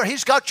you. Brother,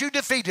 he's got you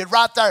defeated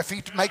right there if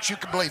he makes you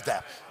believe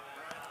that.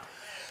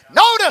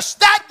 Notice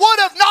that would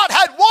have not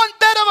had one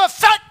bit of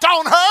effect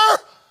on her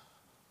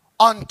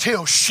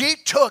until she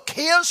took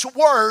his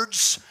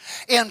words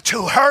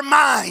into her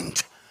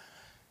mind.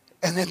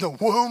 And in the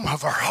womb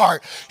of her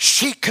heart,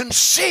 she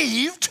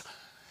conceived.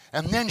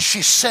 And then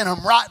she sent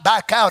him right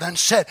back out and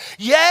said,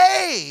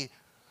 yea,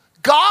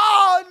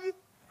 God.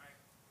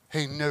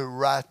 He knew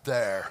right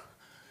there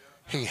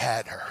he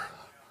had her.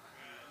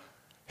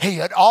 He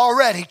had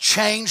already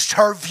changed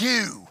her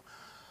view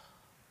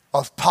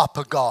of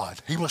Papa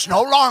God. He was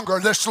no longer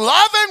this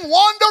loving,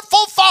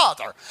 wonderful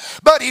father,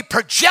 but he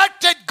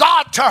projected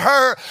God to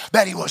her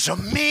that he was a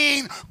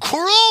mean,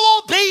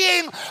 cruel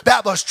being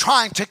that was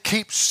trying to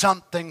keep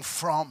something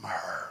from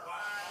her.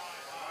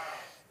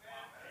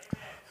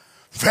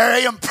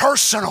 Very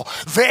impersonal,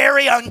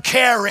 very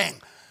uncaring.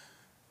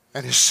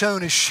 And as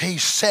soon as she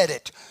said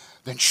it,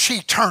 then she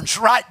turns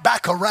right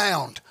back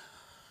around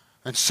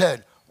and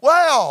said,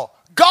 well,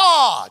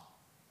 God,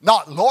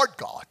 not Lord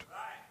God.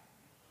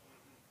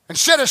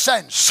 Instead of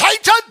saying,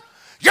 Satan,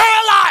 you're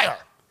a liar.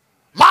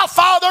 My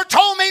father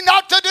told me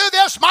not to do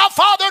this. My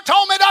father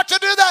told me not to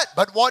do that.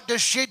 But what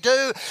does she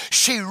do?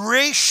 She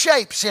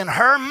reshapes in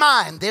her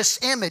mind this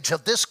image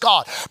of this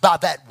God by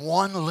that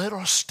one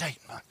little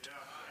statement.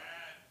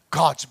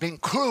 God's been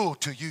cruel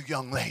to you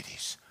young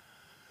ladies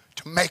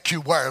to make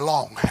you wear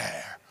long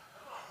hair,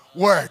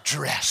 wear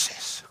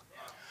dresses.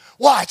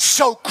 Why, it's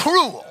so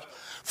cruel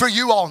for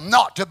you all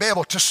not to be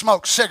able to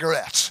smoke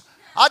cigarettes.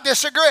 I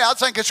disagree. I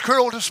think it's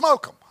cruel to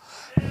smoke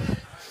them.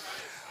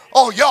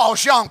 Oh,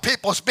 y'all's young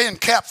people's being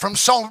kept from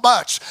so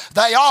much.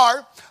 They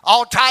are.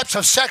 All types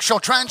of sexual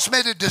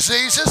transmitted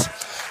diseases.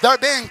 They're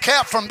being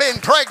kept from being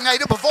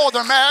pregnated before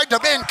they're married. They're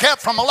being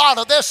kept from a lot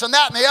of this and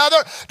that and the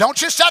other. Don't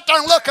you sit there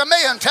and look at me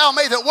and tell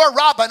me that we're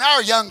robbing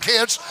our young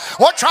kids.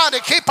 We're trying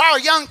to keep our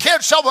young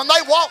kids so when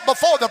they walk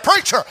before the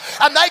preacher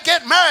and they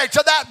get married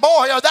to that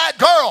boy or that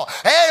girl,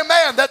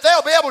 amen, that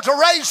they'll be able to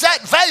raise that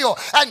veil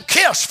and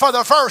kiss for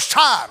the first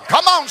time.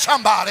 Come on,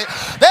 somebody.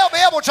 They'll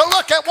be able to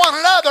look at one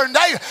another, and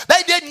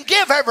they didn't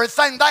give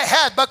everything they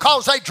had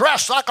because they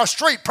dressed like a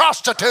street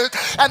prostitute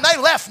and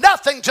they left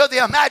nothing to the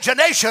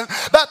imagination,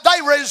 but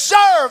they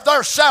reserved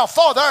themselves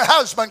for their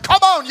husband. Come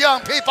on,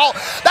 young people.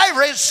 They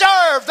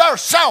reserved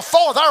themselves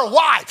for their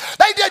wife.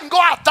 They didn't go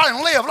out there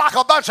and live like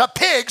a bunch of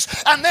pigs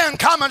and then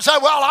come and say,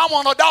 well, I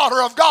want a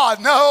daughter of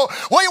God. No,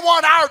 we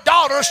want our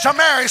daughters to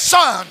marry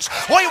sons.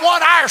 We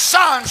want our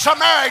sons to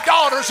marry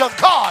daughters of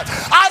God.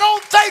 I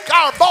don't think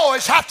our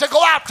boys have to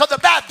go out to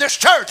the Baptist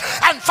church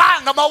and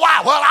find them a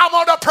wife. Well, I'm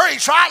going to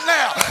preach right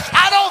now.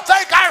 I don't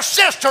think our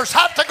sisters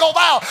have to go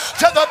out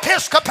to the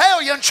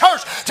Episcopalian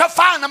church to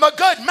find them a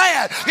good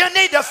man. You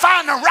need to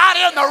find them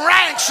right in the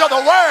ranks of the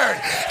Word.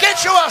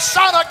 Get you a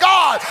son of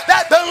God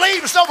that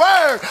believes the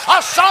Word,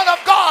 a son of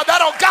God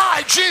that'll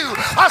guide you,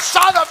 a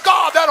son of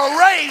God that'll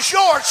raise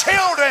your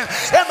children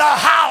in the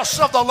house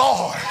of the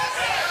Lord.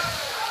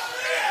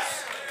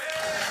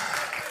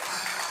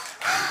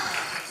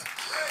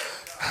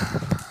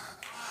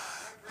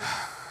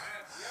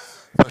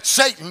 But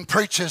Satan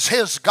preaches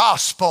his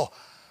gospel.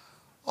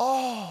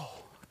 Oh,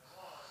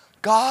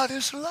 God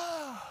is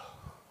love.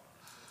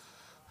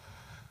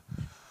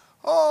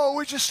 Oh,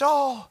 we just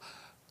all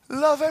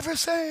love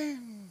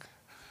everything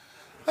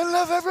and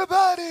love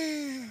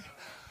everybody.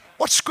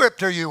 What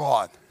script are you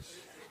on?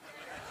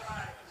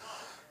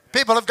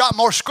 People have got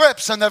more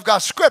scripts than they've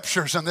got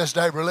scriptures in this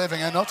day we're living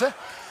in, don't they?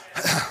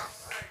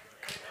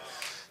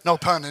 No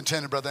pun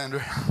intended, Brother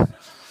Andrew.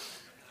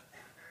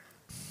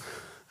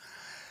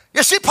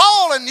 You see,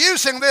 Paul, in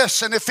using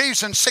this in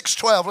Ephesians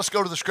 6:12, let's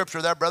go to the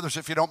scripture there, brothers,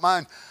 if you don't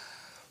mind.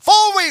 For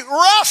we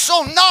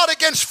wrestle not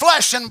against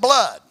flesh and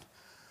blood,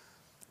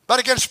 but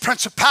against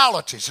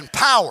principalities and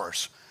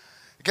powers,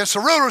 against the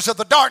rulers of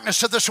the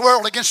darkness of this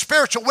world, against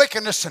spiritual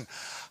wickedness in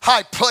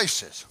high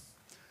places.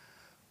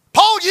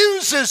 Paul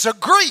uses a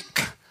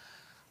Greek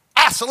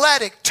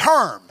athletic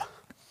term,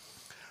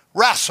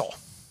 wrestle.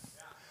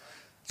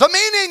 The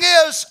meaning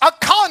is a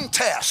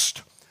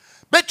contest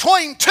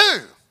between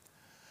two,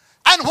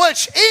 in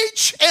which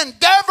each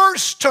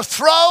endeavors to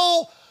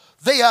throw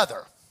the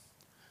other,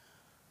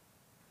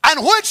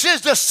 and which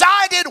is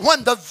decided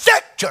when the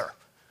victor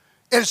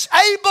is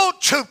able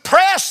to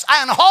press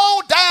and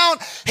hold down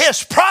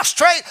his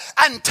prostrate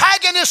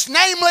antagonist,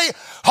 namely,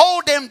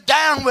 hold him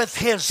down with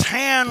his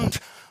hand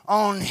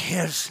on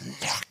his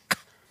neck.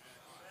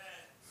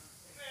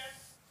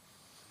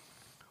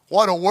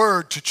 What a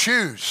word to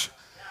choose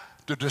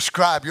to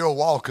describe your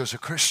walk as a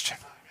Christian.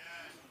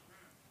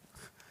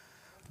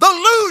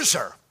 The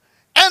loser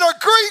in a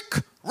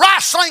Greek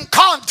wrestling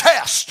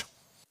contest.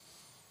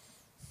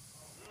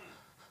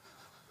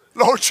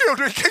 Lord,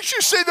 children, can't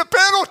you see the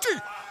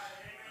penalty?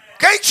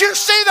 Can't you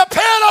see the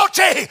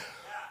penalty?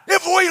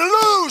 If we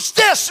lose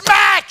this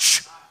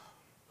match,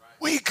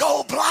 we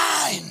go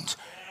blind.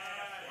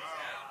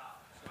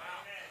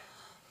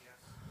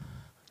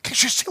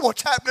 Can't you see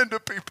what's happening to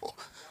people?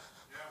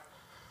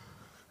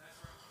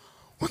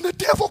 When the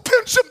devil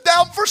pins them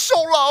down for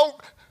so long,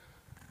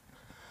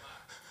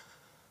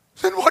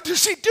 then what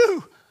does he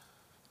do?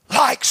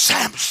 Like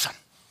Samson.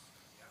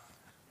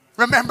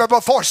 Remember,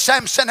 before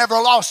Samson ever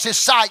lost his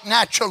sight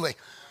naturally,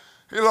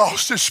 he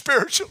lost it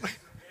spiritually.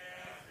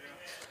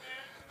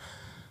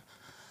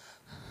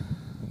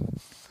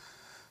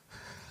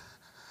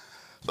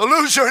 The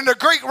loser in the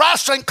Greek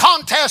wrestling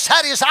contest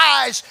had his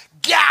eyes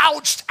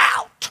gouged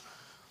out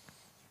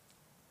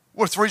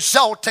with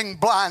resulting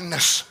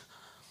blindness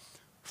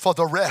for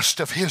the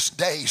rest of his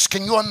days.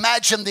 Can you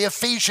imagine the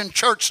Ephesian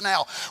church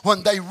now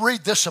when they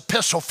read this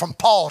epistle from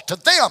Paul to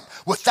them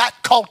with that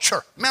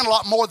culture? It meant a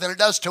lot more than it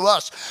does to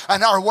us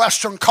and our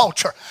Western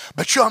culture.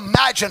 But you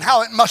imagine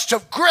how it must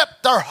have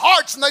gripped their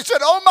hearts, and they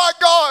said, oh my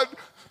God,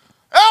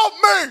 help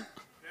me.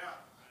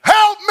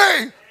 Help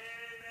me.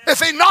 If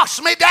he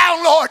knocks me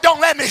down, Lord,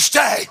 don't let me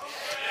stay.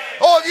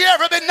 Oh, have you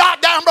ever been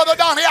knocked down, Brother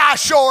Donnie? I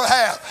sure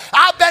have.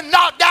 I've been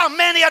knocked down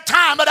many a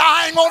time, but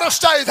I ain't going to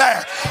stay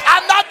there.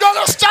 I'm not going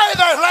to stay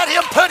there and let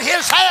him put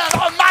his hand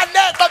on my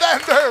neck, Brother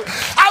Andrew.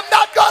 I'm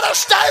not going to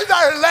stay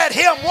there and let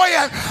him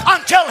win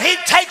until he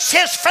takes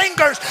his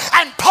fingers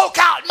and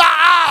poke out my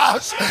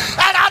eyes.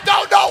 And I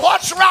don't know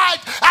what's right,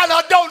 and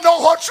I don't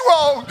know what's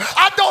wrong.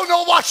 I don't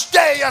know what's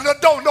day, and I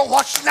don't know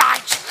what's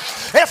night.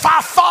 If I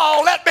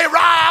fall, let me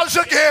rise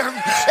again.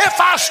 If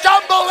I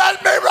stumble,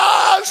 let me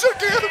rise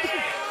again.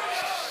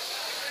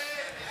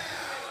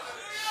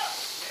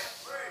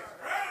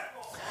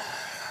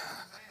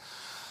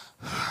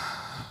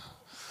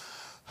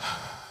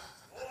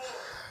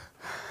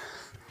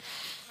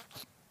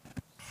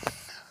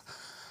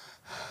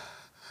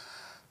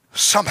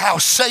 somehow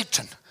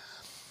Satan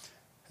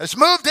has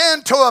moved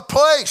into a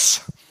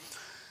place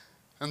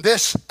in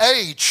this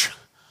age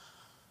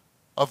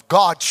of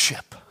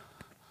godship.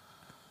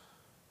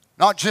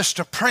 Not just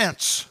a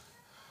prince,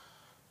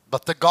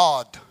 but the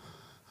God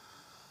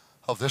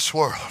of this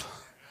world.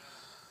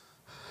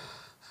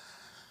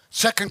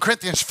 2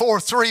 Corinthians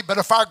 4:3, but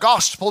if our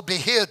gospel be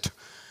hid,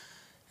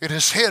 it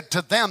is hid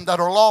to them that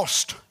are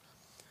lost.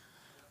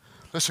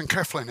 Listen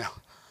carefully now.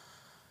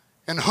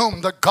 In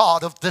whom the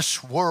God of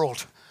this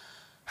world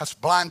has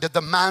blinded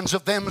the minds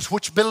of them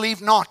which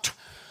believe not,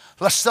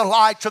 lest the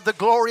light of the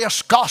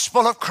glorious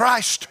gospel of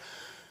Christ,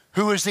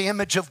 who is the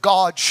image of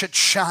God, should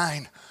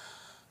shine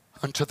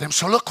unto them.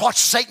 So look what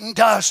Satan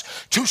does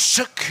to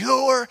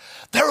secure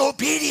their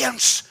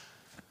obedience.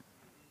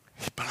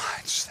 He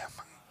blinds them.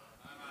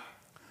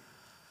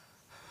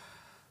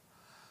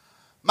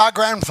 My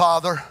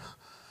grandfather,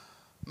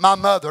 my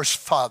mother's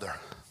father,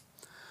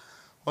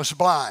 was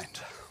blind.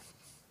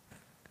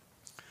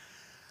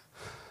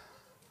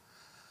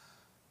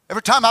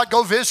 Every time I'd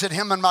go visit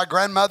him and my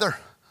grandmother,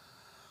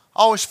 I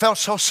always felt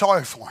so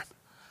sorry for him.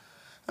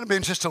 And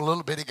being just a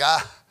little bitty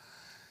guy,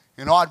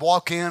 you know, I'd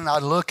walk in and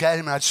I'd look at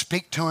him and I'd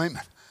speak to him.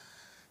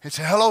 He'd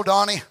say, "Hello,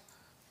 Donnie."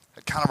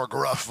 Had kind of a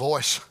gruff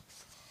voice.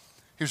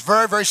 He was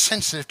very, very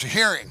sensitive to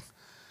hearing.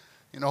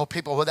 You know,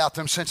 people without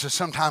them senses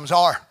sometimes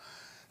are.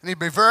 And he'd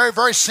be very,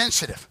 very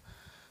sensitive.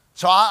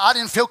 So I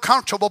didn't feel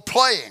comfortable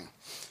playing.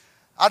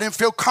 I didn't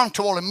feel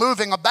comfortable in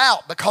moving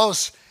about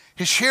because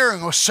his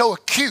hearing was so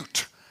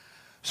acute.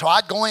 So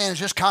I'd go in and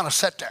just kind of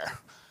sit there.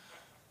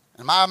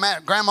 And my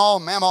grandma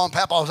and mama and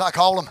papa, as I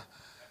call them,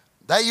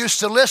 they used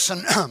to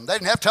listen. They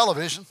didn't have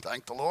television,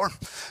 thank the Lord.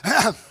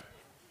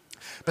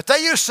 But they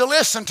used to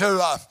listen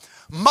to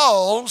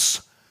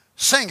Mole's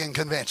singing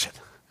convention.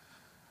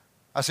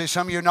 I see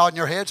some of you nodding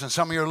your heads and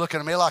some of you are looking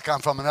at me like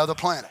I'm from another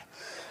planet.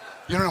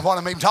 You don't know what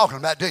I'm even talking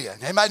about, do you?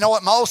 Anybody know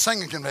what Mole's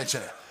singing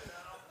convention is?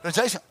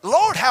 They say,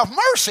 "Lord, have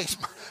mercy."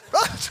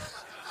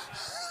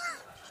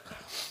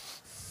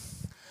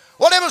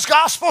 Well, it was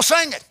gospel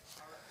singing.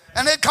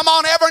 And it'd come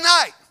on every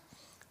night.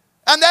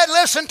 And they'd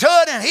listen to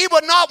it, and he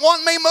would not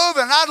want me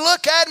moving. I'd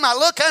look at him.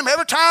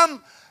 Every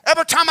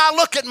time I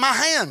look at my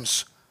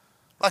hands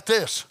like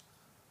this,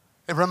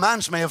 it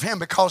reminds me of him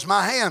because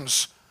my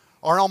hands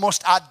are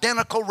almost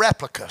identical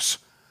replicas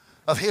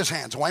of his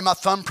hands. The way my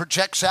thumb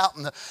projects out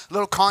in the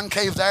little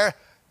concave there.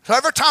 So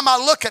every time I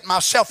look at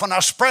myself and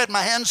I spread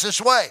my hands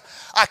this way,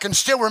 I can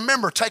still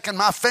remember taking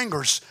my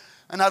fingers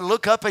and I'd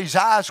look up at his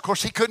eyes. Of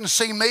course, he couldn't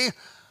see me.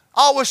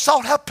 I always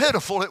thought how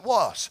pitiful it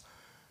was.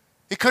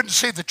 He couldn't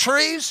see the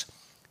trees,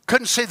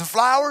 couldn't see the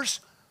flowers.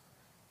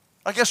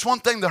 I guess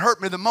one thing that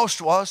hurt me the most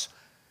was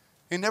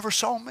he never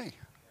saw me.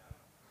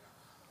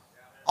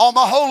 All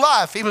my whole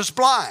life he was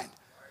blind,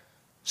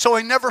 so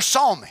he never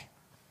saw me.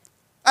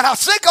 And I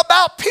think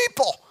about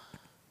people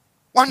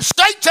when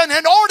Satan,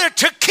 in order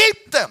to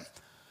keep them,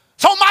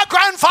 so my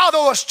grandfather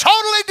was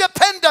totally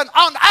dependent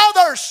on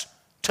others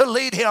to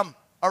lead him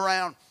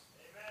around.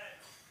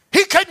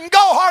 He couldn't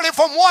go hardly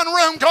from one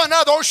room to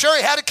another. Oh, sure,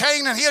 he had a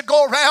cane and he'd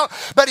go around,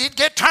 but he'd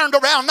get turned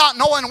around not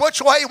knowing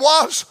which way he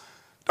was.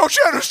 Don't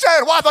you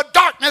understand why the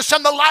darkness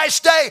in the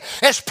last day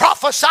is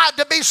prophesied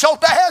to be so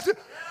bad?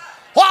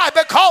 Why?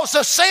 Because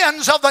the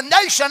sins of the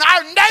nation,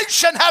 our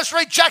nation has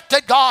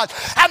rejected God.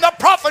 And the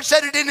prophet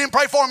said he didn't even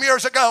pray for him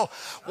years ago.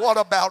 What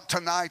about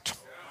tonight?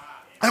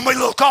 And we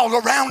look all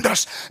around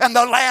us and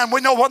the land,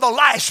 we know one of the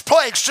last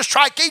plagues to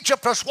strike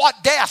Egypt was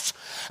what? Death.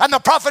 And the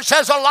prophet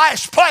says the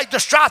last plague to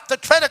strike the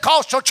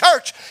Pentecostal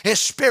church is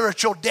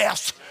spiritual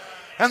death.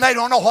 And they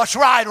don't know what's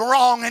right or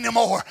wrong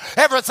anymore.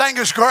 Everything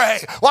is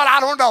gray. Well, I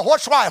don't know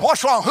what's right,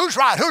 what's wrong, who's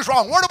right, who's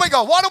wrong. Where do we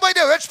go? What do we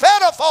do? It's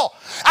pitiful.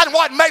 And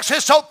what makes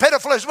it so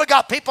pitiful is we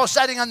got people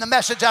sitting in the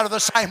message out of the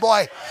same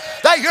way.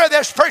 They hear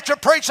this preacher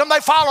preach and they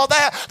follow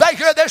that. They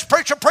hear this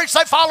preacher preach,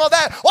 they follow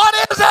that. What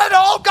is it?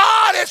 Oh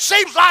God, it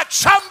seems like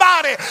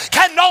somebody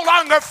can no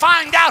longer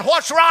find out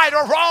what's right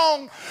or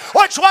wrong.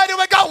 Which way do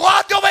we go?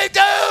 What do we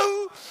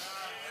do?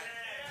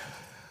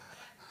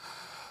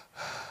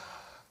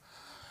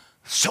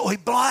 So he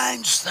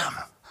blinds them.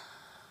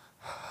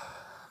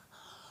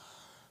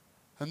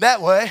 And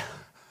that way,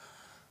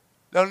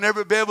 they'll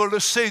never be able to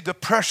see the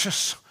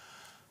precious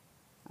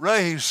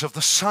rays of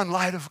the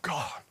sunlight of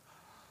God.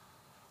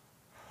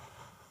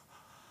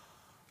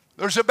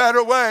 There's a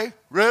better way,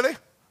 really?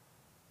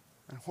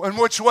 And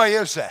which way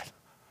is that?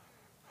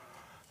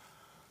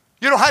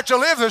 You don't have to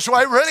live this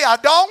way, really, I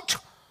don't.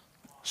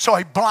 So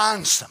he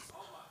blinds them.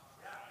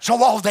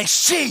 So all they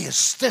see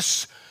is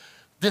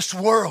this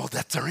world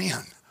that they're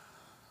in.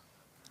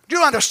 Do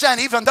you understand,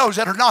 even those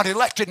that are not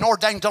elected and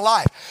ordained to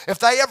life, if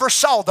they ever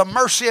saw the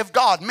mercy of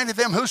God, many of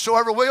them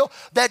whosoever will,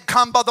 they'd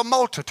come by the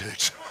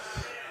multitudes.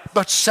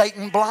 But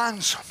Satan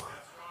blinds them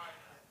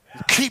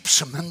and keeps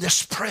them in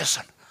this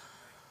prison.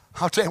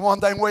 I'll tell you one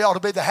thing, we ought to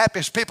be the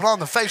happiest people on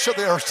the face of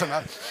the earth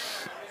tonight.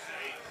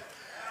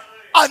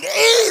 An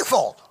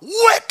evil,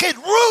 wicked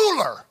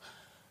ruler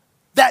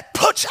that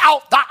puts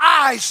out the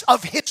eyes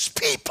of his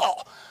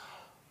people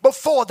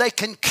before they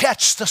can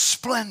catch the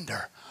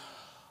splendor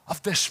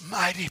of this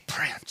mighty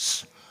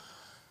prince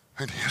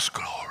in his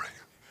glory.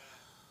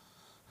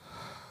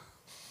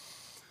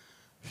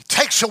 He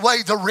takes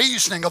away the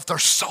reasoning of their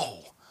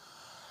soul,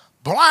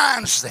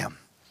 blinds them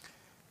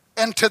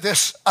into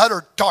this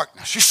utter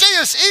darkness. You see,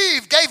 as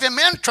Eve gave him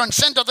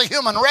entrance into the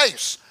human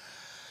race,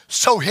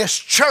 so his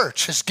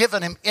church has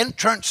given him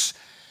entrance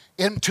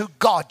into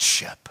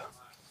Godship.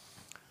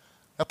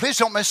 Now, please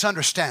don't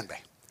misunderstand me.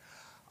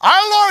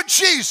 Our Lord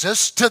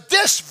Jesus, to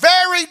this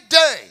very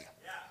day,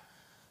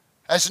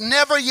 has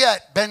never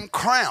yet been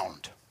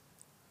crowned.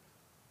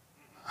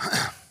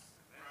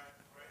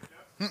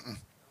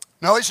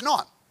 No, he's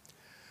not.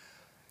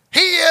 He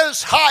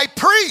is high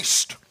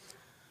priest.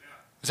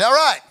 Is that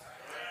right?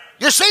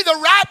 You see, the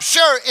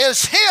rapture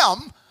is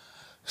him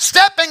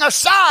stepping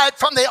aside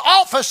from the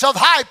office of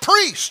high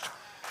priest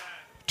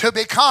to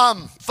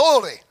become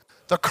fully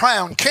the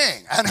crowned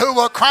king. And who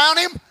will crown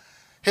him?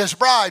 His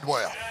bride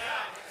will.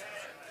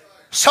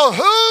 So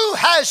who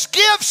has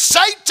give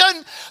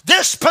Satan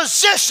this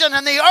position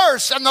in the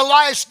earth in the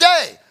last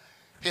day?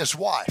 His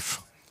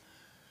wife.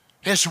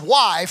 His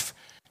wife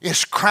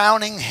is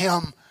crowning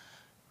him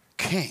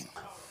king.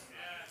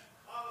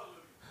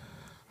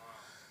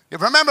 You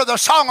remember the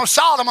Song of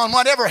Solomon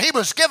whenever he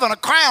was given a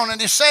crown,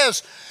 and he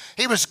says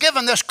he was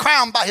given this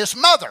crown by his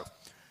mother.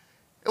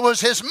 It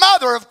was his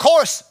mother, of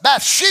course,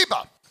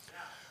 Bathsheba,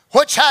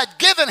 which had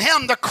given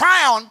him the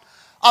crown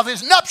of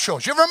his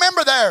nuptials. You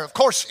remember there, of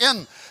course,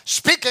 in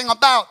speaking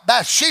about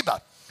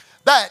Bathsheba,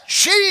 that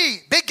she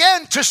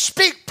began to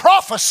speak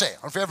prophecy. I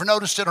don't know if you ever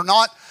noticed it or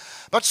not.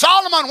 But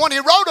Solomon, when he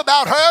wrote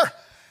about her,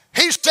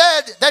 he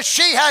said that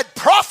she had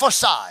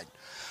prophesied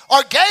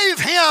or gave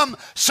him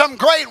some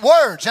great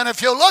words. And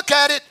if you look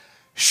at it,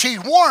 she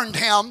warned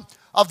him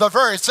of the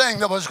very thing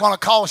that was going to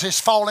cause his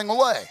falling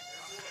away.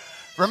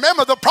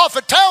 Remember, the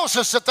prophet tells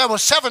us that there were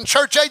 7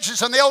 church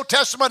ages in the Old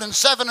Testament and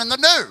 7 in the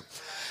New.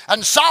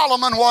 And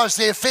Solomon was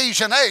the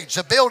Ephesian age,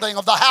 the building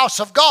of the house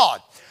of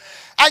God.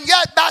 And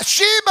yet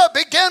Bathsheba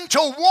began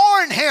to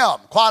warn him.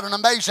 Quite an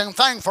amazing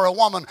thing for a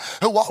woman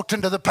who walked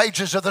into the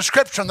pages of the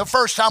Scripture. And the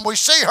first time we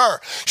see her,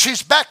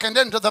 she's beckoned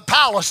into the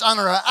palace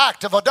under an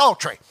act of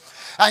adultery.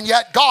 And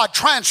yet God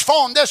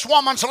transformed this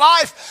woman's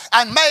life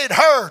and made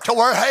her to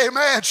where,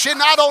 amen, she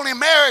not only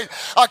married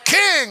a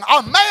king,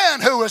 a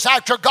man who was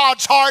after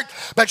God's heart,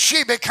 but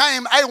she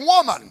became a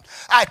woman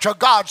after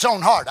God's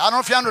own heart. I don't know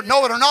if you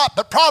know it or not,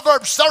 but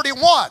Proverbs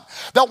 31,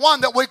 the one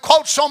that we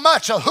quote so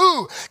much, of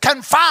who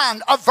can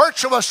find a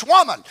virtuous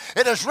woman.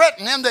 It is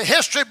written in the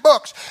history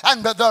books,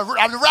 and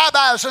the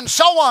rabbis and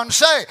so on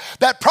say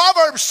that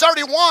Proverbs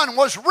 31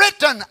 was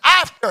written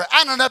after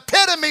and an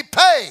epitome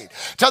paid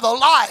to the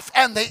life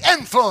and the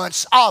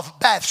influence of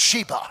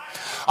Bathsheba.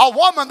 A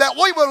woman that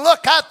we would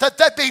look at that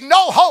there'd be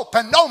no hope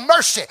and no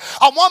mercy.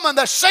 A woman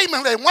that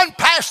seemingly went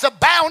past the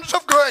bounds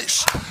of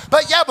grace.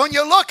 But yet when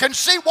you look and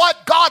see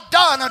what God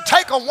done and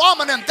take a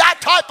woman in that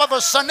type of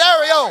a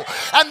scenario,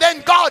 and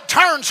then God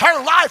turns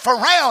her life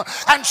around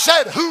and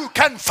said, who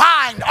can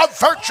find a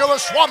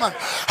virtuous woman?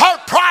 Her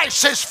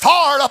price is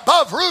far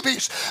above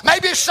rubies.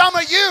 Maybe some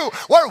of you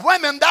were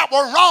women that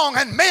were wrong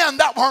and men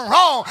that were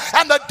wrong,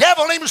 and the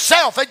devil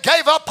himself had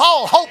gave up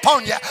all hope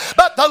on you.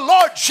 But the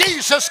Lord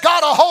Jesus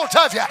got a hold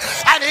of you,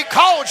 and he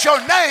called your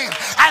name,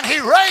 and he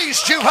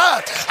raised you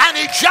up, and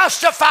he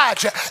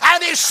justified you,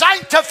 and he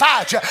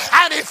sanctified you,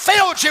 and he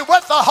filled you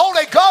with the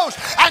Holy Ghost.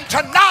 And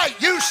tonight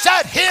you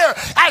sat here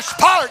as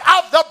part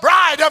of the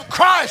bride of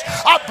Christ,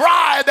 a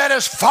bride that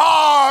is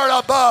far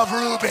above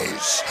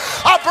rubies,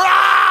 a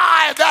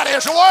bride that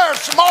is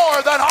worth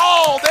more than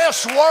all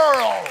this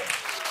world.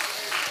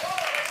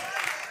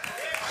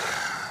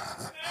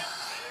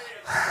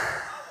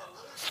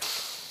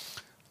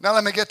 Now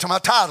let me get to my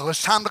title.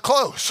 It's time to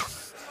close.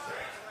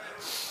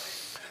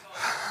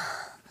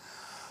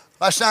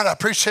 Last night I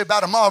preached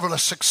about a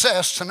marvelous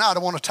success. Tonight I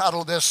want to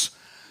title this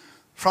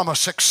From a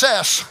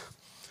Success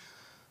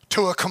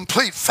to a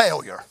Complete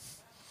Failure.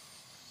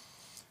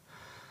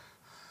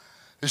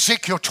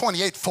 Ezekiel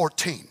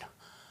 28:14.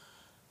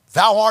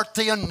 Thou art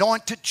the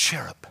anointed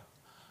cherub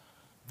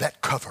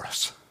that cover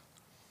us.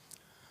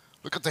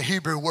 Look at the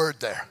Hebrew word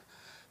there.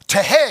 To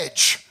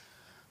hedge,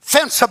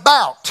 fence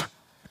about,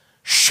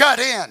 shut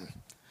in,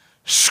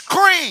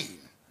 screen,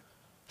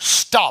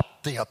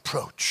 stop the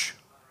approach.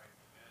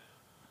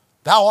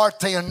 Thou art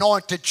the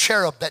anointed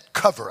cherub that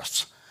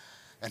covereth,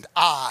 and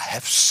I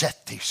have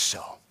set thee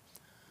so.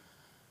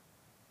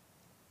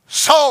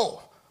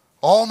 So,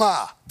 O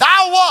my,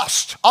 thou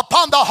wast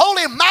upon the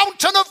holy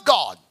mountain of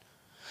God.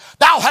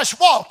 Thou hast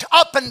walked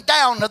up and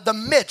down in the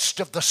midst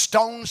of the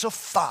stones of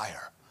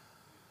fire.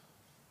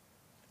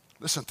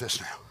 Listen to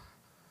this now.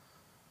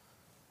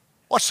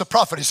 What's the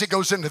prophet as he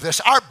goes into this?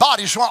 Our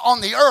bodies were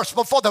on the earth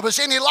before there was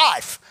any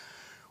life.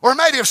 We're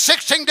made of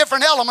 16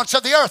 different elements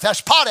of the earth.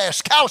 That's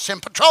potash,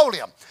 calcium,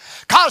 petroleum,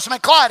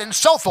 cosmic light, and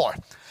so forth.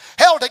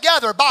 Held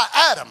together by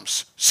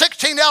atoms.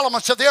 16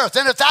 elements of the earth.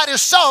 And if that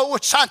is so,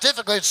 which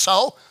scientifically it's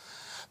so,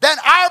 then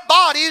our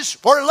bodies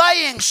were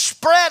laying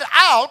spread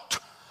out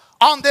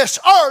on this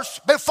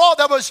earth before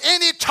there was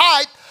any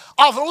type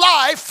of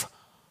life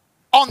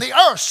on the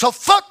earth. So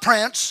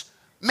footprints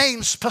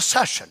means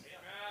possession.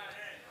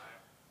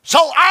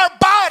 So our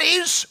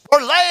bodies were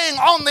laying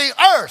on the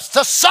earth,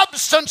 the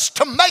substance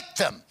to make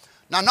them.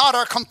 Now, not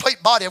our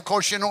complete body, of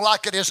course,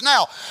 like it is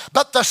now.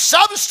 But the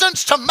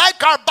substance to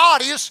make our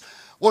bodies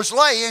was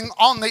laying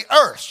on the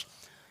earth.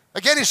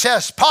 Again, he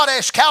says,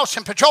 potash,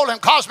 calcium, petroleum,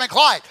 cosmic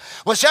light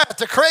was there at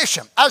the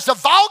creation. As the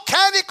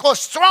volcanic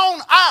was thrown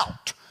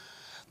out,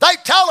 they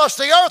tell us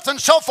the earth and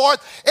so forth,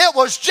 it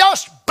was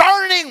just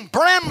burning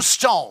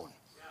brimstone.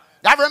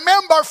 Now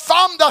remember,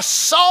 from the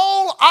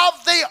soul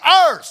of the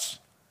earth.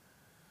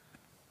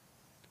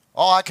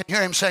 Oh, I can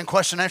hear him saying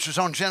question and answers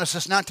on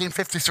Genesis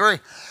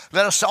 19:53.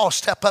 Let us all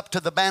step up to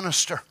the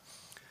banister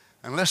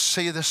and let's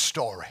see this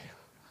story.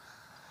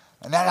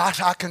 And then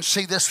I can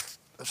see this.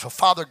 So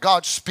Father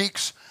God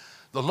speaks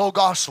the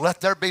Logos, let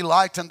there be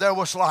light, and there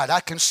was light. I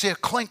can see a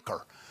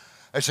clinker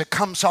as it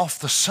comes off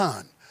the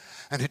sun.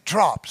 And it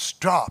drops,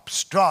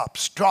 drops,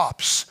 drops,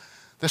 drops.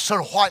 This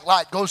sort of white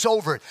light goes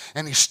over it,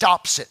 and he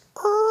stops it.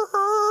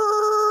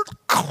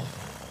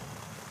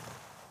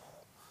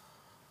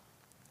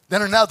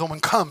 Then another one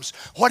comes.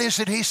 What is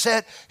it he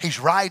said? He's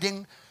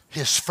writing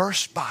his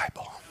first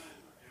Bible.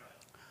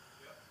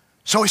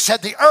 So he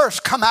said the earth's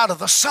come out of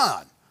the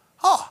sun.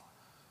 Oh.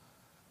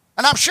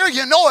 And I'm sure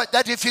you know it,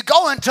 that if you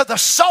go into the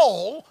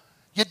soul,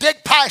 you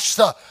dig past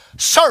the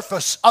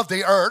surface of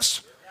the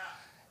earth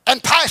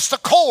and past the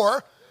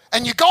core,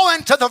 and you go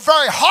into the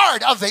very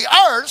heart of the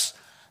earth,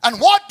 and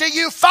what do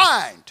you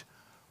find?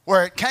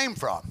 Where it came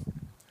from.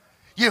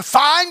 You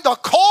find the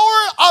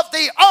core of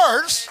the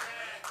earth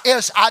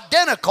is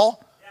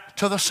identical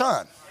to the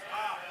sun.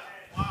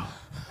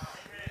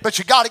 But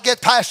you got to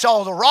get past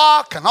all the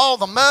rock and all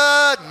the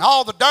mud and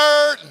all the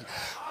dirt. And,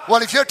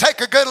 well, if you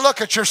take a good look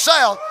at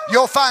yourself,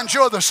 you'll find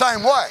you're the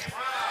same way.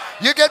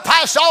 You get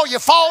past all your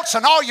faults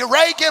and all your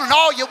Reagan and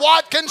all your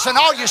Watkins and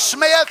all your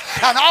Smith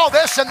and all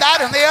this and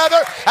that and the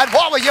other. And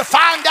what will you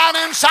find down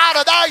inside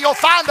of there? You'll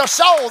find a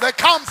soul that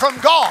come from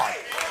God.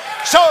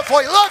 So if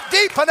we look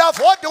deep enough,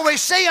 what do we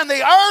see in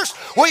the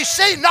earth? We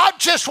see not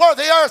just where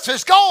the earth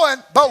is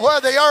going, but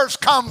where the earth's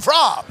come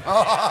from.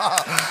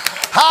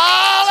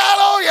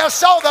 Hallelujah.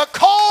 So the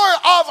core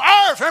of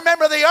earth,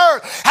 remember the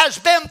earth has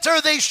been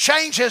through these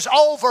changes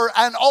over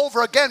and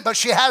over again, but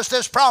she has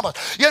this promise.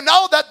 You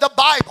know that the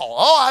Bible,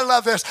 oh, I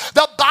love this.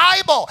 The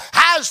Bible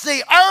has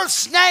the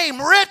earth's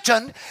name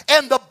written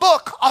in the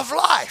book of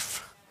life.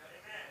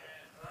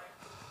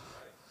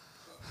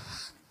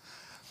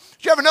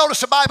 You ever notice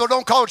the Bible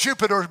don't call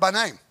Jupiter by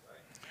name?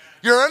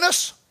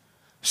 Uranus,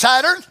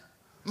 Saturn,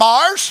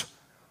 Mars,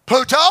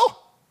 Pluto.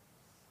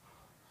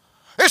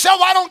 They said,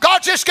 why don't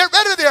God just get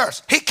rid of the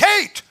earth? He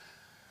can't.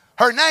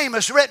 Her name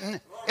is written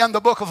in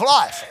the book of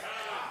life.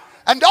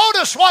 And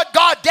notice what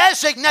God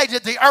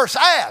designated the earth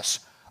as.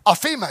 A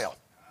female.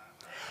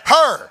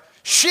 Her,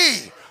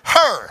 she,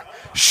 her,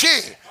 she.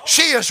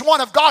 She is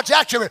one of God's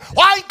attributes.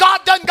 Why ain't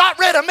God done got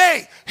rid of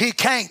me? He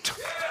can't.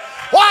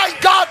 Why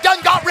ain't God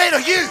done got rid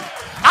of you?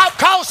 I've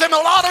caused him a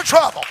lot of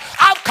trouble.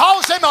 I've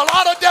caused him a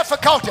lot of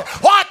difficulty.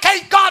 Why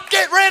can't God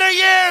get rid of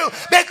you?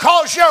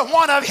 Because you're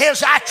one of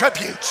his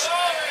attributes.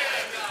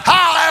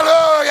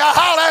 Hallelujah,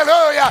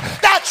 hallelujah.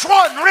 That's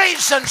one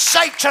reason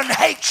Satan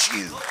hates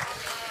you.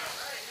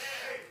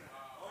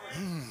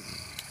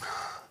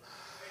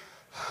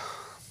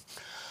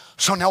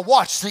 So now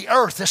watch, the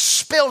earth is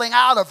spilling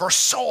out of her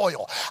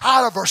soil,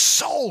 out of her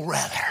soul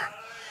rather.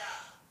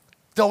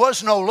 There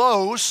was no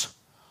Lowe's,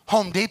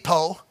 Home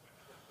Depot,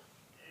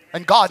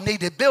 and God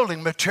needed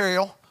building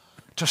material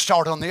to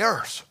start on the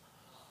earth.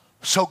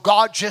 So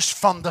God just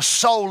from the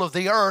soul of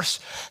the earth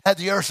had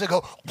the earth to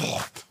go.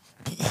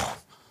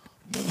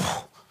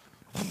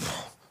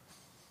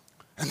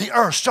 And the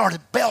earth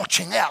started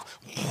belching out.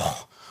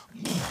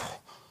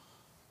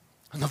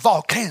 And the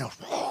volcano.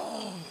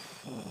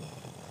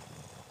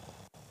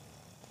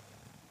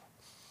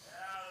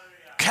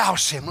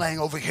 Calcium laying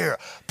over here.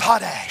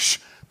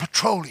 Potash,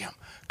 petroleum,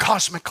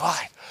 cosmic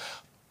light,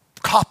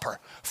 copper,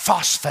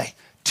 phosphate,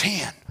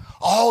 tin,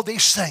 all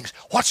these things.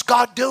 What's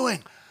God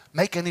doing?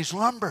 Making his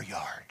lumber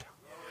yard.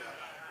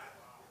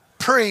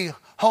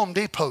 Pre-Home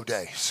Depot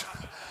days.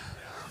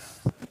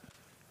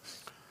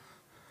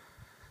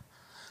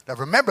 Now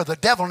remember, the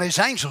devil and his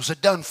angels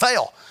had done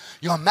fail.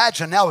 You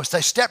imagine now as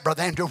they step,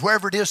 Brother Andrew,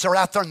 wherever it is they're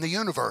out there in the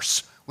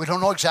universe. We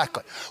don't know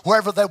exactly.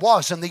 Wherever they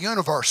was in the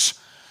universe.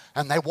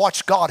 And they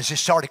watched God as he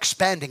started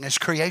expanding his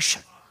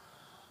creation.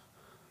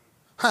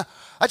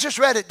 I just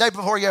read it day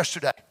before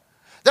yesterday.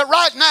 That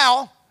right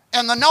now,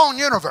 in the known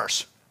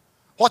universe,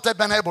 what they've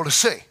been able to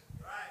see.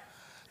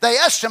 They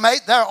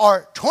estimate there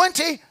are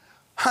 22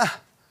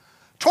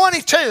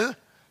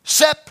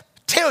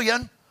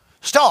 septillion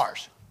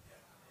stars.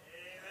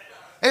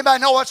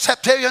 Anybody know what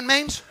septillion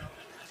means?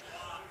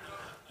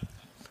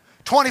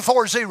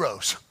 24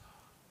 zeros.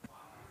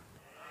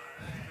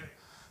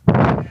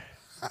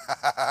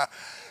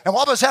 And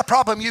what was that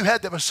problem you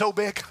had that was so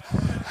big?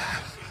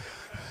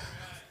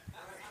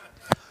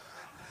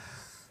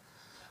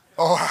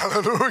 Oh,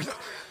 hallelujah.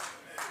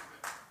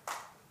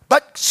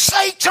 But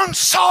Satan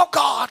saw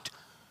God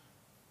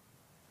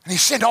And he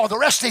seen all the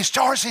rest of these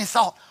stars, and he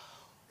thought,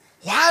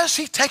 why is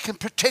he taking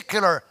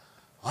particular,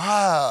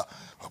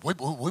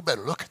 we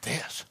better look at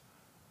this.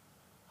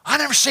 I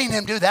never seen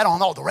him do that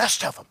on all the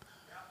rest of them.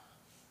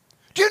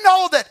 Do you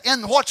know that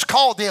in what's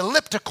called the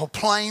elliptical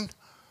plane,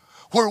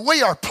 where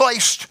we are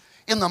placed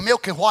in the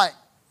Milky Way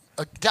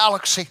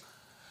galaxy,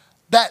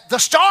 that the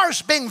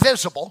stars being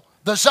visible,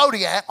 the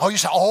zodiac, you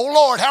say, oh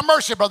Lord, have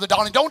mercy, Brother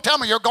Donnie, don't tell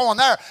me you're going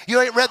there.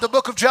 You ain't read the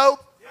book of Job?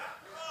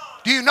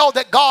 Do you know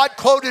that God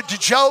quoted to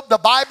Job the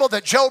Bible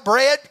that Job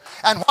read?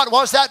 And what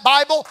was that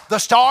Bible? The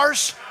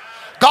stars.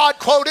 God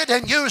quoted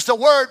and used the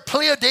word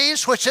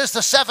Pleiades, which is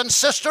the seven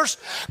sisters.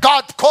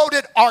 God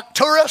quoted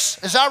Arcturus.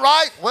 Is that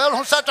right? Well,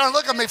 don't sit there and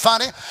look at me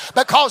funny,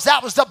 because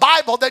that was the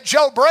Bible that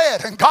Job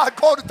read, and God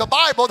quoted the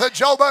Bible that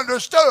Job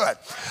understood.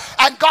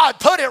 And God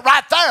put it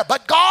right there.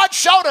 But God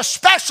showed a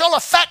special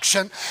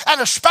affection and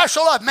a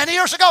special love many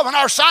years ago when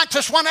our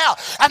scientists went out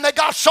and they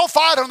got so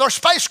far out on their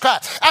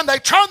spacecraft and they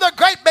turned their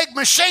great big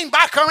machine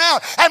back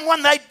around. And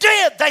when they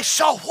did, they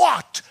saw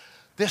what?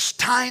 This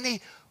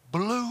tiny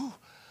blue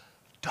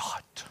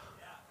dot.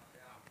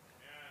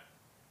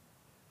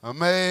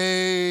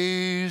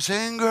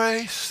 Amazing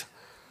grace.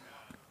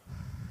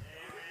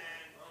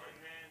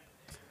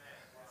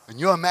 And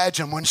you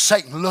imagine when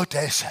Satan looked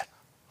at it and said,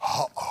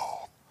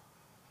 uh-oh,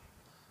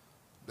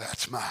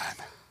 that's mine.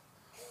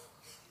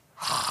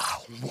 I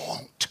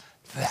want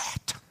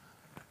that.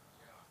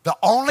 The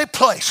only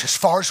place, as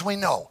far as we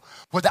know,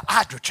 where the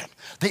hydrogen,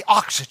 the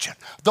oxygen,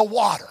 the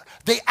water,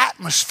 the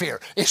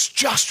atmosphere is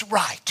just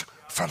right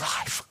for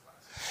life.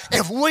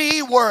 If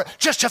we were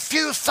just a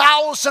few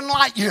thousand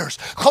light years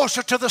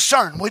closer to the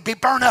sun, we'd be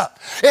burned up.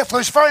 If it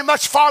was very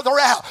much farther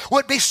out,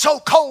 we'd be so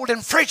cold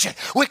and frigid,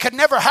 we could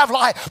never have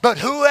light. But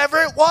whoever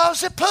it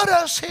was that put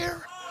us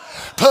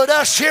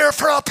here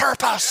for a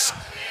purpose.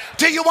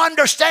 Do you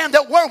understand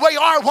that where we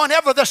are,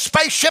 whenever the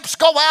spaceships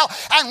go out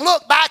and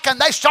look back and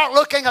they start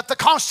looking at the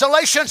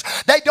constellations,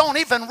 they don't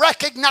even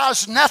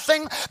recognize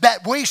nothing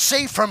that we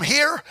see from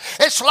here?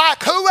 It's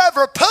like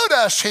whoever put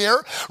us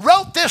here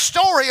wrote this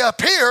story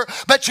up here,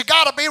 but you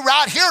got to be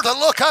right here to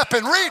look up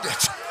and read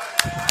it.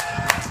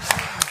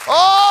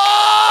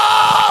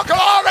 Oh,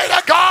 glory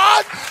to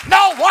God.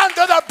 No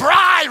wonder the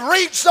bride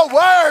reads the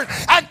word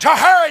and to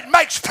her it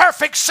makes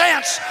perfect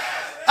sense.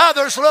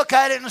 Others look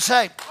at it and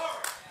say,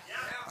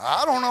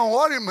 I don't know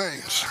what he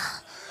means.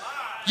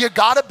 You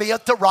got to be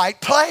at the right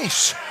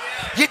place.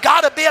 You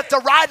got to be at the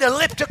right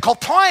elliptical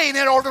plane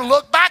in order to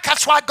look back.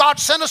 That's why God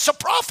sent us a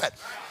prophet.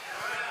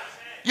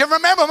 You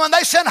remember when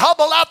they sent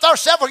Hubble out there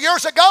several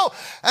years ago,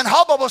 and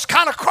Hubble was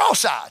kind of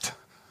cross-eyed.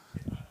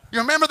 You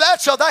remember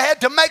that? So they had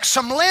to make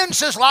some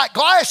lenses like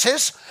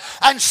glasses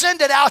and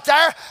send it out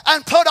there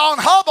and put on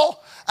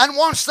Hubble. And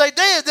once they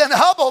did, then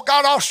Hubble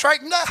got all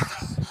straightened out.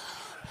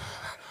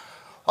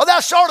 Well,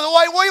 that's sort of the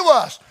way we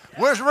was.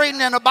 We was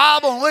reading in the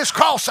Bible and we was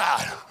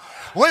cross-eyed.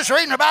 We was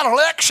reading about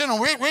election and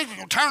we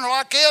turn it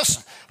like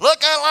this,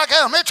 look at it like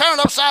that. Let me turn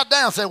it upside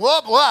down and say,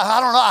 well, I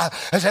don't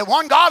know. Is it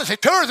one God? Is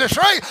it two? Is it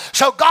three?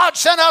 So God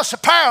sent us a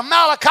pair of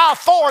Malachi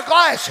 4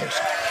 glasses.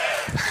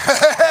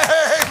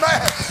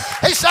 Amen.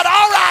 He said,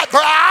 all right,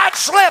 bride,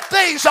 slip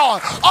these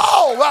on.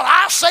 Oh, well,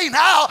 I see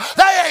now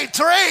they ain't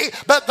three,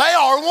 but they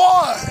are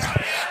one.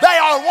 They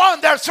are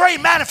one. They're three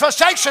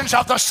manifestations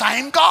of the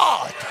same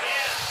God.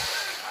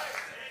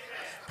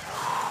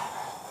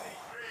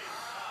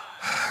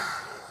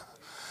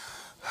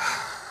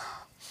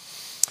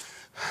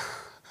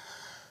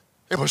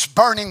 It was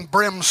burning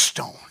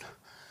brimstone.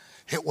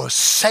 It was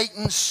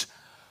Satan's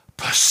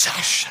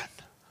possession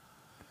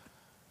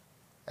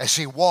as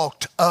he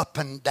walked up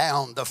and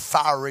down the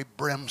fiery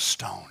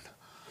brimstone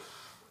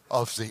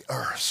of the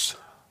earth.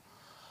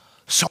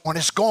 So when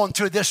it's going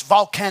through this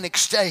volcanic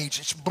stage,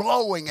 it's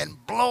blowing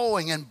and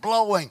blowing and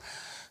blowing,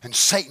 and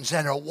Satan's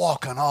in there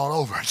walking all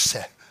over and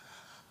said,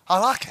 I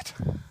like it.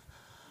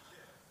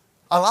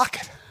 I like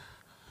it.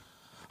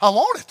 I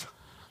want it.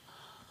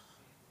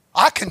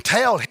 I can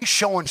tell he's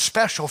showing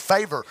special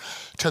favor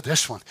to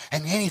this one.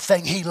 And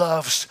anything he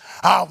loves,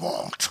 I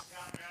want.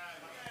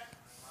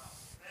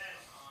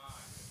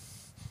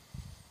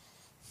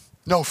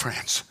 No,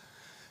 friends.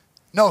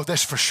 Know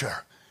this for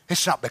sure.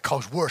 It's not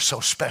because we're so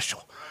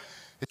special.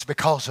 It's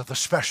because of the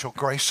special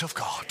grace of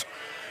God.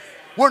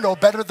 We're no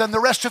better than the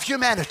rest of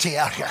humanity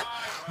out here.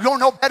 You're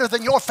no better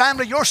than your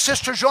family, your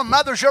sisters, your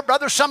mothers, your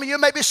brothers. Some of you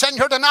may be sitting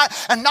here tonight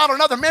and not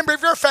another member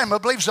of your family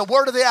believes the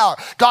word of the hour.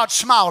 God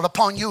smiled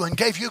upon you and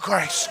gave you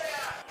grace.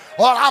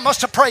 Well, I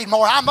must have prayed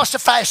more. I must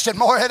have fasted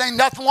more. It ain't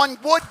nothing one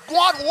good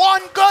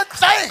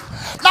thing.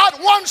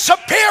 Not one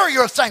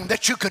superior thing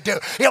that you could do.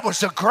 It was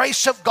the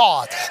grace of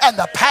God. And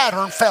the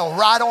pattern fell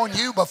right on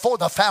you before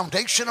the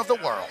foundation of the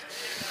world.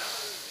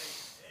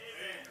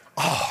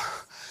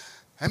 Oh,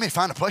 let me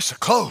find a place to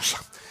close.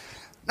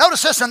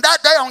 Notice this, in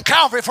that day on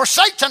Calvary, for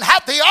Satan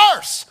had the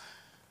earth.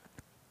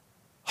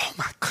 Oh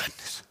my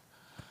goodness.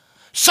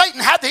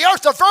 Satan had the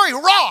earth, the very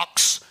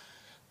rocks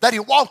that he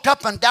walked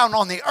up and down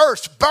on the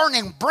earth,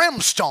 burning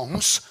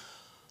brimstones,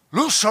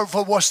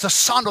 Lucifer was the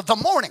son of the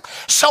morning.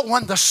 So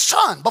when the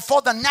sun,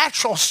 before the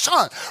natural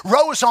sun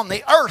rose on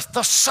the earth,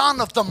 the son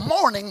of the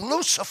morning,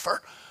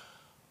 Lucifer,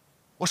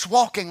 was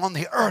walking on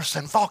the earth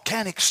and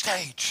volcanic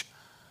stage.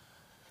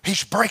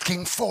 He's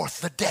breaking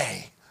forth the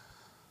day.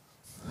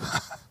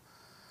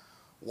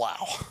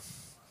 Wow.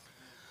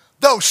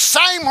 Those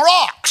same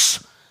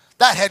rocks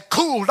that had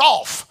cooled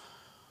off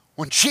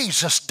when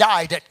Jesus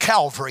died at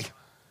Calvary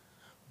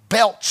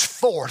belched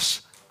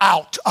forth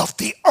out of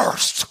the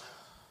earth.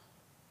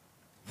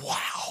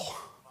 Wow.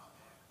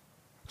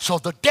 So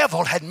the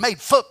devil had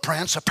made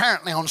footprints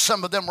apparently on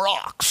some of them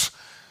rocks,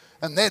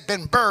 and they'd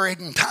been buried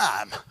in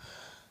time.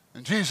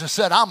 And Jesus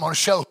said, I'm going to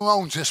show who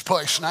owns this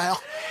place now.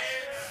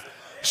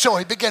 So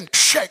he began to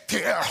shake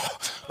the air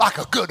like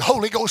a good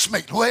Holy Ghost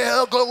meat.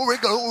 Well, glory,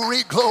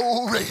 glory,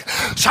 glory.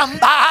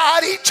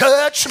 Somebody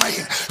touch me.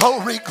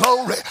 Glory,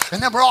 glory.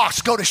 And them rocks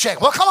go to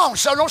shaking. Well, come on,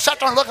 son. Don't sit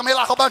there and look at me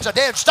like a bunch of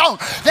dead stone.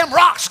 Them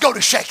rocks go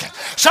to shaking.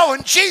 So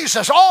when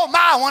Jesus, oh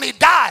my, when he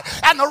died,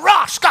 and the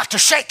rocks got to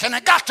shaking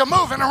and got to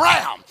moving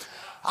around.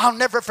 I'll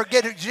never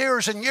forget it.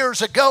 Years and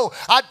years ago,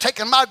 I'd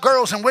taken my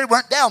girls and we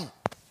went down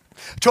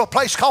to a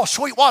place called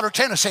Sweetwater,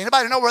 Tennessee.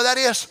 Anybody know where that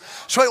is?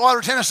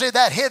 Sweetwater, Tennessee,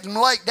 that hidden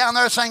lake down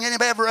there. Saying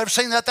anybody ever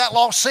seen that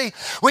lost sea?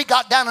 We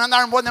got down in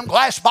there and one of them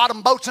glass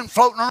bottom boats and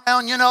floating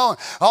around, you know.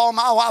 Oh,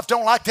 my wife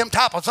don't like them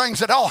type of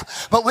things at all.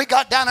 But we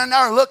got down in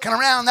there looking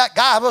around. That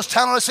guy was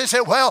telling us, he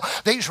said, well,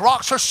 these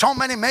rocks are so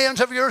many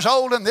millions of years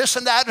old and this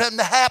and that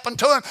happened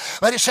to him.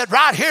 But he said,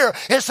 right here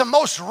is the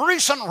most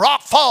recent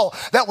rock fall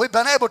that we've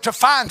been able to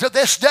find to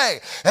this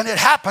day. And it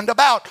happened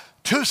about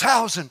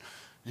 2,000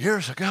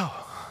 years ago.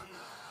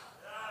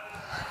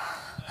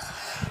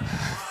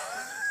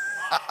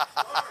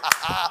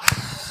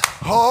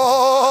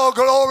 Oh,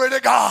 glory to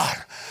God.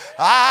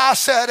 I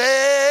said,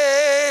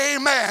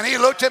 amen. He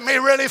looked at me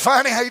really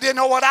funny. He didn't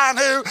know what I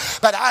knew,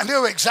 but I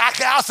knew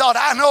exactly. I thought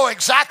I know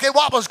exactly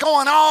what was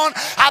going on.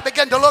 I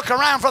began to look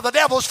around for the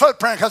devil's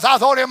footprint because I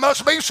thought it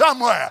must be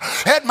somewhere.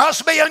 It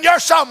must be in your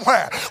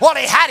somewhere. Well,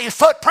 he had his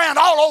footprint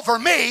all over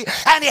me,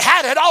 and he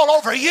had it all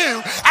over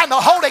you, and the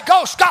Holy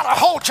Ghost got a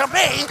hold to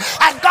me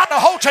and got a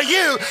hold to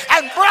you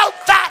and broke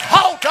that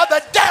hold of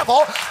the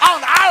devil on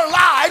our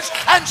lives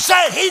and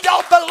said, he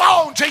don't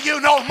belong to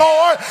you no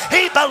more.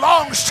 He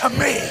belongs to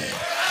me.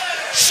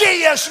 She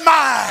is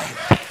mine.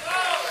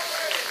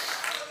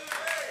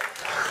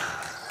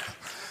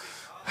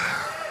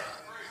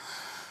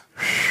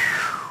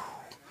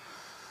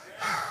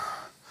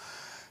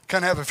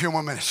 Can I have a few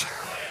more minutes?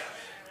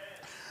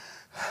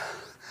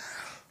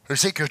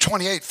 Ezekiel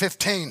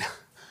 28:15.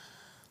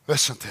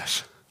 Listen to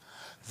this.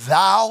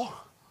 Thou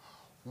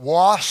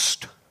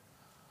wast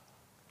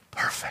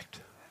perfect,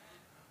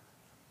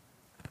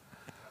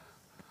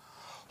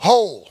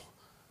 whole,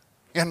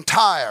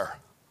 entire,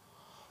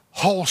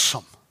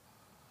 wholesome,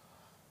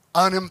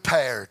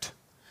 unimpaired,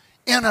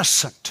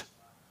 innocent,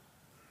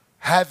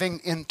 having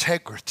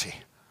integrity.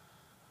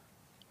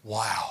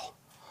 Wow.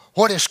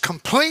 What is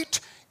complete,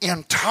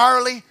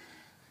 entirely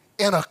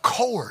in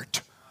accord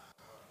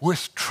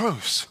with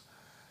truth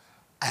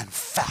and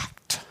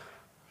fact.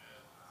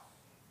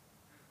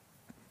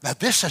 Now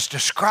this is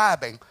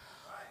describing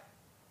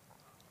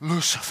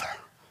Lucifer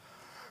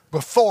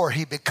before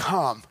he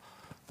became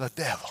the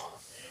devil.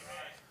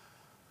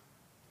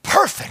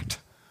 Perfect.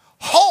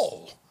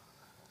 Whole.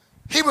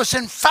 He was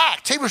in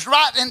fact. He was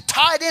right and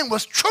tied in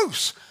with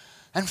truth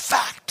and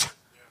fact.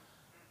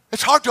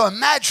 It's hard to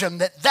imagine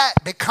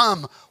that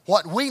become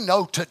what we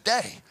know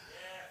today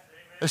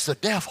is the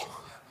devil.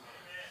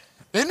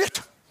 Isn't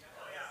it?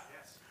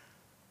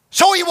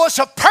 So he was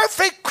a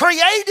perfect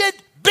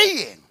created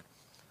being.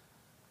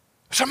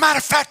 As a matter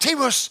of fact, he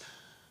was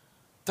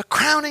the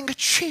crowning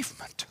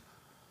achievement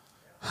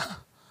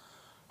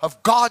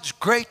of God's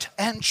great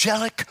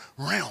angelic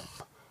realm.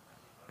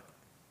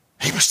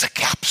 He was the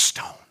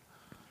capstone,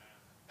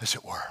 as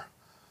it were,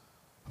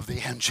 of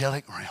the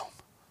angelic realm.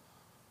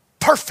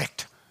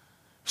 Perfect,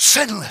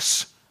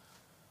 sinless.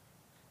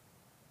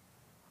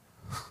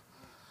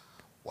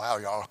 Wow,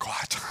 y'all are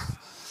quiet.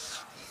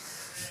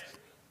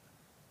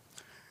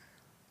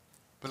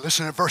 But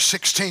listen to verse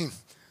 16.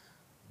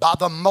 By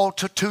the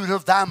multitude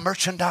of thy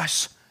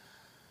merchandise,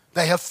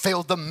 they have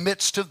filled the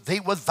midst of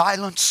thee with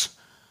violence,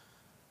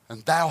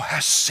 and thou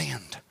hast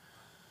sinned.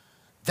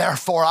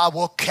 Therefore I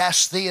will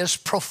cast thee as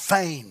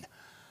profane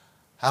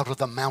out of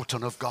the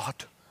mountain of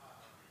God.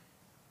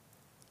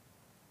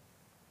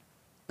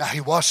 Now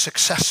he was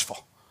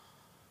successful,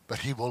 but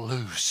he will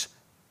lose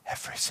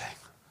everything.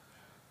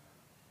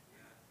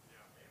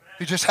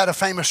 You just had a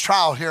famous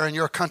trial here in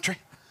your country.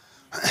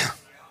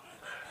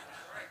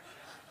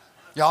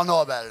 Y'all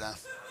know about it now.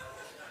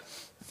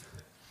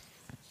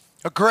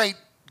 A great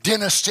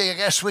dynasty, I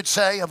guess we'd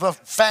say, of a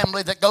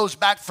family that goes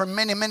back for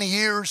many, many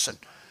years. And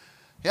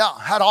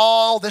had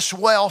all this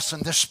wealth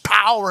and this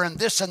power and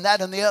this and that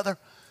and the other.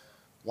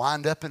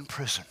 Wind up in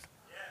prison.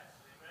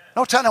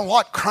 No telling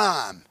what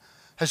crime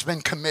has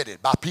been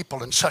committed by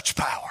people in such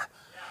power.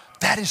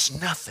 That is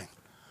nothing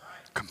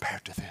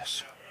compared to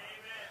this.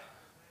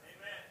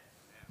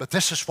 But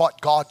this is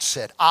what God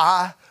said.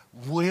 I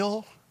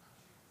will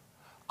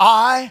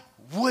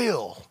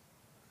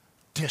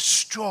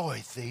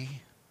destroy thee.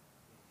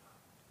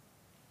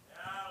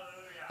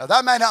 Now,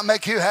 that may not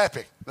make you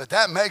happy, but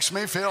that makes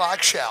me feel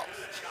like shouting.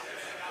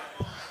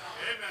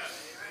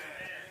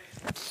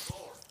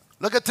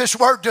 Look at this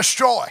word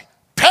destroy.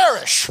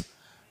 Perish,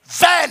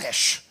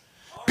 vanish,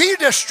 be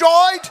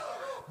destroyed,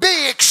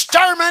 be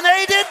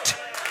exterminated,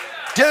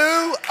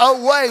 do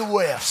away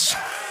with.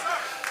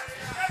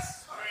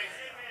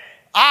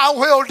 I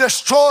will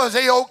destroy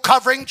thee, O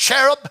covering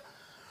cherub,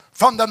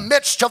 from the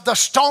midst of the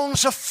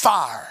stones of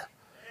fire.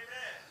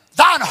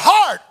 Thine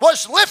heart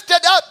was lifted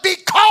up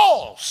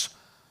because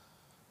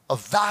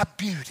of thy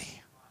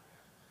beauty.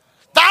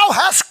 Thou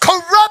hast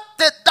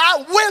corrupted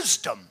thy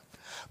wisdom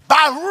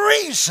by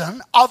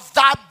reason of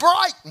thy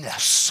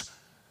brightness.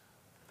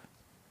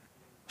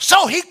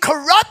 So he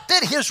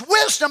corrupted his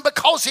wisdom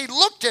because he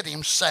looked at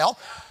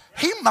himself.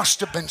 He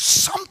must have been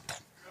something.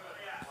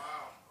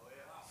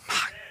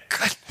 My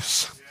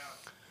goodness.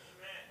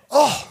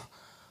 Oh,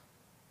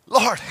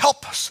 Lord,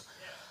 help us.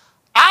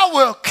 I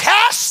will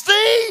cast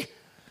thee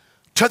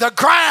to the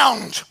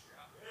ground.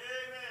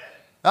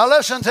 Now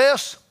listen to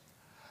this.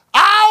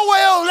 I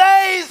will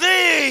lay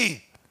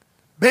thee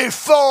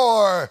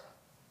before,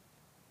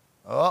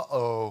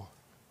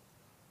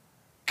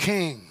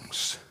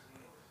 kings.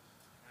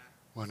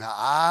 Well, now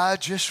I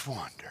just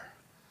wonder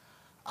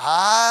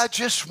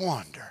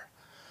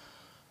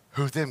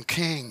who them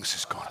kings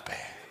is going to be.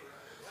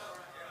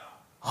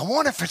 I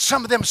wonder if it's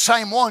some of them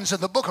same ones in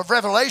the book of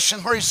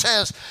Revelation where he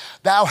says,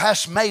 thou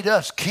hast made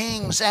us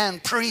kings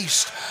and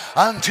priests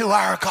unto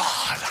our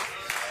God.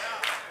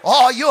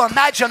 Oh, you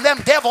imagine them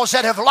devils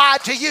that have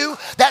lied to you,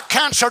 that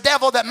cancer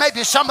devil that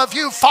maybe some of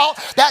you fought,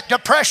 that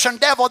depression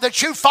devil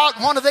that you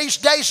fought. One of these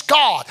days,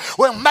 God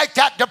will make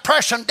that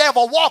depression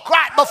devil walk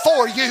right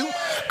before you.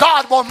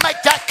 God will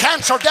make that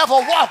cancer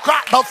devil walk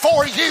right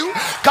before you.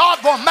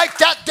 God will make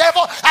that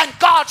devil, and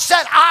God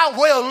said, I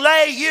will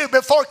lay you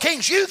before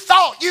kings. You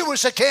thought you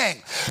was a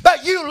king,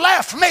 but you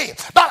left me.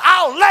 But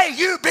I'll lay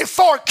you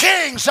before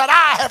kings that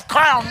I have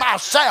crowned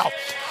myself.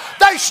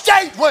 They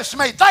stayed with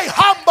me. They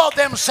humbled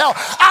themselves.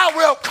 I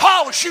will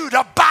cause you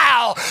to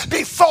bow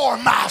before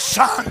my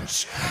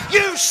sons.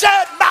 You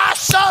said my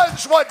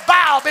sons would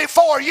bow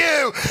before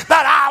you,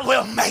 but I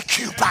will make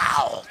you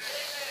bow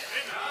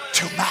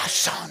to my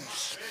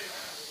sons.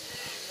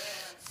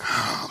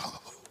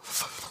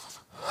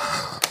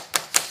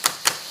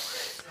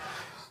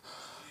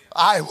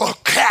 I will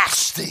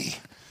cast thee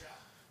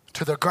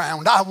to the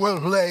ground. I will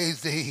lay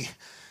thee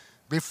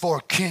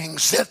before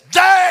kings that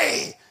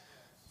they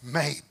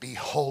may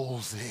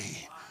behold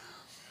thee.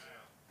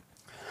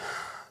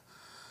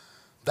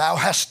 Thou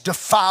hast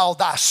defiled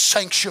thy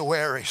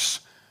sanctuaries.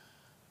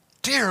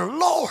 Dear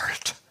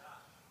Lord,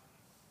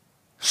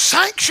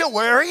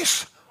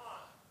 sanctuaries?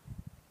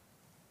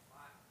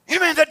 You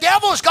mean the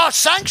devil's got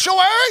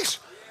sanctuaries?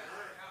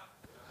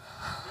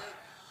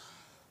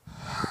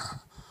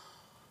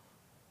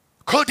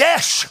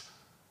 Kodesh,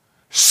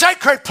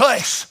 sacred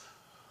place,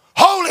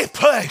 holy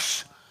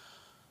place.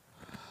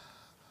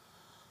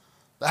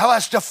 Thou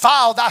hast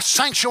defiled thy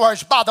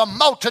sanctuaries by the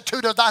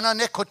multitude of thine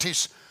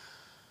iniquities,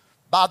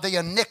 by the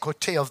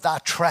iniquity of thy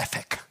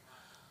traffic.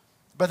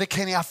 Brother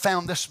Kenny, I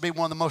found this to be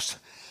one of the most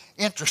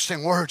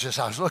interesting words as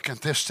I was looking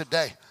at this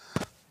today.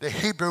 The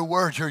Hebrew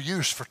word you're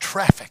used for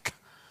traffic.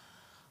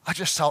 I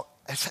just thought,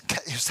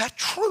 is that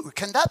true?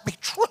 Can that be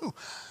true?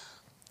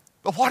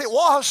 But what it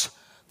was,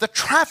 the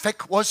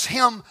traffic was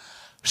him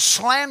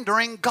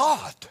slandering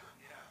God.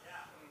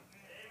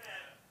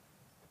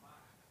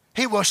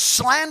 He was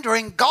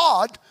slandering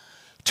God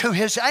to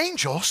his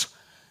angels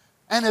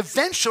and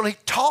eventually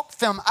talked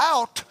them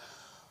out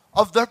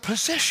of their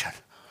position.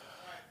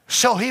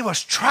 So he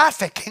was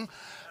trafficking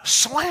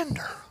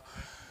slander.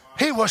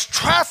 He was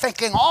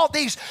trafficking all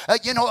these,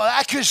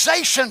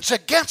 accusations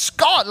against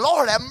God.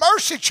 Lord, have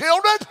mercy,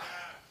 children.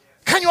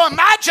 Can you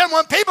imagine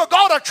when people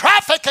go to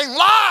trafficking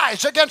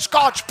lies against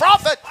God's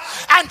prophet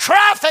and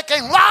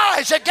trafficking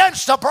lies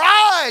against the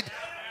bride,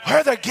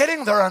 where they're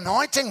getting their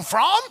anointing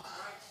from?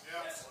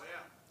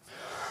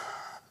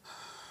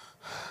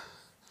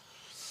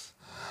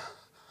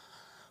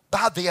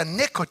 By the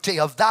iniquity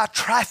of thy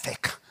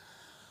traffic,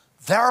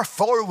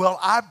 therefore will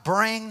I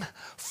bring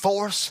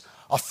forth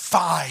a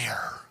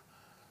fire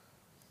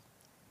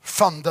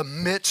from the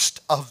midst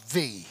of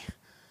thee.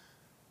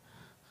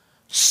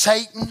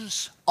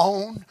 Satan's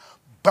own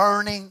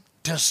burning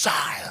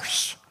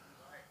desires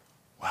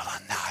will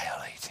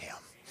annihilate him.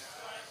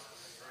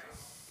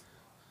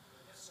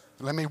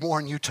 Let me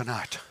warn you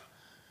tonight.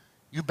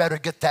 You better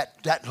get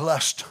that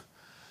lust,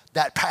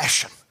 that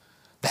passion,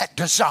 that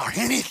desire,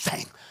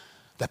 anything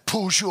that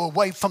pulls you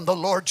away from the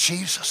Lord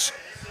Jesus.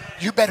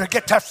 You better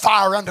get that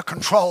fire under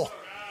control.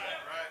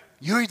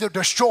 You either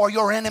destroy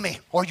your enemy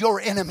or your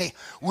enemy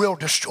will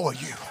destroy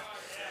you.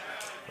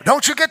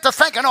 Don't you get to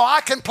thinking, oh,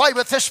 I can play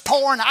with this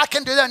porn, I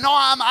can do that. No,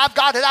 I've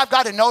got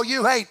it. No,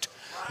 you ain't.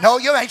 No,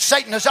 you ain't.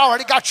 Satan has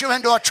already got you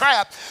into a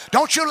trap.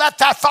 Don't you let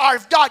that fire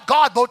of God.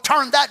 God will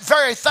turn that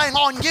very thing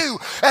on you,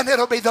 and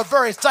it'll be the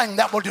very thing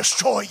that will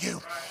destroy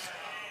you.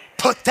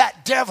 Put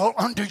that devil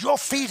under your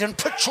feet and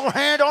put your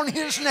hand on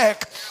his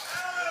neck.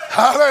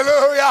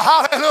 Hallelujah,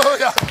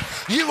 hallelujah.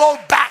 You old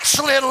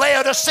backslid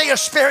Laodicea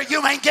spirit,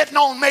 you ain't getting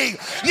on me.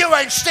 You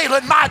ain't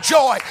stealing my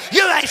joy.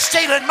 You ain't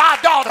stealing my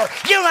daughter.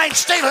 You ain't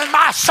stealing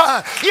my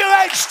son. You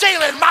ain't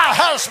stealing my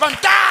husband.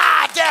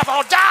 Die,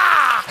 devil,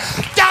 die.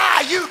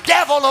 Die, you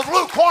devil of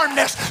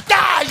lukewarmness.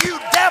 Die,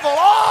 you devil.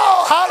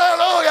 Oh,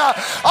 hallelujah.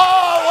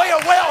 Oh, we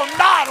will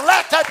not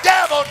let the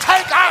devil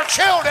take our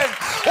children.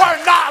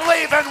 We're not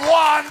leaving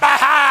one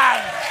behind.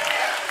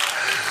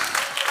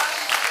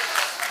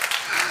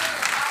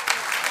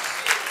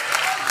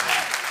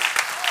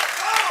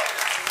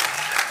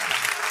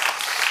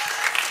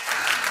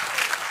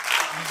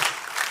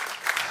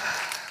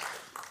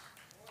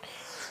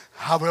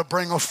 I will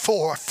bring a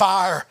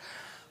fire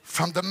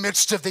from the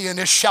midst of thee, and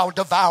it shall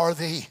devour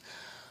thee.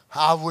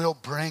 I will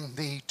bring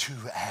thee to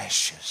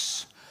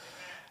ashes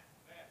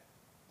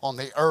on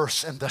the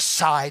earth and the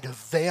side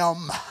of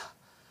them.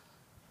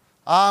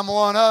 I'm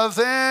one of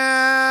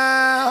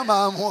them.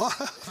 I'm one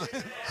of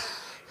them.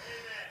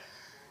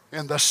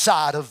 In the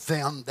sight of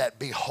them that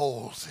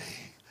behold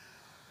thee.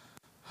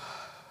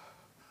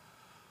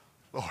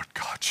 Lord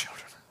God,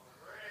 children.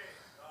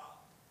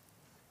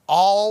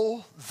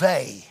 All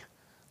they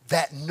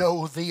that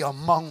know thee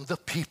among the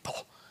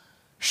people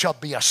shall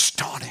be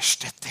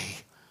astonished at thee.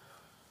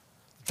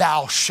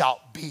 Thou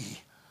shalt be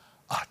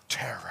a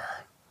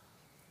terror.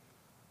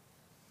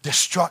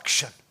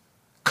 Destruction,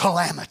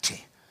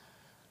 calamity,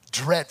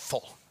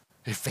 dreadful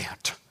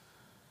event.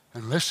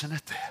 And listen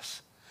at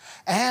this.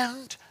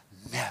 And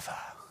never.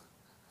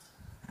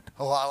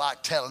 Oh, I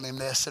like telling him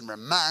this and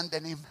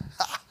reminding him.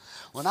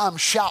 When I'm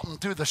shouting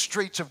through the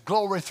streets of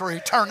glory through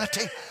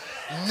eternity,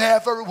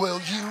 never will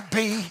you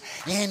be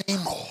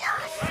anymore.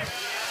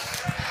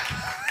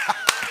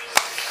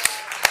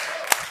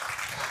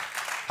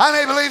 How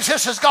many believes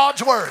this is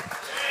God's word?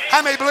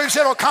 How many believes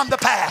it'll come to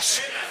pass?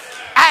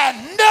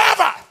 And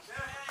never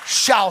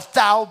shalt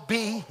thou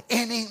be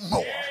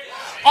anymore.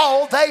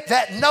 All they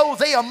that know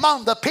thee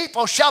among the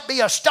people shall be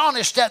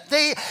astonished at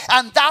thee,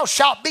 and thou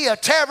shalt be a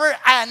terror,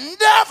 and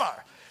never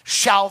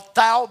shalt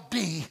thou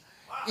be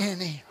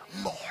anymore.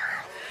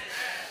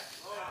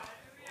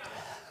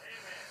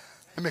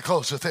 Let me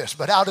close with this.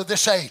 But out of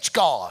this age,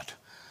 God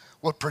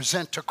will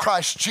present to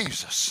Christ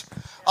Jesus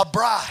a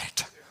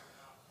bride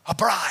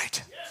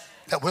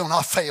that will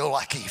not fail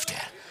like Eve did.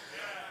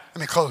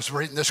 Let me close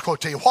reading this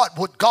quote to you. What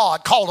would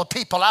God call the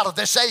people out of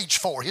this age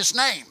for? His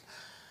name.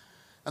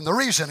 And the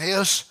reason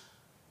is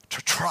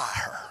to try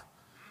her.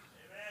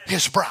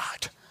 His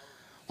bride.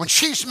 When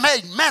she's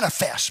made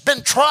manifest,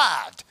 been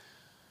tried,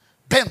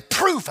 been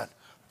proven,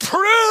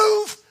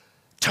 prove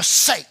to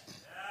Satan.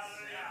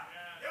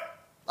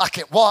 Like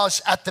it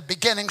was at the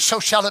beginning, so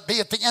shall it be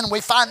at the end.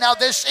 We find now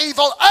this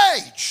evil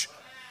age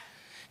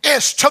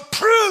is to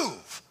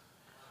prove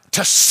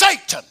to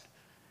Satan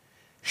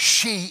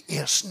she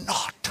is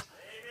not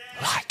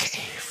like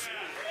Eve.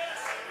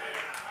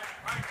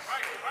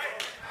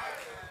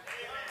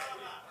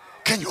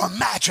 Can you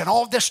imagine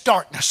all this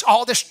darkness,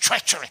 all this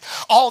treachery,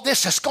 all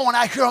this that's going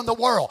out here in the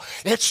world?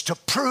 It's to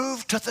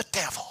prove to the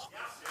devil,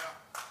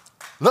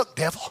 look,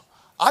 devil,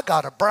 I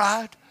got a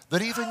bride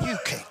that even you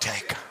can't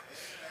take.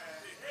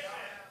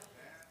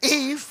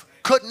 Eve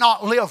could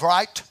not live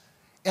right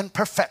in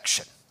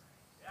perfection.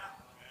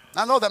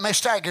 I know that may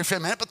stagger you for a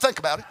minute, but think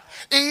about it.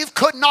 Eve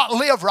could not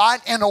live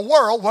right in a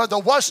world where there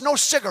was no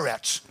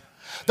cigarettes.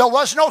 There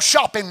was no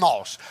shopping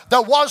malls.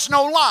 There was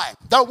no lying.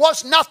 There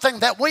was nothing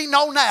that we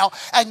know now,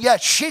 and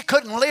yet she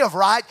couldn't live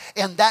right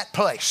in that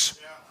place.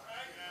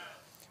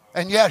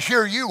 And yet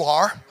here you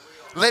are,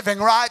 living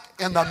right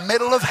in the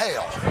middle of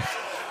hell.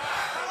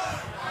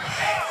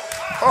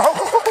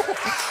 Oh,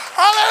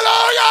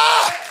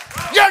 hallelujah!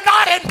 You're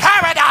not in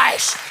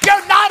paradise.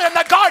 You're not in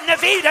the Garden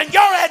of Eden.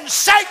 You're in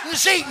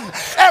Satan's Eden.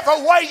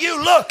 Every way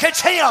you look,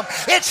 it's him.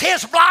 It's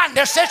his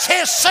blindness. It's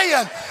his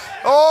sin.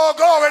 Oh,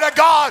 glory to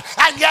God.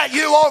 And yet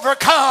you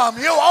overcome.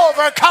 You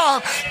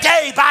overcome.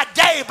 Day by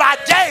day by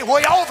day,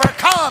 we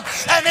overcome.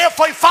 And if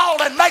we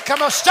fall and make a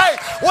mistake,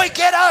 we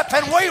get up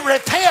and we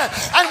repent.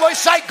 And we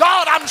say,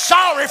 God, I'm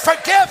sorry.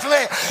 Forgive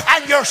me.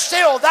 And you're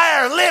still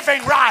there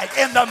living right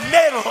in the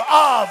middle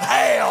of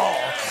hell.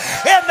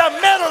 In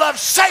the middle of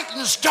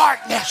Satan's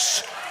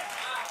darkness.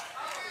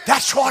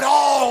 That's what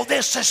all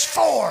this is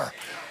for.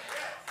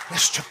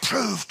 Is to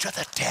prove to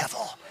the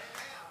devil,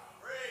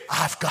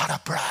 I've got a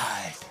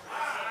bride.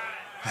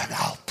 And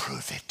I'll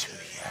prove it to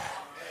you.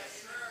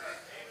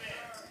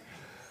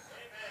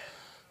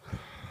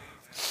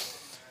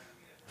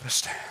 Let's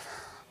stand.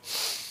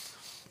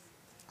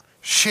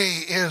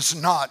 She is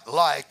not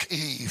like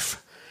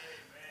Eve.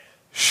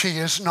 She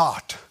is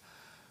not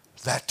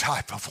that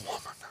type of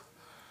woman.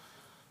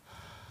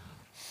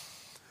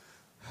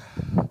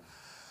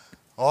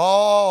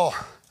 Oh,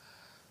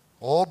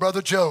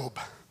 Brother Job.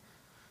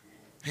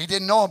 He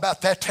didn't know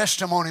about that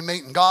testimony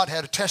meeting. God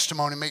had a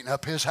testimony meeting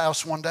up his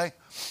house one day.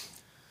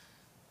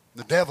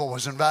 The devil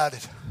was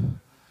invited.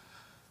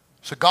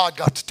 So God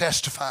got to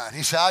testify. And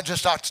he said, I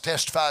just like to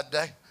testify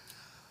today.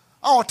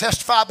 I want to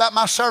testify about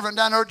my servant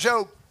down there,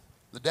 Job.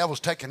 The devil's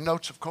taking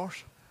notes, of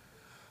course.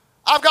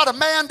 I've got a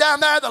man down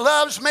there that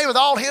loves me with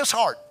all his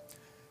heart.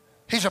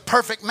 He's a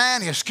perfect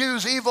man. He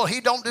eschews evil.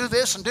 He don't do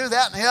this and do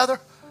that and the other.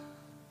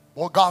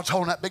 Boy, God's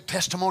holding that big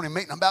testimony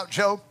meeting about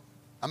Job.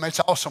 I mean,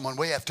 it's awesome when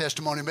we have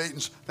testimony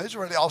meetings. It's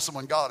really awesome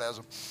when God has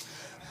them.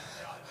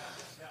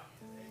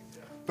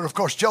 But of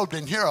course, Job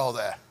didn't hear all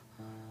that.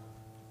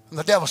 And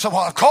the devil said,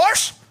 well, of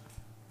course.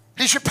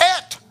 He's your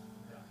pet.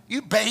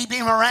 You baby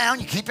him around.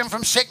 You keep him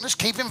from sickness.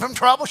 Keep him from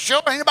trouble.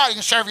 Sure, anybody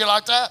can serve you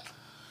like that.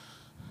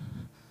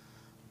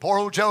 Poor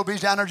old Job,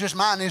 he's down there just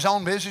minding his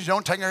own business.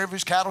 Don't take care of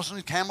his cattle and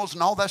his camels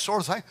and all that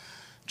sort of thing.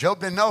 Job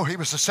didn't know he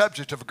was the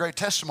subject of a great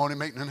testimony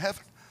meeting in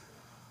heaven.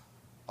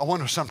 I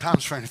wonder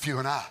sometimes, friend, if you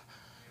and I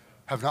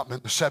have not been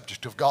the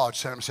subject of God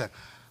saying,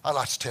 I'd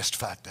like to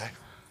testify today.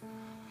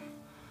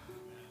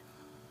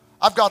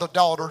 I've got a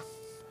daughter.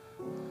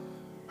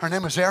 Her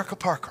name is Erica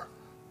Parker.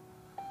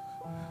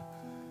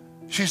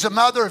 She's the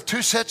mother of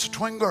 2 sets of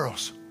twin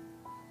girls.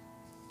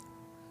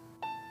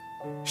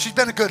 She's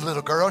been a good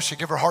little girl. She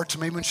gave her heart to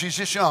me when she's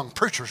just young.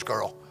 Preacher's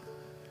girl.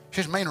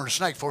 She's meaner than a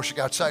snake before she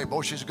got saved.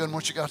 Boy, she's a good one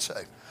when she got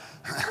saved.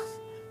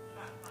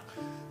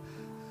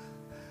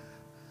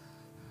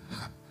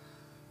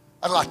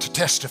 I'd like to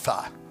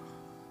testify.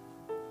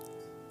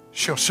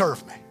 She'll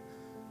serve me.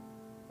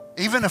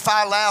 Even if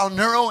I allow a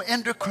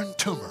neuroendocrine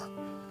tumor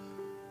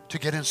to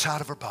get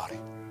inside of her body.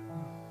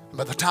 And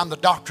by the time the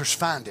doctors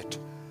find it,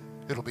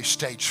 it'll be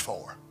stage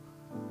 4.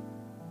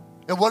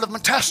 It would have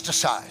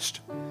metastasized.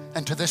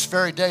 And to this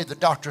very day, the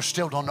doctors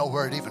still don't know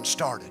where it even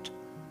started.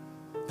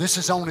 This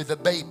is only the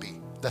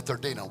baby that they're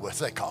dealing with,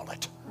 they call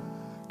it.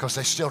 Because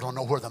they still don't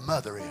know where the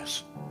mother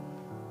is.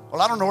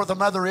 Well, I don't know where the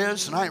mother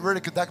is, and I ain't really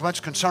that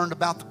much concerned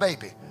about the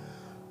baby.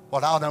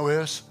 What I know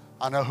is,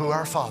 I know who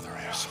our Father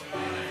is.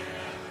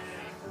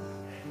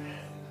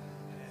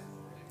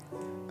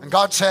 And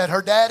God said,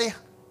 her daddy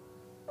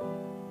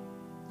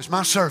is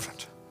my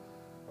servant.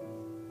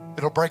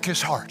 It'll break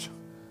his heart.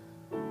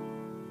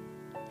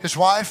 His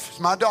wife is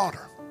my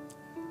daughter.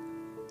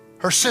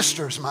 Her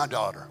sister is my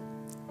daughter.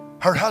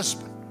 Her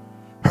husband,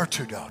 her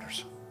 2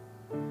 daughters.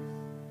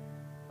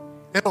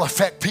 It'll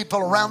affect people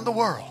around the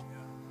world.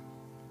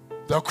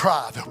 They'll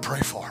cry, they'll pray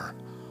for her.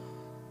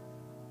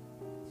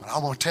 But I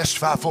won't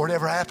testify for it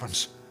ever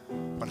happens.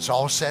 When it's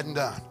all said and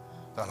done,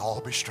 they'll all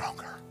be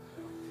stronger.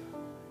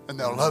 And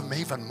they'll love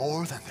me even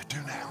more than they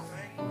do now.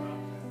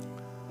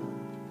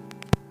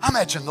 I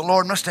imagine the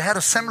Lord must have had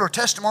a similar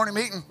testimony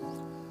meeting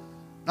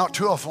not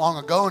too awful long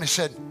ago, and he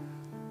said,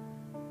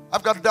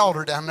 I've got a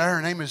daughter down there.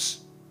 Her name is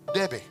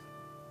Debbie.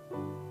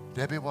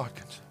 Debbie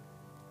Watkins.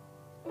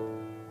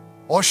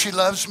 Oh, she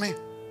loves me.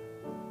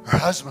 Her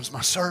husband's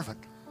my servant.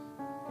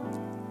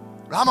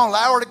 But I'm going to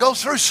allow her to go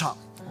through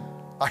something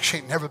like she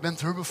ain't never been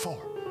through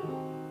before.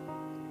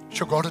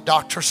 She'll go to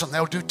doctors and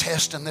they'll do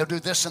tests and they'll do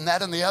this and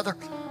that and the other.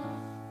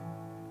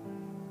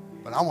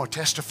 But I want to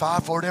testify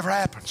before it ever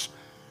happens.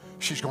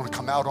 She's going to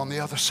come out on the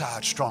other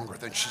side stronger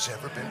than she's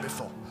ever been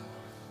before.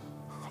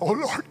 Oh,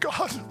 Lord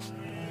God.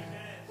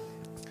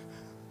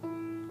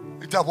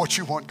 Is that what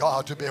you want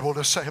God to be able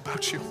to say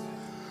about you?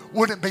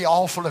 Wouldn't it be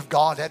awful if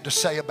God had to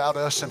say about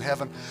us in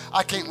heaven,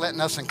 I can't let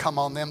nothing come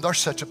on them. They're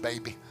such a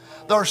baby.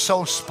 They're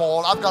so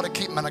spoiled. I've got to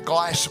keep them in a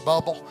glass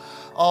bubble.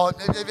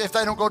 If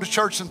they don't go to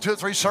church in 2 or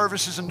 3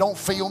 services and don't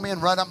feel me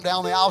and run up and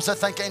down the aisles, they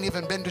think they ain't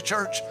even been to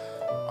church.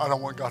 I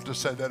don't want God to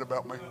say that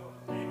about me.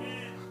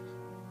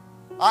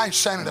 I ain't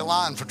standing in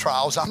line for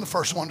trials. I'm the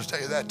first one to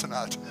tell you that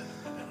tonight.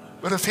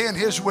 But if he in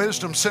his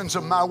wisdom sends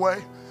them my way,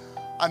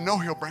 I know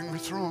he'll bring me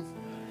through them.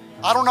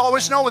 I don't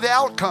always know the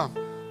outcome.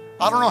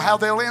 I don't know how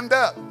they'll end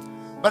up.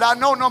 But I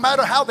know no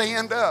matter how they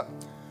end up,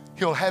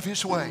 he'll have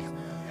his way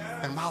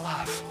in my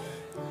life.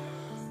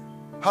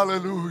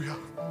 Hallelujah.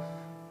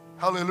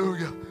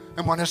 Hallelujah.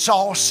 And when it's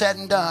all said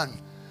and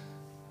done,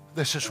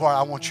 this is where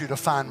I want you to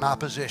find my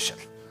position.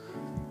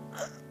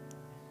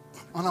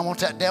 And I want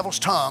that devil's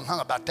tongue hung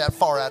about that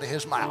far out of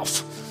his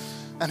mouth.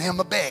 And him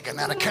a begging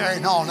and a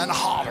carrying on and a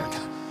hollering.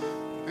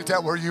 Is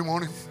that where you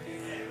want him?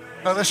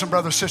 Now listen,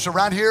 brother and sister,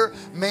 right here,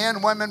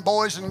 men, women,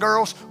 boys, and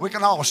girls, we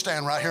can all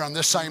stand right here on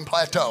this same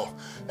plateau.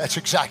 That's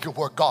exactly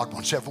where God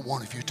wants every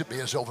one of you to be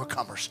as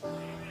overcomers.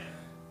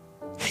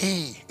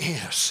 He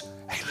is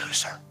a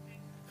loser.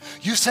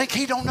 You think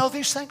he don't know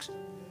these things?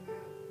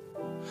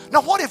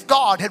 Now what if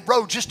God had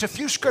wrote just a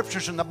few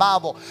scriptures in the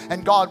Bible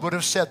and God would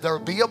have said there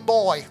will be a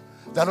boy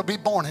that'll be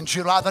born in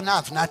July the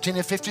 9th,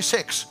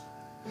 1956.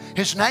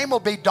 His name will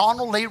be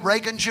Donald Lee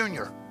Reagan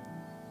Jr.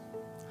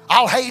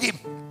 I'll hate him.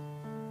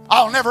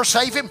 I'll never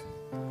save him.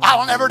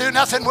 I'll never do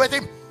nothing with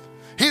him.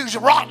 He's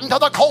rotten to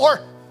the core.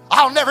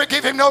 I'll never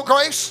give him no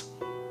grace.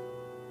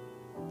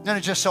 Then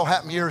it just so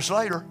happened years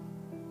later,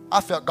 I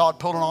felt God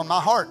pulling on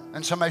my heart,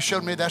 and somebody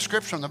showed me that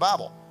scripture in the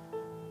Bible.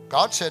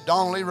 God said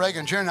Donald Lee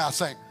Reagan Jr. And I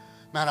think,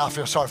 man, I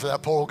feel sorry for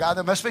that poor old guy.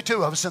 There must be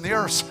 2 of us in the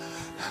earth.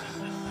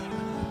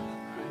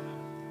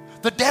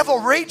 The devil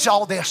reads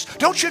all this.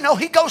 Don't you know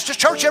he goes to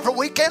church every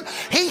weekend?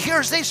 He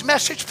hears these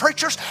message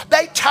preachers.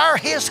 They tear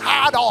his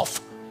hide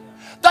off.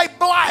 They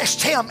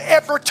blast him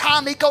every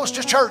time he goes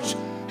to church.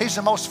 He's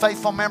the most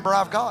faithful member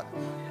I've got.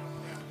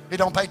 He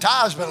don't pay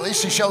tithes, but at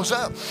least he shows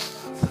up.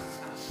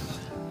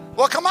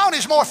 Well, come on,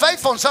 he's more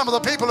faithful than some of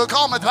the people who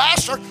call me the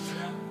pastor.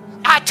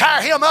 I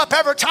tear him up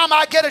every time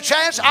I get a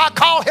chance. I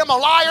call him a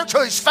liar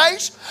to his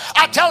face.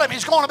 I tell him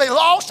he's going to be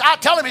lost. I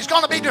tell him he's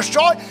going to be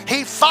destroyed.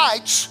 He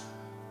fights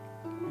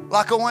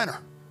like a winner.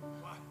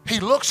 He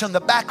looks in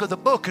the back of the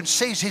book and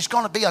sees he's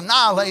going to be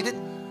annihilated.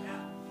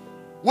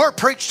 We're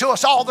preached to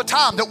us all the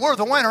time that we're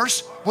the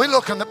winners. We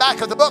look in the back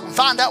of the book and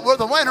find out we're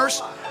the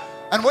winners,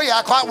 and we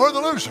act like we're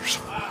the losers.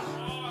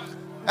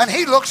 And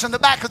he looks in the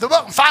back of the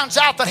book and finds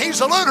out that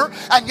he's a loser,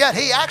 and yet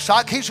he acts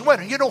like he's a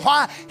winner. You know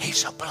why?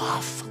 He's a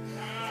bluff.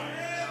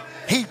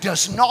 He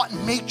does not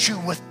meet you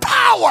with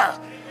power.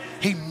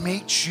 He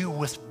meets you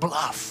with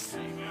bluff.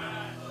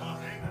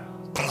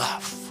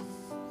 Bluff.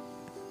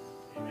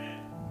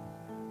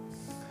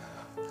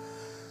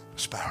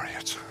 Let's bow our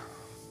heads.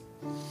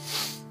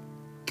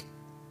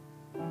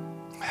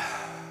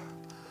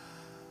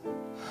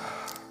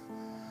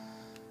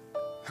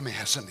 How many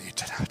has a need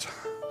tonight?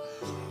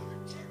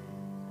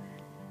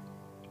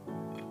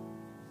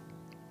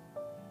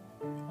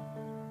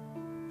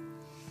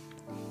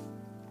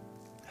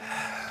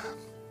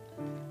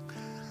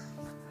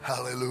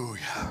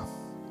 Hallelujah.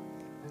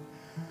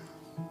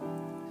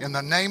 In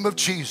the name of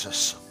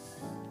Jesus,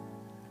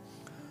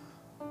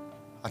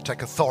 I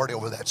take authority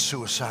over that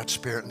suicide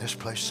spirit in this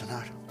place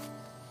tonight.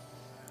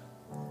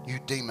 You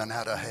demon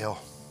out of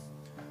hell.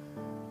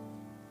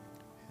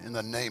 In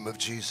the name of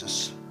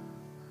Jesus.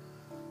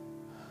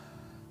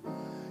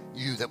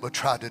 You that would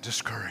try to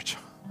discourage.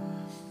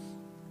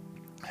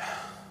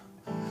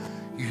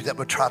 You that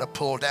would try to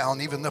pull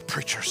down even the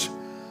preachers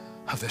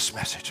of this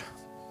message.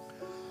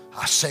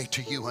 I say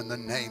to you in the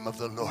name of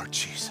the Lord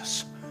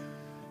Jesus,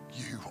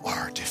 you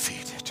are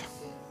defeated.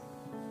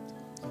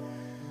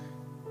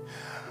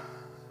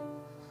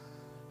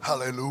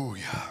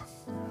 Hallelujah.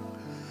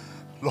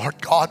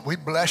 Lord God, we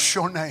bless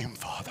your name,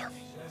 Father.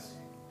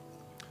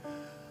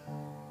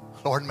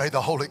 Lord, may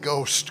the Holy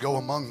Ghost go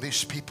among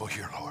these people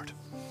here, Lord.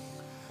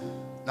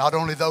 Not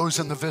only those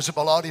in the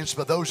visible audience,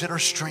 but those that are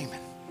streaming.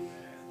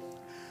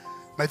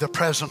 May the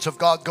presence of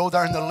God go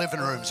there in the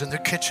living rooms, in their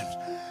kitchens,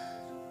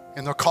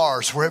 in their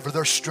cars, wherever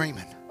they're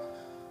streaming.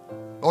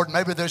 Lord,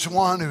 maybe there's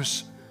one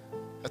who's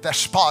at that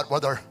spot where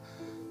they're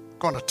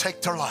going to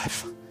take their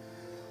life.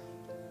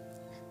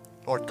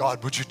 Lord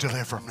God, would you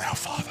deliver them now,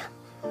 Father?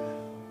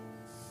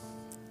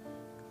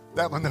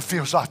 That one that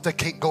feels like they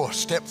can't go a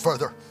step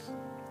further,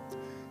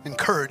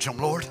 encourage them,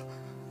 Lord.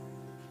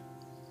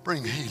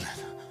 Bring healing.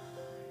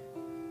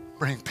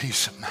 Bring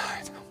peace of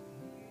mind.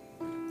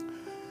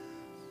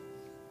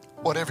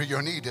 Whatever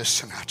your need is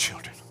tonight,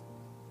 children,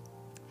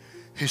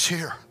 He's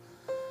here.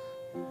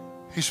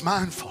 He's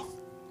mindful.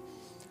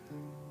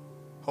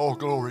 Oh,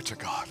 glory to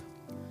God.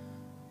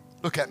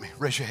 Look at me.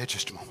 Raise your head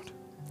just a moment.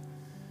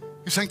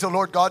 You think the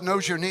Lord God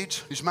knows your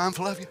needs? He's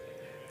mindful of you?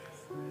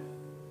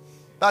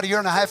 About a year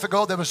and a half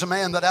ago, there was a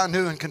man that I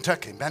knew in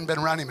Kentucky. Hadn't been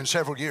around him in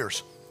several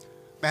years.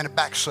 Man had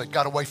backslid,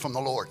 got away from the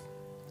Lord.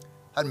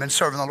 Hadn't been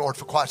serving the Lord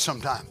for quite some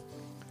time.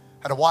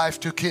 Had a wife,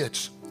 2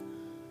 kids.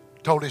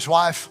 Told his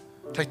wife,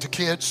 take the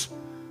kids,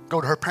 go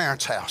to her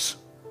parents' house.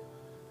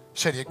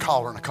 Said he'd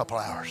call her in a couple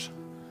hours.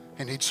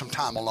 He needs some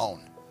time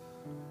alone.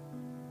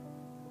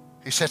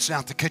 He sits down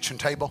at the kitchen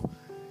table.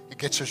 He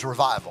gets his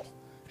revolver,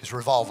 his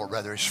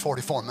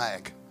 44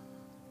 mag.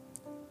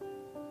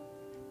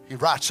 He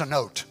writes a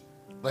note,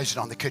 lays it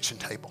on the kitchen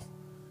table.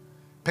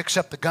 Picks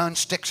up the gun,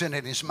 sticks it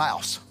in his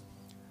mouth.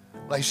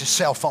 Lays his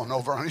cell phone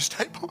over on his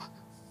table.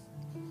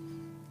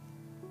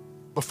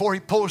 Before he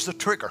pulls the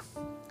trigger,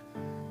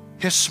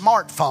 his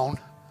smartphone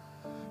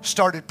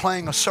started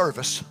playing a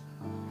service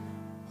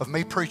of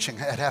me preaching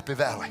at Happy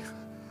Valley,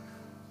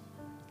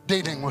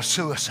 dealing with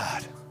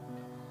suicide.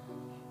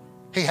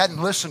 He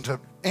hadn't listened to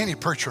any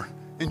preacher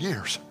in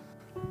years.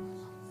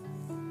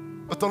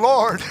 But the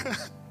Lord,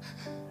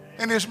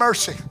 in His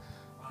mercy,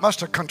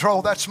 must have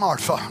controlled that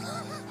smartphone.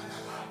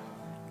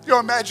 You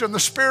imagine the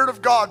Spirit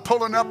of God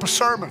pulling up a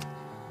sermon.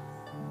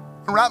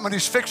 And right when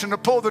He's fixing to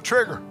pull the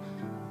trigger,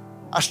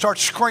 I start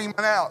screaming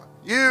out,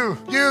 you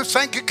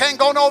think you can't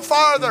go no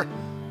farther.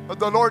 But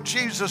the Lord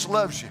Jesus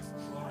loves you.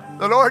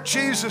 The Lord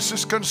Jesus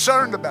is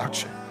concerned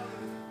about you.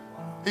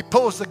 He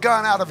pulls the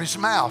gun out of his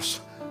mouth,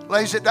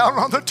 lays it down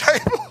on the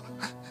table,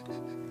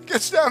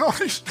 gets down on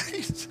his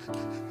knees,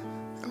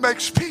 and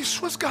makes peace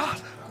with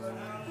God.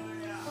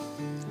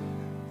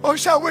 Oh,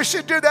 I wish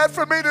He'd do that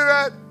for me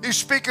tonight. He's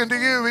speaking to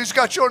you. He's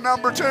got your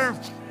number too.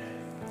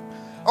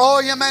 Oh,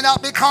 you may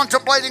not be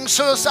contemplating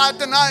suicide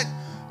tonight.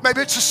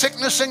 Maybe it's a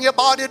sickness in your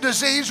body, a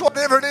disease,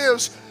 whatever it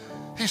is.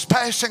 He's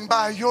passing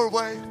by your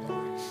way.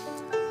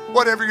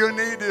 Whatever your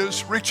need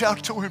is, reach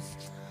out to Him.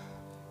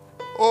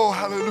 Oh,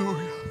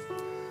 hallelujah.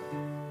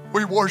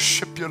 We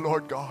worship you,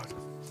 Lord God.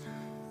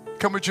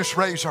 Can we just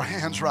raise our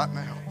hands right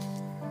now?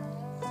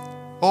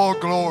 Oh,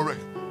 glory.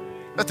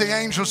 Let the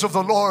angels of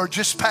the Lord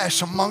just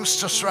pass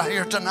amongst us right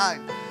here tonight.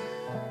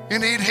 You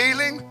need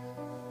healing?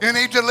 You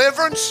need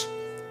deliverance?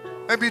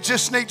 Maybe you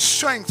just need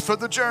strength for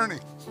the journey.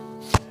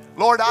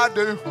 Lord, I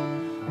do.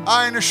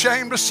 I ain't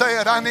ashamed to say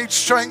it. I need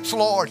strength,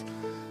 Lord.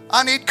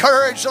 I need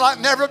courage like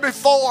never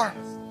before.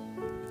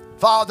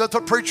 Father,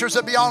 the preachers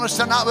that be honest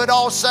tonight would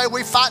all say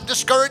we fight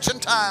discouraging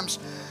times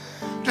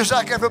just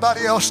like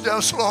everybody else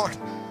does, Lord.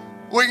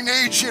 We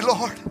need you,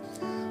 Lord.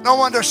 No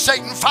wonder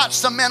Satan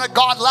fights the men of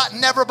God like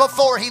never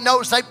before. He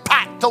knows they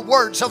pack the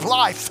words of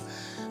life.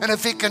 And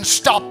if he can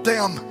stop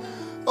them,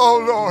 oh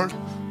Lord.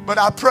 But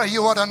I pray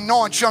you would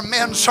anoint your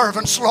men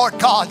servants, Lord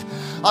God.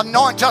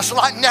 Anoint us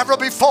like never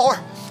before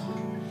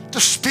to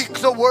speak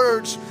the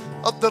words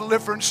of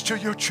deliverance to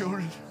your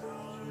children.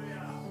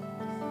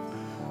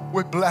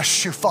 We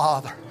bless you,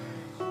 Father.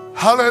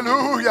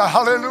 Hallelujah,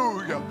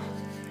 hallelujah.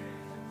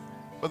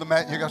 Brother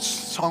Matt, you got a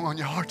song on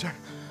your heart there?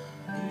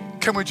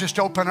 Can we just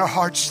open our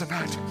hearts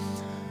tonight?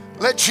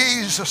 Let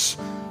Jesus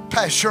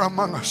pass here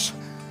among us.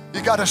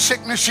 You got a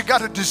sickness, you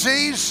got a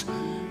disease,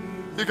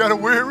 you got a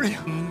weary,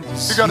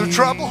 you got a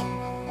trouble.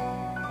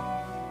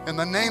 In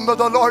the name of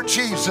the Lord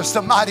Jesus,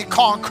 the mighty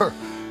conqueror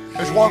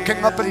is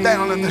walking up and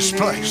down in this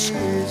place.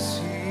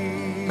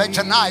 May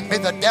tonight be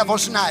the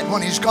devil's night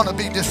when he's going to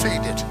be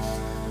defeated.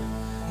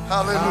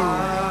 Hallelujah.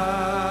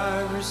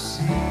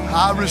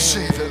 I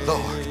receive it,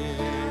 Lord.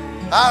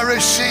 I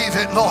receive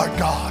it, Lord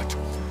God.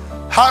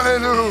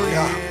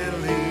 Hallelujah.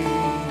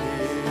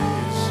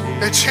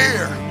 It's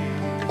here.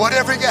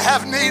 Whatever you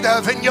have need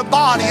of in your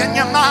body, in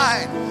your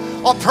mind,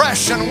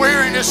 oppression,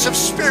 weariness of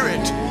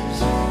spirit,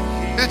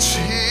 it's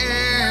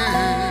here.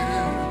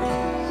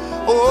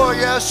 Oh,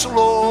 yes,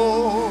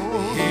 Lord.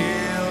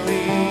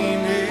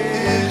 Healing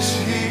is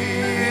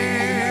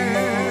here.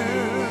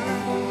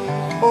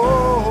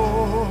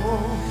 Oh,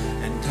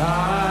 and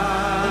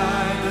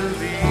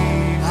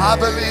I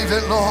believe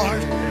it,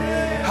 Lord.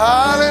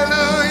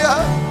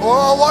 Hallelujah.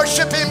 Oh,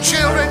 worship him,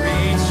 children.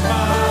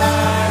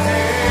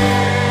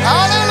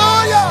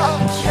 Hallelujah.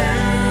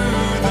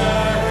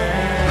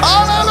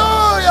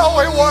 Hallelujah.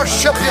 We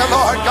worship you,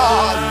 Lord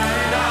God.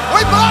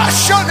 We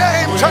bless your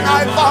name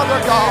tonight,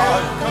 Father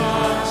God.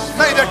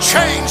 May the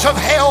chains of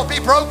hell be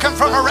broken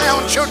from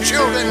around your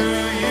children.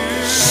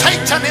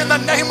 Satan, in the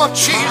name of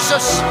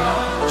Jesus,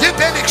 you've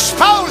been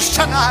exposed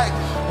tonight.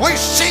 We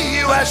see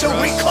you as a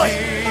weakling,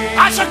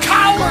 as a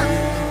coward.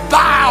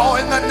 Bow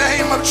in the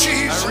name of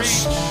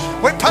Jesus.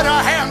 We put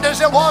our hand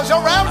as it was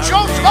around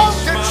your throat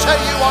and say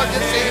you are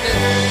defeated.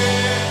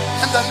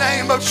 In the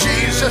name of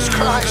Jesus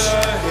Christ.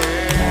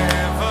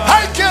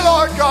 Thank you,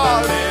 Lord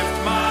God.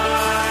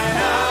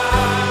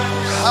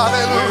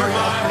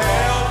 Hallelujah.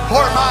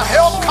 Where my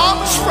help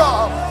comes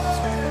from.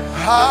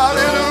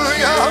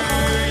 Hallelujah.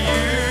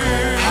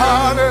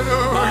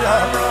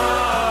 Hallelujah.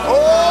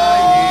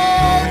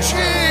 Oh,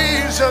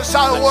 Jesus,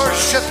 I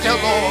worship you,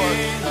 Lord.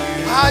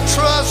 I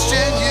trust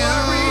in you,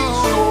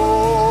 Lord.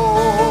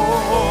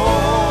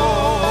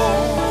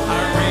 I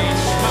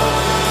reach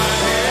my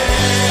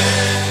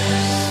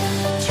hands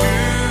to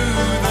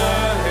the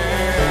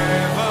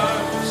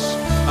heavens.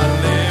 I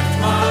lift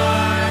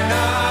mine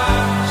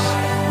eyes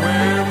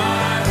where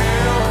my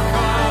help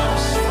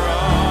comes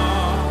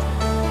from.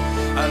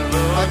 I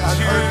look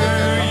to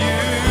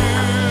you,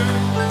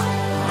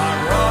 my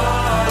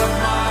rock,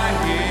 my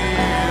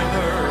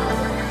healer.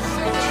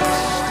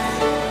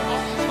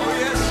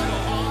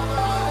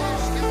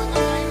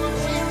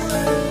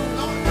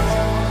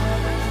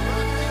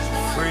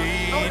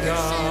 Oh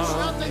yes,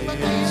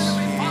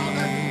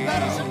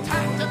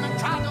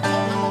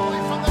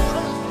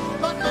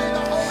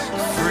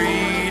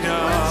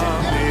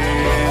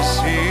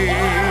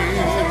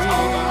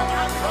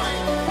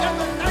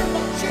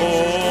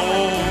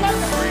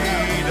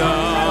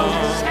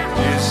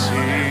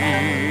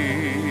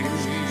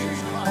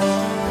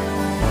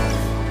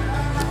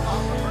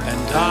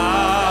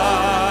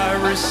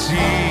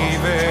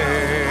 receive it.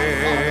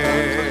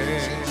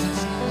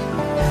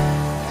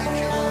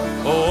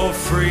 Oh,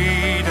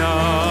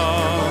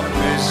 freedom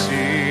is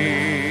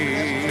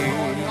here.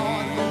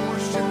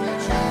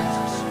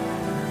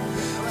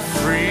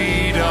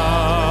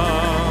 Freedom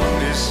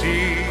is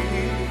here.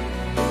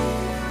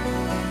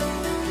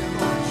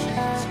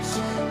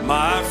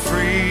 My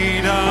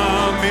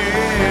freedom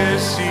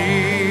is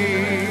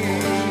here.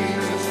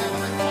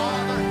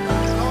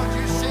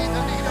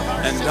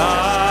 And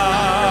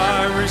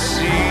I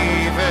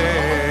receive it.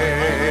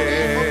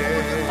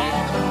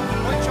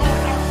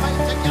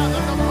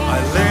 I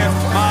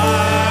lift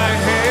my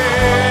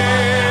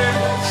hands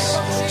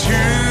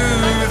to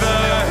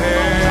the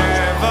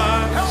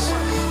heavens.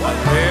 I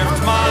lift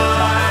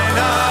mine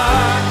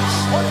eyes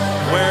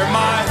where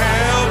my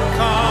help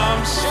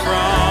comes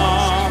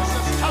from.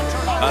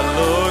 I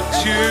look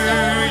to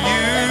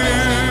you,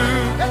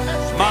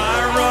 my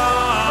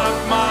rock,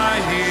 my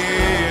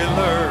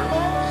healer.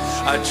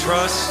 I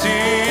trust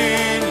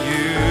in you.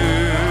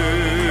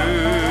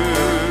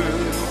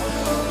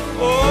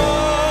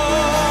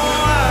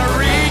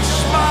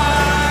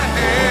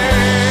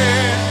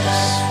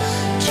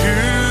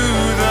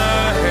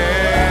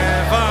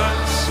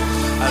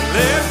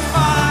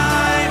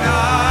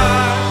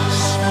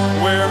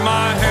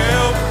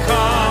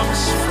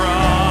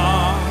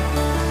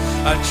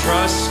 I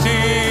trust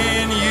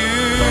in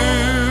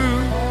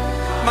you,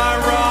 my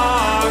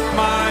rock,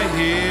 my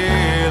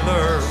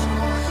healer.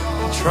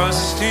 I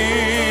trust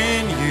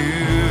in you.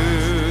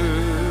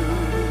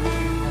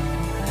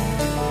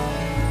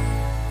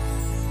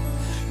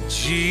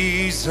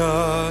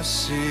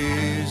 Jesus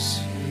is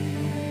here.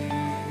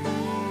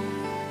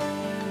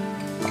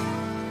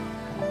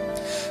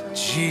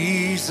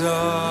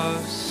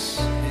 Jesus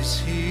is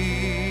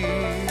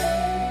here.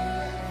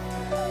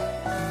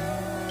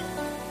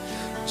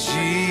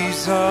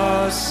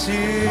 Jesus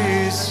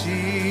is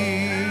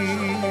here,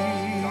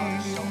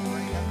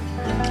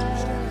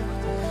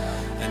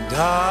 and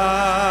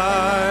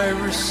I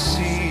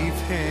receive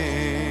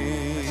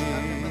Him.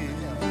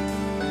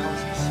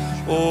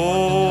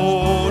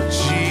 Oh,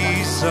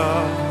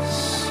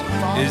 Jesus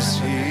is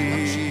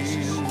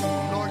here.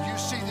 Lord, you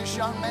see this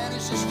young man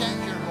as he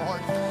stands here,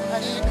 Lord.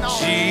 And he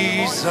acknowledges,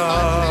 Jesus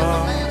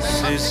Lord,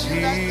 is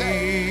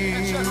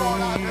and said,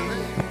 Lord, I here.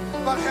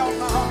 believe, but help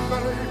my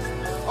unbelief.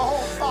 Oh,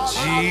 Father,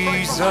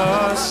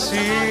 Jesus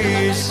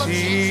is you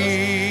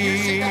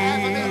see the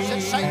evidence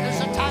that Satan is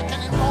here, attacking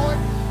him, Lord.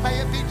 May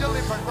it be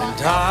delivered right and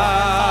now. I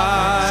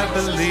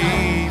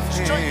believe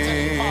Him.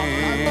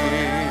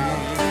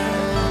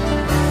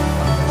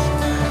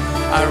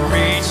 I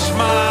reach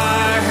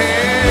my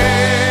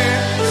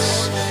hands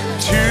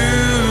to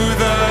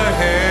the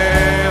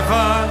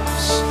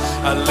heavens.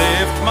 I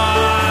lift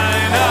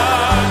mine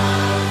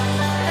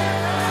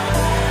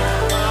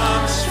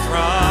arms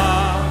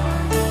from.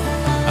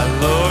 I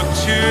look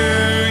to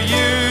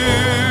you,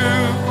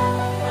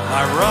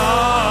 my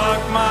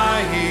rock, my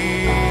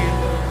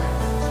healer.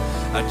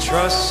 I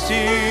trust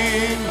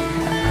in you.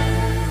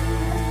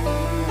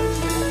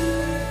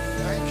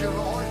 Thank you,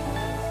 Lord.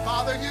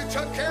 Father, you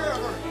took care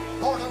of her.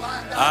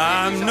 Borderline diabetes.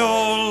 I'm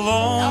no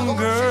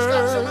longer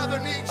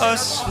a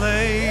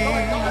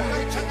slave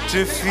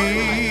to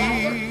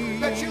fear.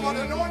 That you would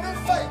anoint her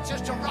faith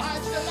just to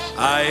rise to that.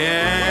 I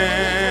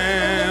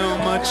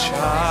am a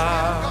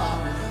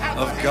child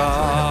of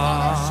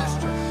God.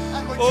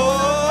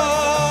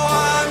 Oh,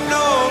 I'm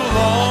no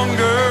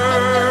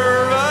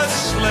longer a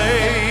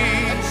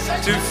slave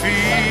to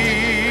fear.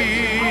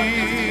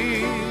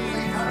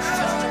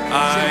 I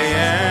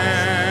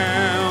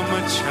am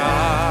a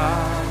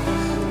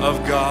child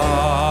of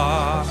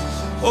God.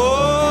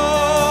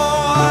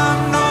 Oh,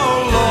 I'm no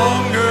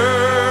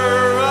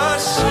longer a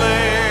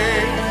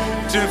slave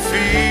to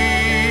fear.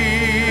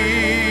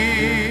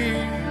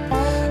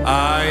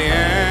 I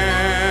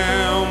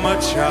am a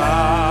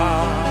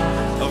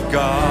child of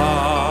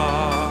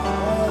God.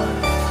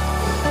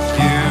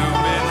 You've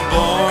been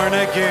born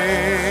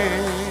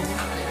again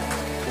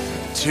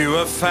to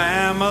a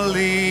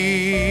family.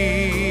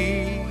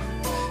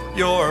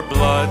 Your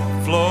blood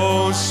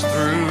flows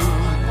through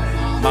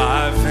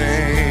my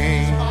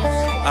veins.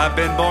 I've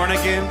been born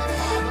again.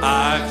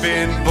 I've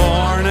been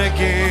born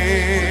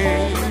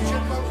again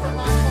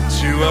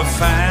to a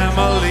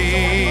family.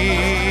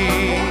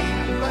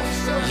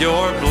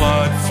 Your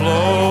blood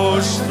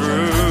flows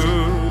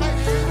through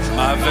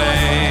my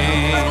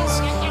veins.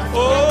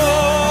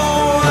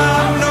 Oh,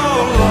 I'm no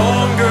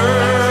longer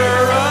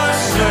a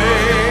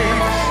slave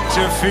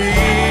to fear.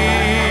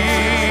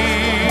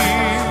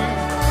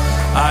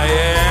 I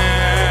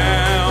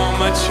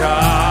am a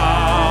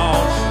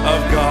child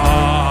of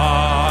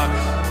God.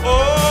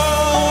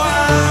 Oh,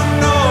 I'm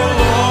no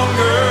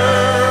longer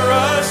a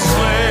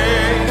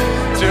slave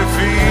to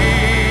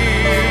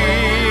fear.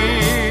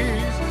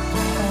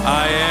 I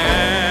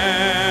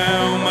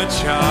am a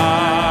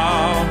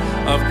child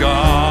of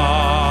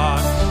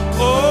God.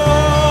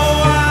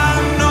 Oh,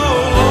 I'm no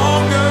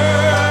longer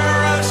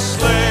a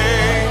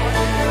slave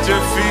to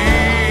fear.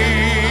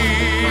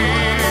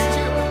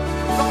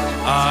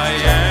 I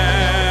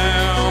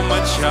am a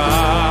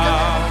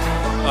child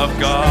of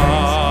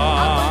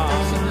God.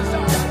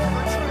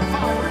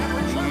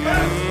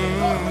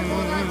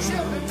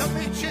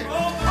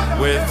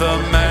 With a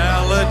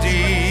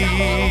melody,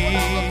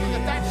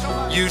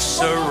 you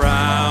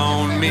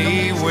surround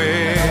me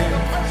with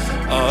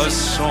a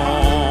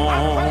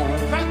song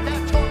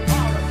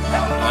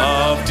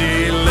of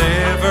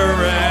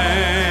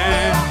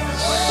deliverance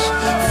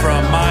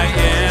from my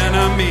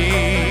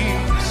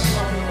enemies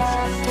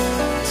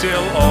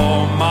till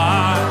all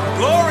my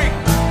glory.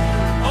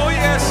 Oh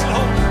yes,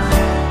 Lord.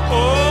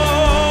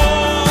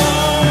 Oh,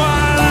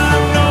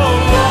 I'm no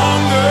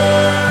longer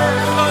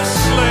a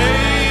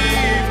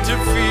slave to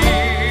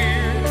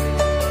fear.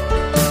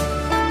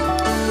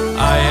 I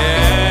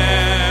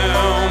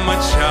am a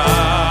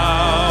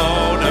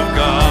child of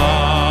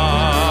God.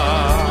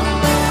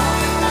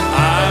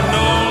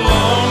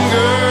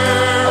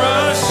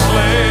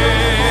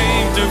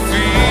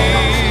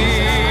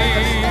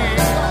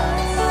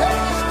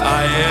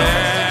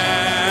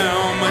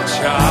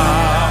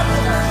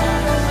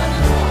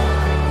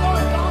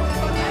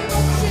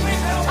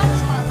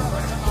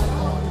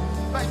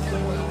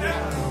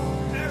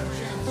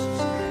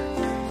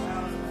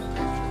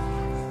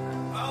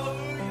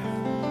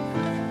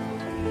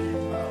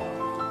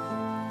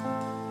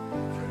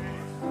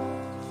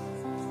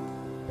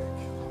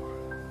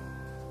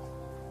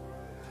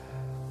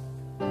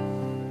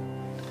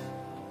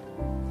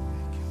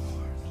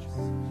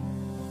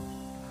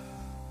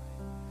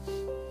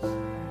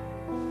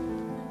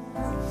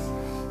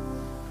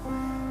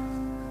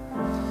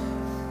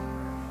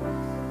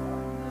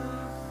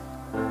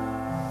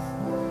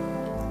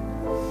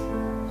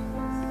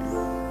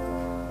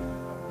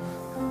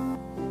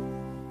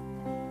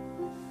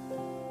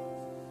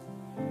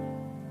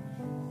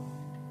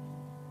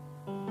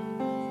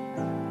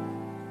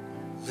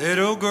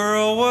 little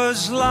girl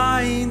was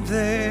lying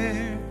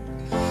there.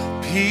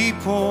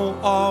 People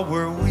all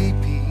were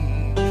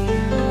weeping.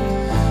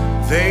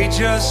 They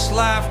just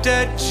laughed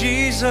at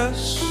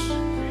Jesus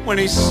when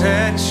he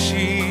said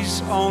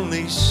she's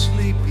only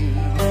sleeping.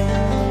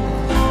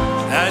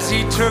 As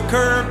he took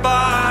her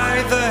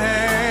by the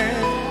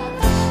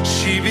hand,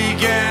 she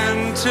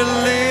began to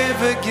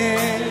live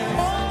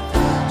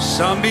again.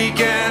 Some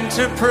began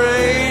to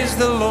praise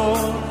the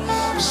Lord.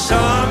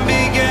 Some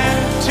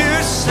began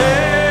to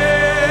say,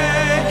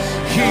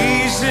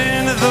 he's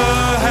in the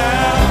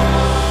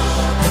house,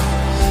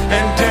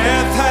 and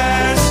death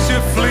has to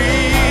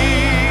flee.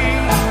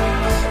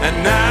 And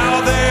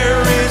now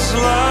there is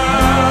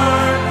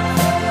light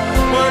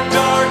where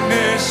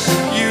darkness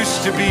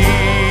used to be.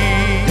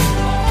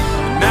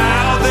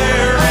 Now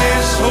there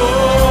is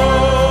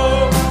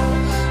hope,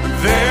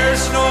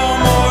 there's no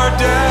more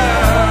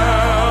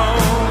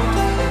doubt.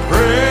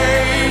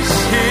 Praise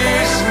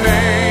his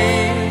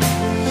name,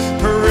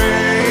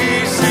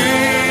 praise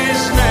his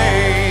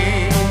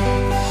name.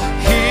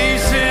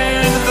 He's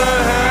in the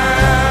house.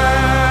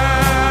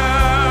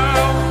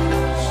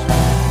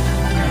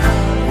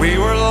 We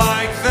were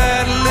like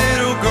that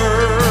little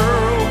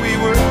girl, we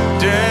were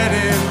dead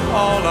in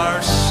all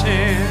our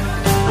sin.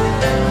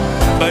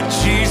 But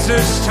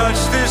Jesus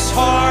touched this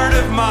heart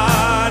of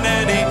mine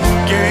and he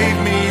gave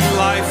me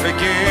life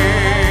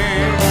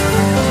again.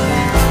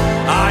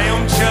 I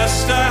am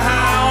just a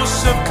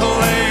house of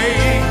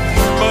clay,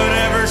 but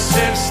ever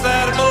since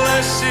that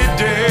blessed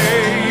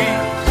day,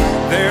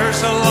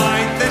 there's a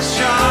light that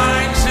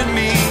shines in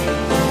me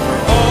for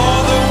all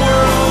the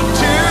world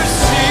to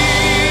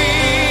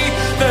see,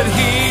 that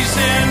he's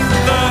in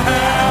the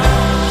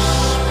house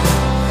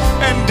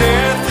and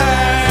death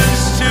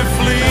has to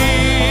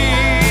flee.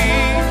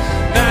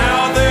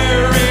 Now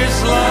there is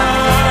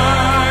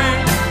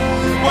light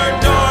where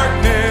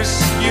darkness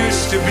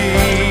used to be.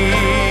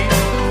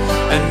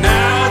 And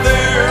now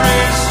there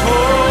is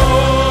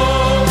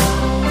hope,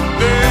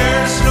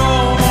 there's no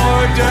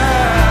more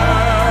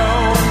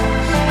doubt.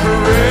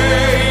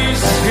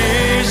 Praise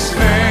his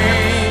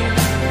name,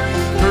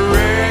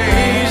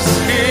 praise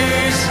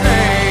his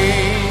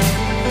name.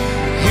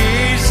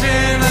 He's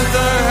in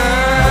the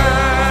house.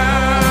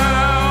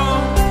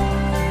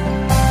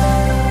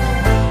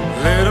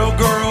 Little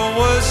girl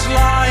was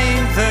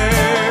lying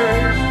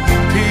there,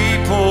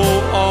 people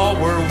all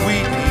were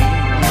weeping.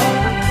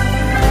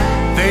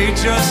 They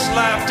just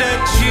laughed at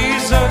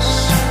Jesus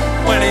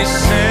when he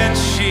said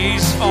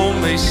she's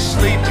only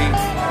sleeping.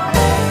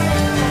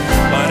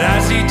 But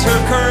as he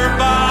took her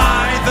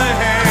by the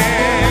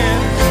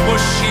hand,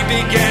 well, she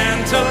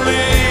began to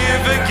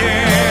live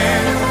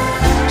again.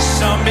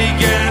 Some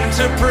began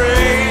to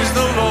praise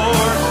the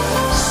Lord.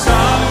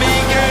 Some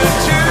began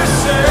to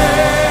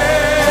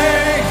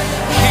say,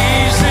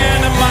 he's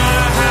in my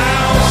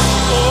house.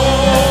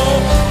 Oh,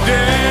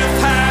 death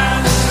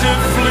has to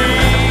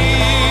flee.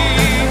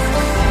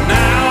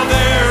 Now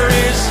there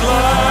is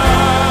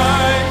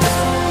light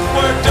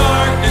where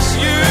darkness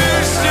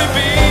used to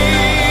be.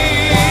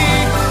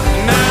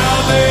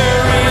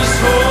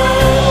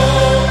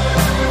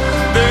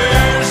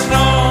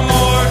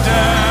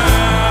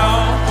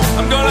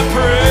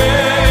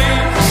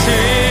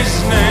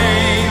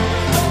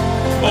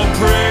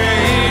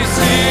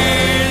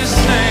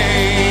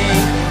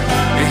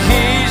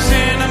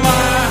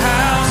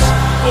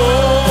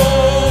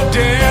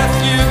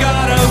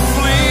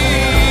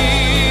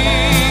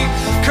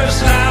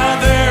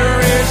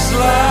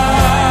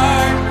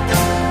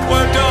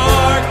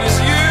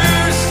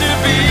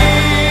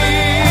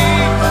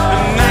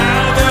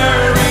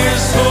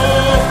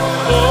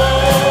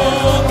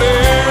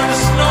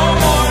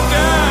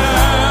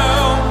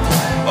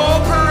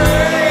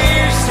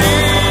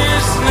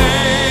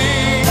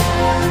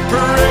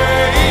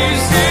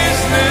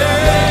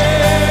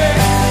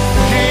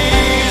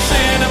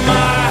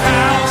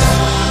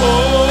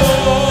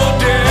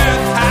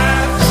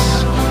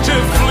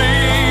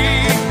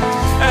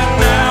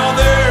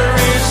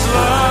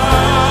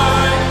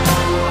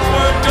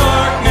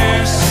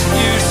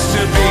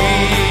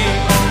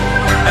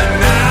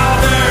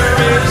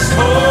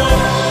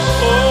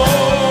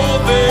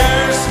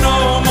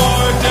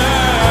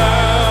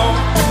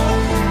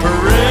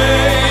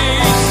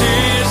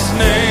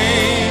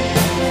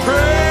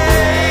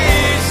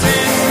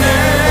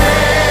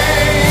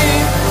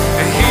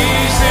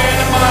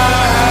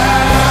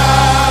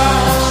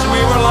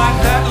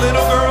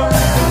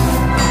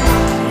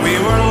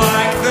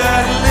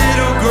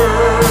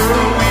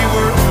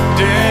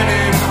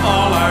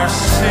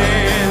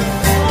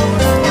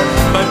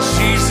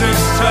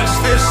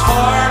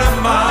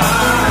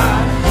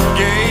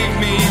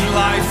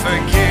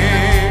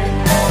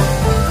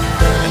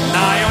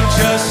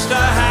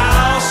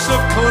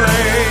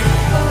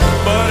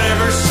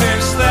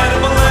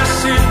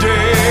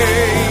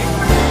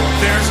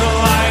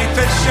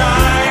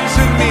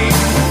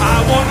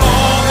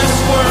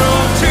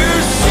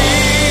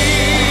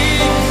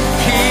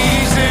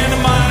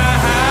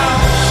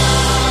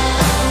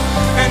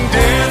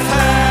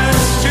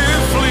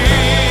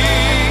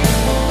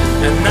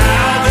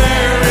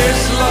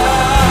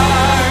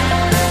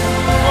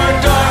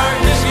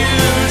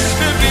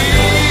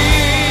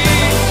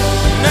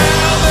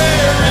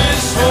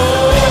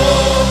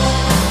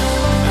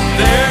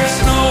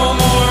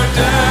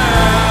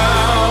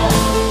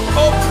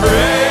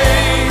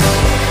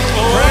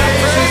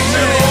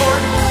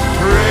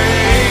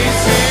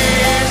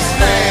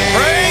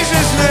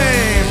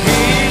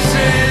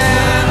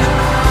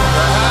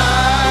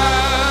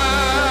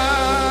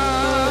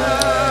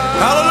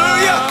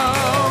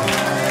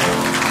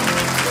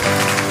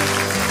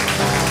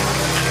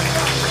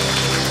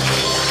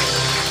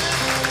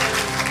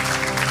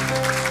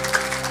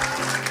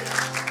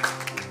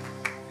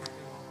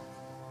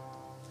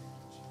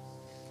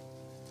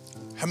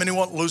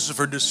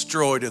 Lucifer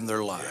destroyed in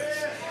their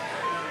life.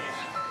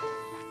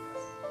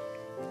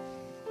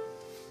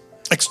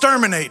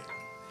 Exterminate.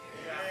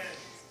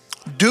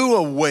 Do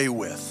away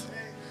with.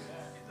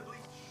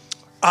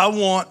 I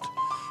want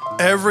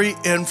every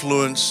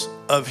influence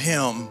of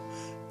him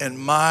in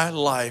my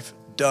life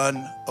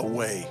done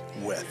away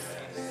with.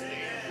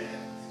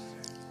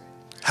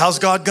 How's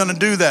God going to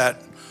do that?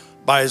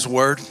 By his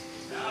word.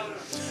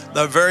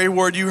 The very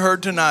word you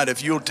heard tonight,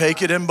 if you'll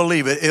take it and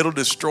believe it, it'll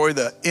destroy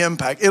the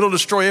impact. It'll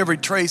destroy every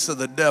trace of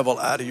the devil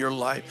out of your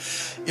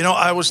life. You know,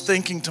 I was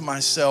thinking to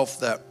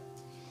myself that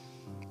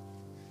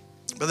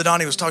Brother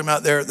Donnie was talking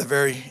about there at the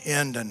very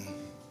end, and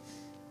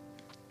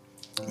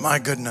my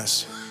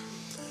goodness,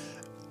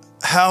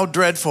 how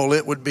dreadful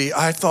it would be.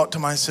 I thought to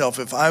myself,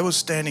 if I was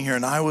standing here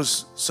and I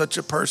was such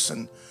a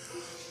person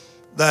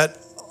that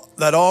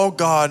all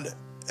God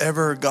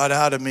ever got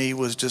out of me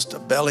was just a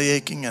belly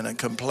aching and a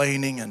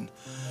complaining,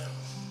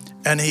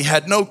 and he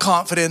had no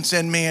confidence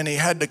in me, and he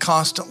had to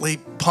constantly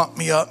pump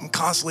me up and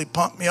constantly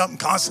pump me up and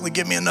constantly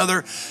give me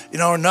another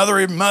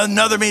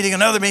meeting,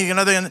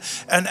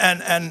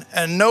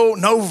 and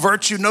no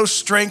virtue, no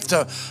strength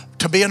to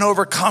be an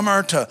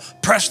overcomer, to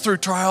press through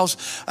trials.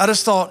 I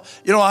just thought,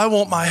 I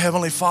want my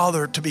Heavenly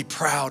Father to be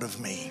proud of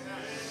me.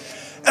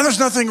 And there's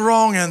nothing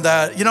wrong in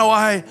that.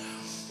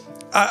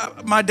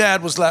 My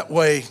dad was that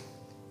way.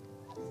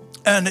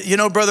 And,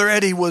 Brother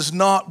Eddie was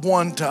not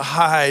one to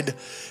hide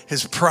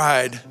his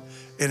pride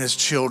in his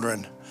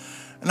children.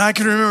 And I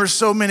can remember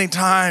so many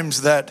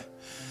times that,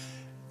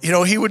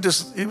 he would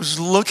just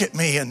look at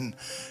me, and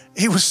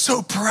he was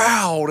so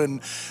proud,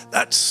 and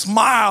that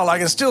smile, I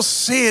can still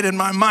see it in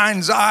my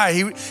mind's eye.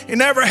 He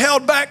never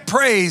held back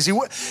praise.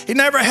 He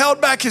never held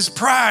back his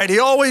pride. He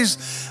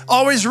always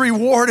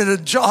rewarded a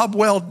job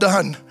well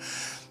done.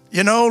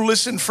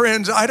 Listen,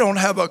 friends, I don't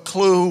have a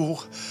clue.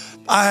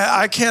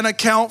 I can't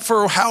account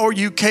for how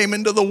you came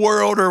into the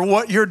world or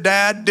what your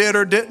dad did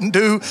or didn't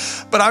do,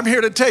 but I'm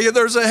here to tell you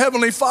there's a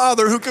Heavenly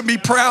Father who can be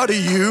proud of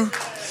you.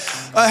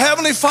 A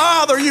Heavenly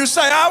Father, you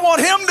say, I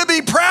want him to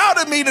be proud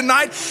of me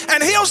tonight,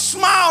 and he'll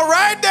smile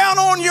right down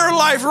on your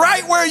life,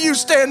 right where you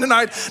stand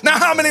tonight. Now,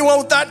 how many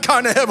want that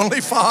kind of Heavenly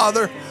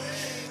Father?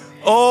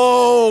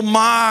 Oh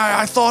my,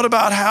 I thought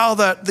about how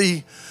that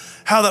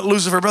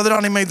Lucifer, Brother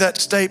Donnie made that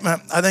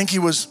statement. I think he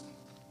was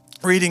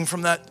reading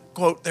from that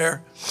quote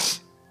there.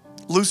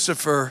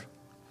 Lucifer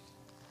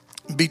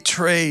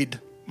betrayed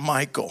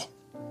Michael.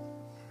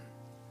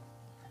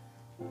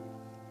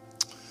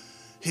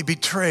 He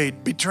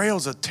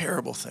betrayal's a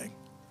terrible thing.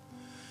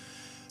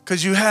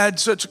 Because you had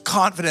such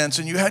confidence,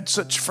 and you had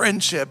such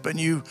friendship, and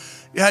you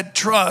had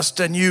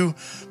trust, and you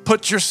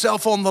put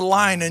yourself on the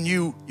line, and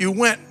you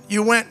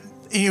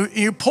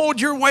pulled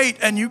your weight,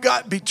 and you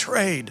got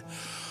betrayed.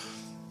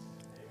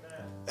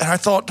 And I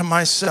thought to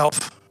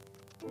myself,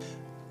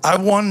 I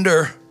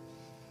wonder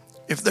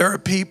if there are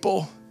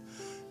people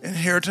in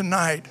here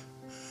tonight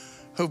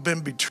who've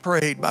been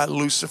betrayed by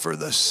Lucifer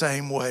the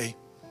same way.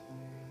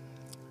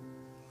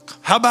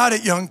 How about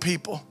it, young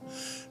people?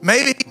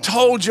 Maybe he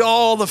told you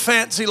all the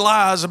fancy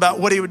lies about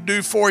what he would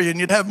do for you, and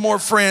you'd have more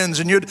friends,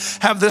 and you'd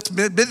have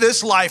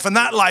this life and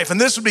that life, and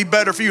this would be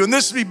better for you, and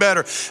this would be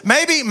better.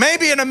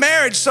 Maybe in a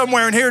marriage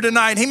somewhere in here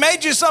tonight, he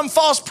made you some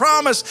false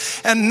promise,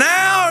 and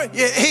now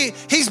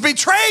he's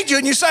betrayed you,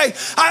 and you say,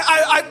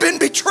 I've been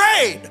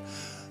betrayed.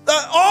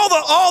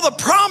 All the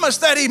promise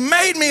that he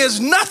made me is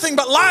nothing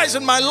but lies,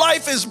 and my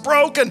life is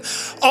broken.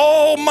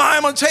 Oh my,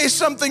 I'm going to tell you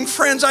something,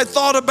 friends. I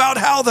thought about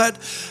how that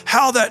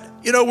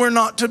we're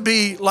not to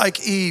be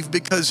like Eve,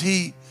 because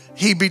he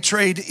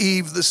betrayed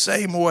Eve the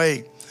same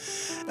way.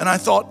 And I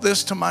thought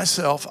this to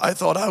myself.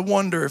 I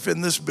wonder if in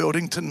this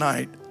building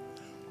tonight,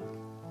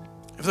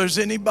 if there's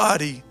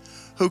anybody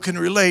who can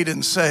relate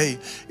and say,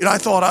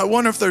 I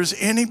wonder if there's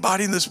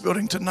anybody in this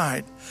building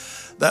tonight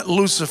that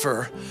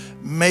Lucifer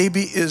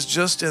maybe is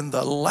just in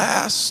the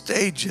last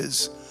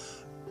stages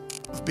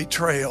of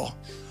betrayal,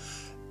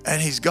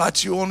 and he's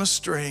got you on a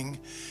string,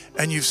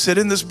 and you've sit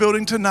in this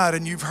building tonight,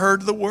 and you've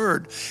heard the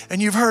word,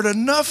 and you've heard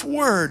enough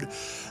word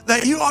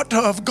that you ought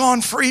to have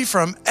gone free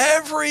from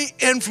every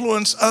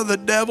influence of the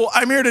devil.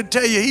 I'm here to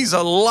tell you, he's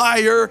a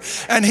liar,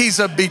 and he's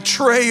a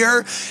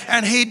betrayer,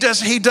 and he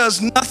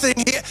does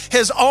nothing.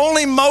 His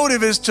only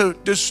motive is to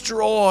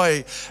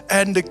destroy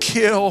and to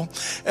kill.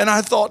 And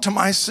I thought to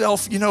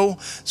myself,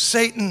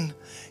 Satan,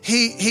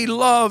 he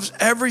loves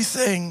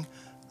everything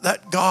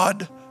that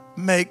God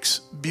makes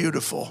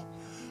beautiful,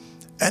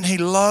 and he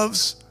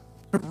loves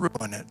to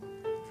ruin it.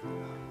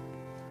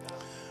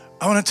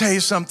 I want to tell you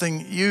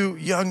something, you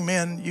young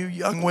men, you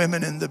young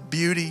women, in the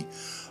beauty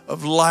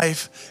of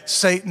life,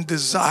 Satan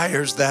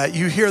desires that.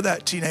 You hear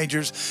that,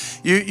 teenagers?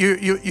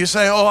 You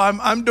say, "Oh,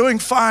 I'm doing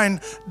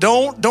fine."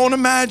 Don't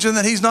imagine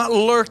that he's not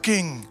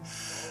lurking.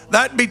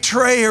 That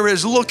betrayer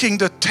is looking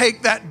to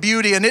take that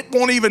beauty, and it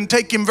won't even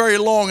take him very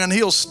long, and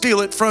he'll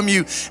steal it from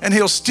you, and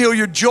he'll steal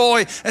your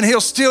joy, and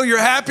he'll steal your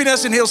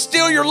happiness, and he'll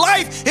steal your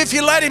life if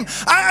you let him.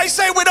 I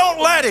say we don't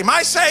let him.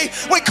 I say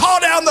we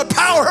call down the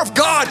power of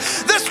God.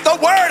 The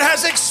word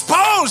has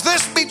exposed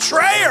this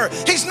betrayer.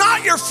 He's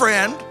not your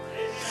friend.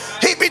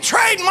 He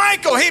betrayed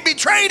Michael. He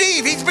betrayed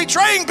Eve. He's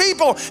betraying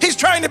people. He's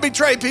trying to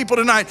betray people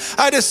tonight.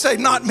 I just say,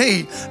 not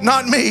me,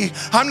 not me.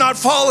 I'm not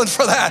falling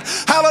for that.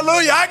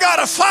 Hallelujah. I got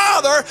a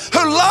Father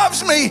who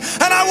loves me,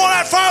 and I want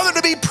that Father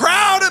to be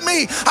proud of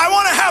me. I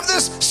want to have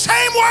this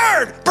same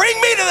word.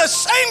 Bring me to the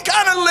same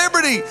kind of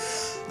liberty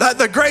that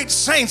the great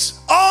saints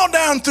all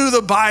down through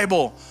the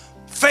Bible,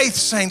 faith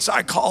saints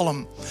I call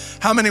them.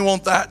 How many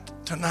want that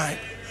tonight?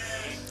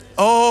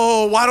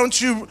 Oh, why don't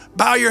you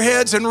bow your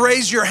heads and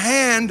raise your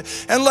hand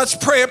and let's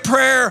pray a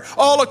prayer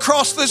all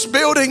across this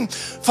building.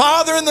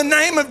 Father, in the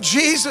name of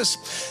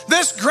Jesus,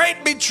 this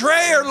great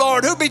betrayer,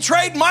 Lord, who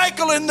betrayed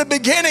Michael in the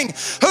beginning,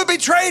 who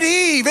betrayed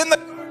Eve in the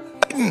garden,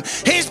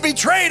 he's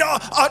betrayed,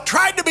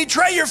 tried to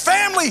betray your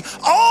family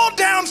all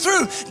down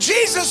through.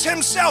 Jesus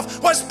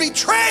himself was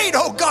betrayed,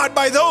 oh God,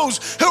 by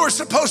those who were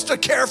supposed to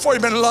care for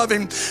him and love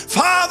him.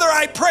 Father,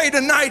 I pray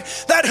tonight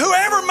that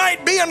whoever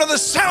might be under the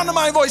sound of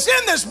my voice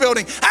in this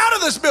building, out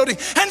of this building,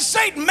 and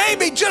Satan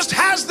maybe just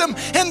has them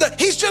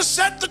he's just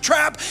set the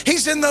trap.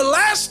 He's in the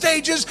last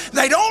stages.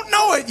 They don't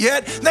know it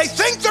yet. They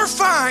think they're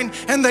fine,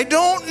 and they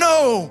don't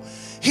know.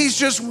 He's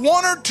just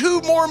one or two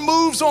more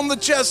moves on the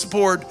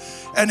chessboard,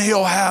 and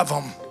he'll have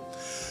them.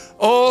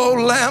 Oh,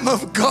 Lamb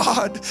of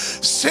God,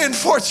 send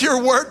forth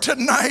your word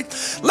tonight.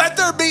 Let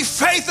there be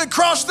faith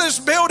across this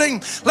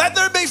building. Let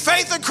there be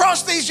faith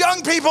across these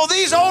young people,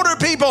 these older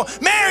people,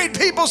 married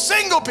people,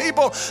 single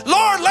people.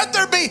 Lord, let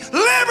there be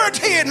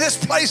liberty in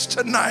this place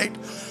tonight,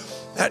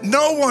 that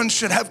no one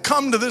should have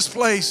come to this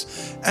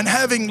place and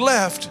having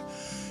left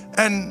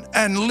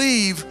and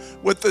leave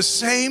with the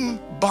same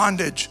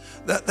bondage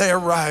that they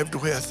arrived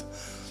with.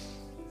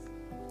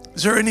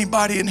 Is there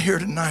anybody in here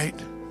tonight?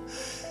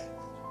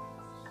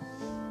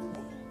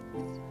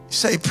 You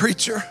say,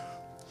 preacher,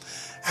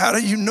 how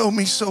do you know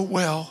me so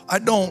well? I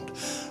don't,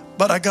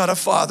 but I got a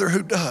Father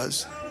who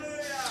does.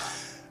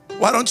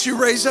 Why don't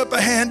you raise up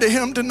a hand to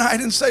him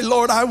tonight and say,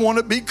 Lord, I want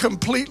to be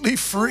completely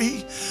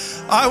free.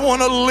 I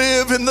want to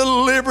live in the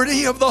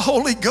liberty of the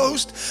Holy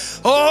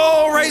Ghost.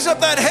 Oh, raise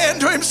up that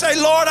hand to him. Say,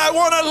 Lord, I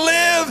want to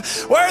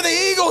live where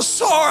the eagles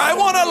soar. I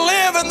want to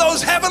live in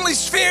those heavenly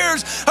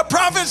spheres. A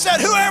prophet said,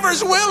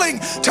 whoever's willing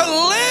to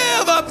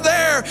live up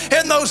there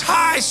in those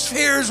high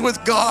spheres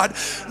with God,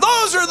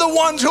 those are the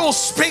ones who will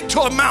speak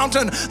to a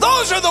mountain.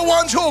 Those are the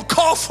ones who will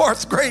call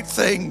forth great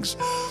things.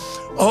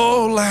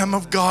 Oh, Lamb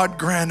of God,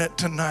 grant it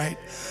tonight.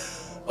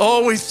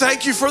 Oh, we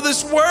thank you for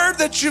this word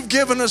that you've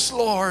given us,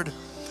 Lord.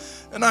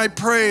 And I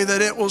pray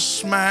that it will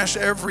smash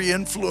every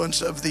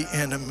influence of the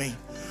enemy.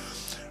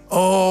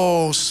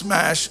 Oh,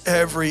 smash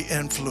every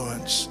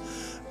influence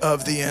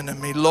of the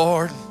enemy.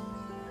 Lord,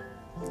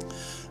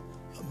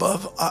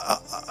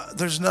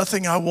 there's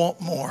nothing I want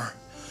more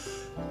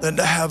than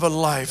to have a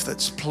life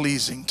that's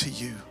pleasing to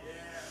you.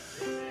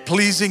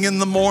 Pleasing in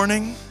the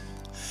morning,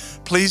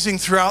 pleasing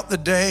throughout the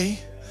day,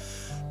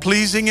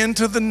 pleasing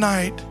into the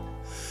night,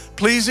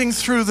 pleasing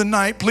through the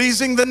night,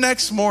 pleasing the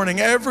next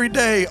morning, every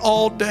day,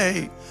 all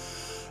day,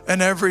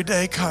 and every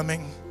day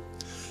coming.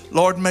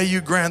 Lord, may you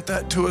grant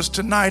that to us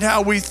tonight.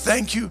 How we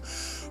thank you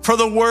for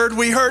the word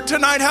we heard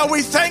tonight. How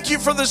we thank you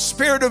for the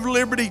spirit of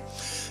liberty.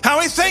 How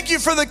we thank you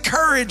for the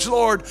courage,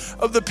 Lord,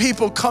 of the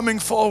people coming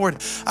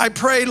forward. I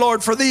pray,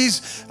 Lord, for these,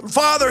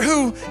 Father,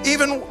 who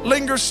even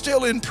linger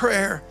still in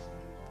prayer.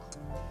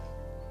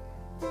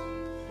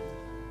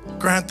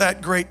 Grant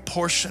that great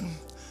portion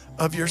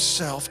of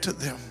yourself to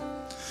them.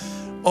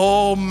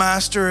 Oh,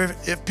 Master,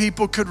 if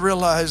people could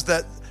realize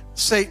that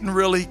Satan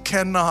really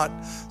cannot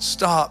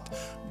stop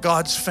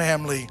God's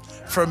family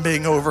from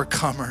being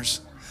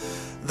overcomers.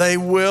 They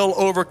will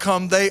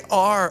overcome. They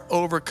are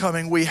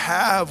overcoming. We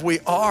have, we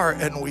are,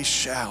 and we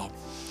shall.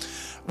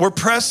 We're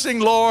pressing,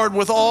 Lord,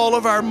 with all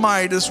of our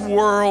might. This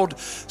world,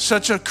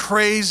 such a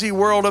crazy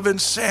world of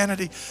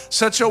insanity,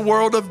 such a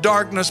world of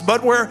darkness.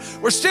 But we're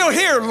still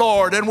here,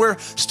 Lord, and we're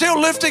still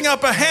lifting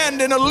up a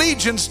hand in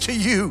allegiance to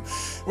you.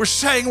 We're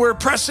saying we're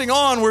pressing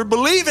on. We're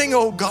believing,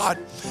 oh God.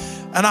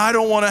 And I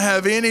don't want to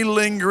have any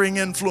lingering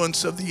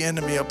influence of the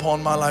enemy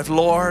upon my life.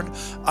 Lord,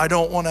 I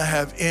don't want to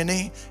have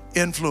any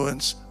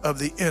influence of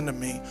the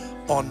enemy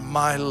on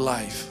my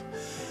life.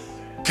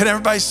 Can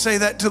everybody say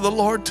that to the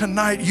Lord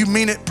tonight? You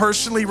mean it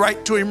personally,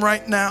 right to him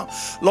right now?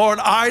 Lord,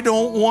 I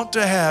don't want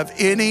to have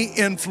any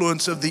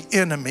influence of the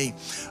enemy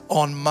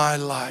on my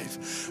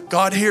life.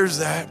 God hears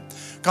that.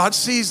 God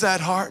sees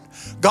that heart.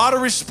 God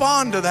will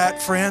respond to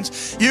that,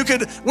 friends.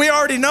 We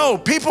already know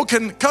people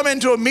can come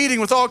into a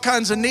meeting with all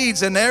kinds of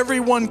needs and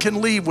everyone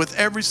can leave with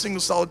every single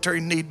solitary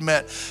need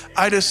met.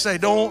 I just say,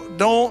 don't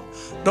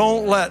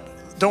let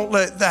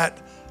that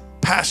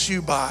pass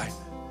you by,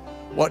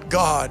 what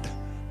God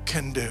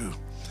can do.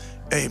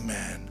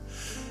 Amen.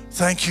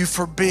 Thank you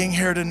for being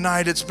here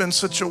tonight. It's been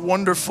such a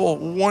wonderful,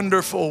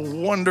 wonderful,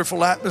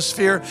 wonderful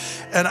atmosphere.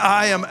 And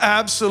I am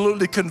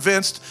absolutely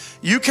convinced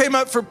you came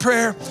up for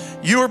prayer.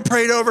 You were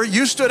prayed over.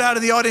 You stood out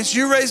of the audience.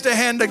 You raised a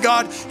hand to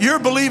God. You're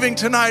believing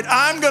tonight.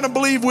 I'm going to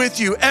believe with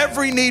you.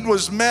 Every need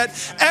was met.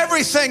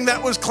 Everything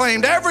that was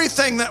claimed.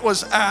 Everything that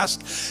was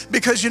asked.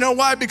 Because you know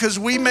why? Because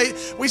we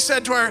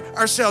said to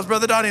ourselves,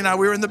 Brother Donnie and I,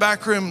 we were in the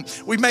back room.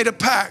 We made a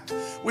pact.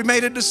 We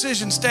made a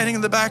decision standing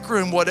in the back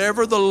room.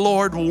 Whatever the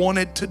Lord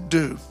wanted to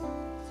do,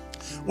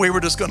 we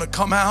were just going to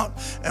come out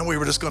and we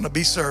were just going to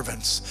be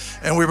servants.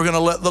 And we were going to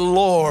let the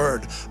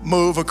Lord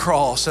move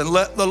across and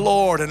let the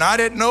Lord. And I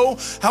didn't know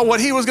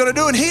what he was going to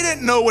do, and he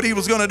didn't know what he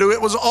was going to do.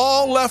 It was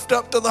all left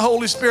up to the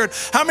Holy Spirit.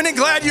 How many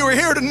glad you were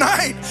here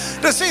tonight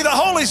to see the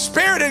Holy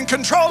Spirit in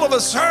control of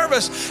a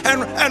service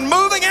and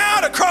moving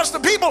out across the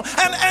people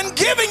and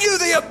giving you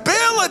the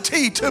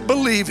ability to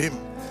believe him?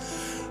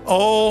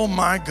 Oh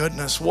my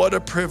goodness, what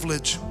a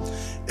privilege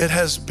it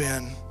has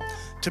been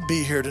to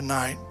be here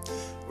tonight.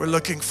 We're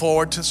looking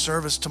forward to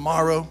service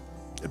tomorrow.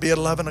 It'll be at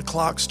 11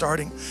 o'clock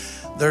starting.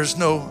 There's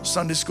no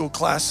Sunday school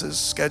classes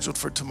scheduled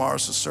for tomorrow,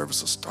 so service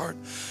will start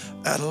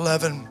at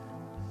 11.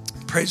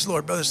 Praise the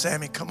Lord. Brother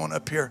Sammy, come on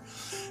up here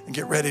and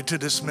get ready to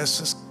dismiss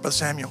us. Brother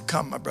Samuel,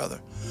 come, my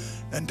brother,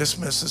 and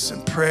dismiss us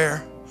in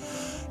prayer.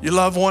 You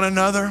love one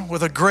another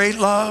with a great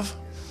love.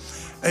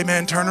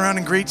 Amen. Turn around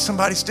and greet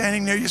somebody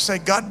standing near you. Say,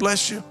 God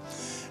bless you.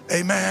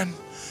 Amen.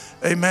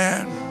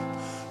 Amen.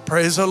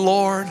 Praise the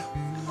Lord.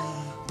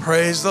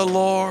 Praise the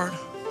Lord.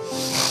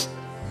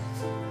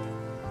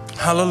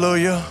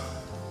 Hallelujah.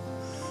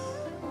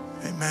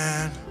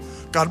 Amen.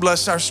 God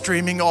bless our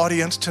streaming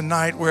audience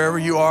tonight, wherever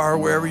you are,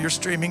 wherever you're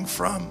streaming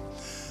from.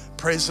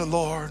 Praise the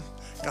Lord.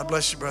 God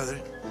bless you, brother.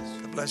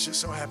 God bless you.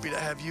 So happy to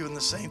have you and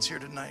the saints here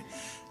tonight.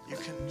 You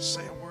can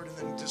say a word and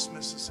then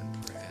dismiss us in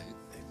prayer.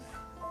 Amen.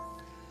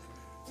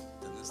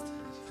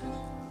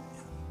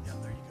 Yeah,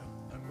 there you go.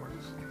 That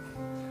works.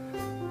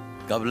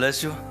 God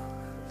bless you.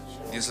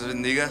 Dios les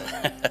bendiga.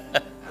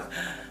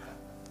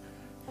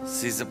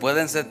 Si se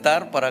pueden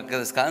sentar para que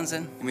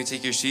descansen. You may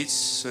take your seats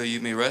so you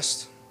may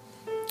rest.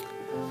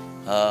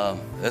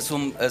 Es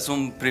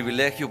un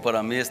privilegio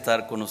para mí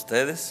estar con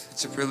ustedes.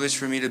 It's a privilege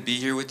for me to be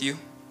here with you.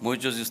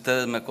 Muchos de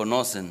ustedes me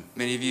conocen.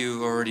 Many of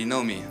you already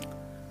know me.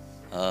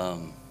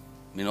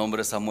 Mi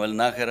nombre es Samuel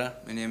Nájera.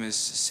 My name is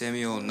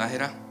Samuel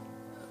Nájera.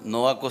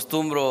 No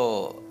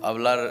acostumbro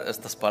hablar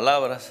estas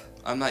palabras.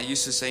 I'm not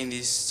used to saying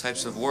these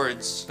types of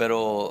words.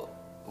 Pero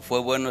fue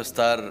bueno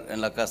estar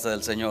en la casa del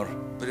Señor.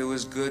 But it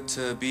was good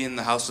to be in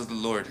the house of the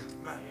Lord.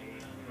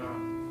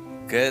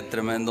 Qué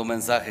tremendo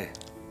mensaje.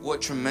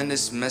 What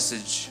tremendous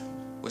message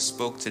was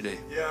spoke today.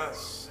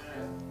 Yes.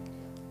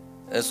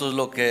 Eso es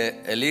lo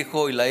que el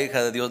hijo y la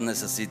hija de Dios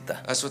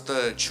necesita. That's what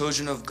the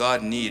children of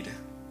God need.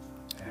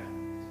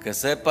 Que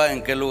sepa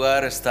en qué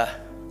lugar está.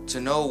 To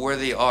know where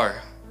they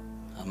are.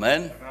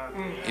 Amén.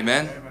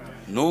 Amen.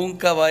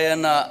 Nunca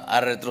vayan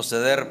a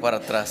retroceder para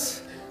atrás.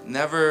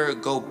 Never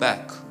go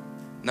back.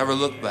 Never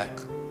look back.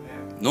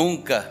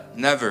 Nunca.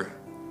 Never.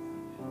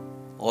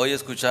 Hoy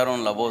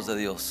escucharon la voz de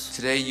Dios.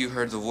 Today you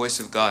heard the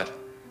voice of God.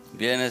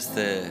 Bien,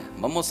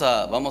 vamos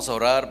a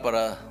orar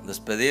para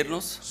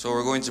despedirnos. So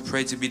we're going to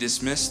pray to be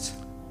dismissed.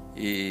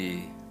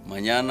 Y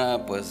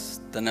mañana pues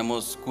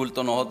tenemos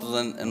culto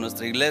nosotros en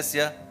nuestra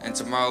iglesia. And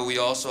tomorrow we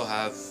also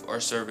have our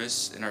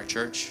service in our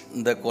church.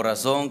 De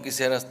corazón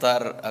quisiera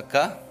estar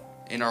acá.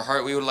 In our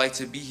heart we would like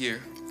to be here.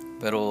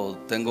 Pero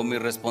tengo mi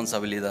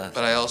responsabilidad.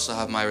 But I also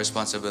have my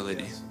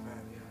responsibility.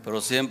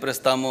 Pero siempre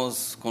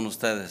estamos con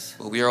ustedes.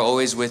 But we are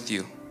always with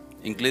you.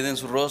 Inclinen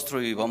su rostro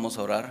y vamos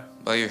a orar.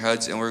 Bow your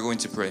heads and we're going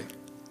to pray.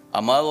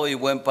 Amado y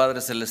buen Padre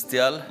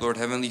Celestial, Lord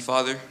Heavenly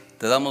Father,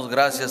 te damos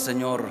gracias,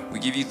 Señor, we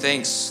give you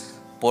thanks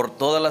por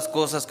todas las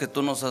cosas que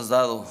tú nos has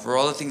dado. for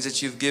all the things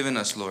that you've given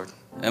us, Lord.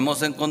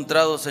 Hemos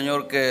encontrado,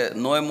 Señor, que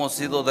no hemos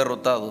sido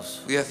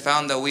derrotados. We have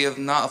found that we have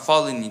not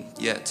fallen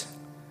yet.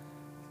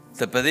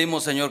 Te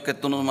pedimos, Señor, que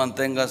tú nos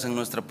mantengas en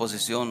nuestra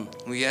posición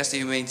We ask that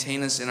you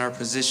maintain us in our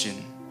position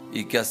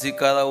y que así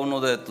cada uno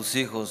de tus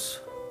hijos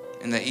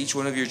and that each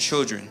one of your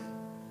children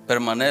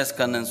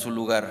permanezcan en su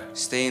lugar.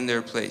 stay in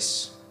their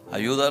place.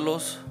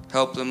 Ayúdalos,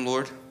 Help them,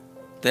 Lord.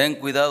 ten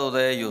cuidado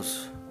de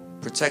ellos.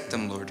 Protect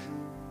them, Lord.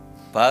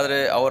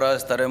 Padre, ahora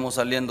estaremos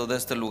saliendo de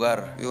este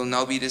lugar, We will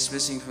now be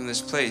dismissing from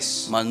this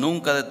place, mas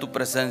nunca de tu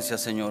presencia,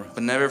 Señor.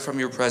 but never from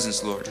your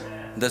presence, Lord.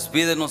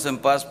 Despídenos en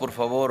paz, por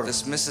favor.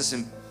 Dismiss us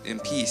in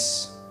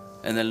peace.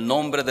 En el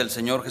nombre del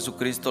Señor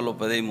Jesucristo lo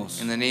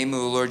pedimos. In the name of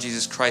the Lord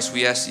Jesus Christ,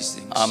 we ask these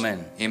things.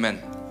 Amén. Amen.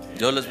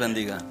 Dios les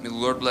bendiga. May the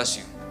Lord bless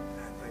you.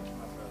 Thank you,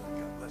 my brother.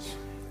 God bless you.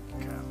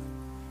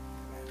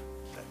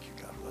 Thank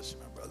you, God bless you,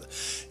 my brother.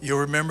 You'll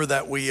remember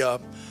that we are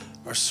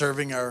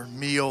serving our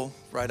meal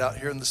right out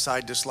here on the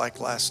side, just like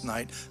last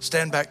night.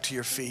 Stand back to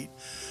your feet.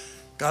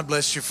 God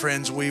bless you,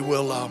 friends. We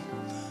will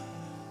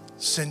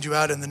send you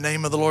out in the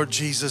name of the Lord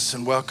Jesus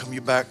and welcome you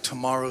back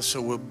tomorrow.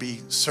 So we'll be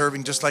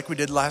serving just like we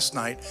did last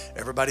night.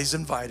 Everybody's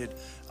invited.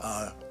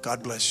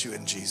 God bless you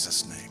in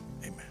Jesus' name.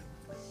 Amen.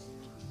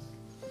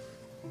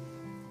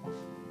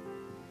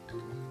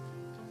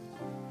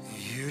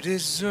 You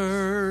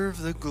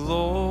deserve the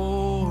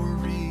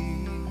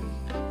glory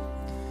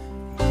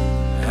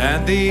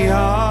and the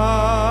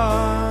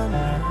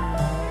honor.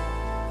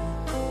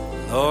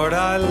 Lord,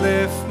 I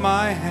lift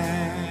my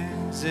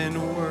hands in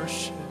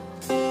worship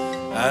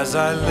as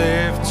I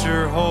lift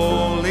your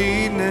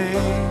holy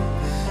name.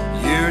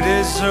 You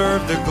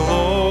deserve the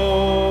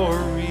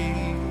glory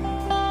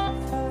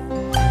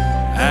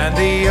and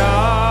the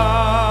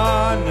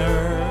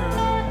honor.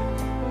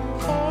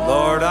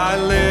 Lord, I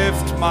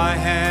lift my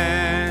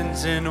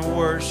hands in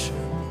worship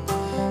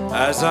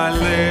as I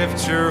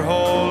lift your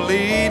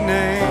holy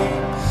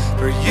name.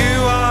 For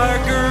you are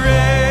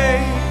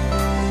great,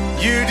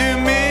 you do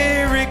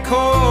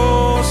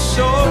miracles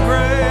so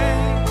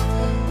great.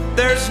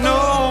 There's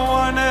no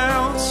one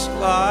else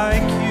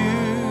like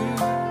you.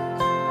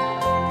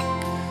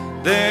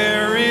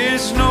 There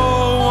is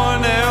no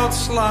one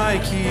else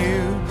like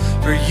you.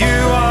 For you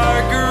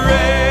are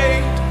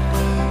great,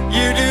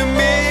 you do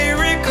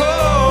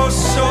miracles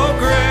so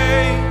great.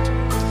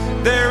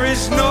 There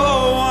is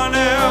no one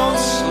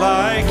else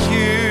like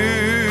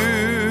you.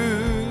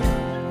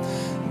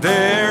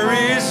 There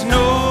is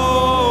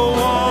no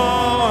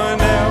one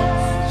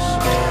else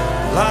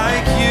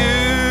like you.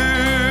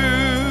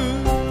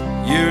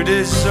 You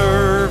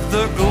deserve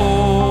the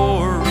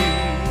glory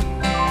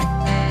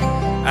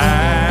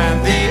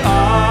and the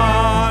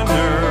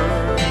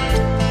honor.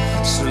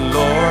 So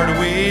Lord,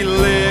 we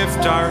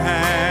lift our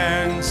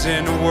hands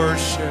in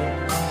worship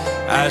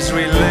as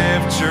we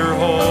lift your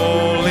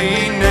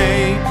holy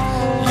name.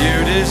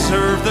 You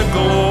deserve the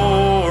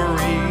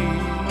glory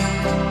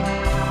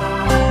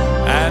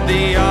and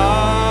the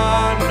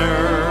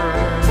honor.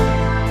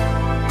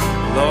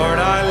 Lord,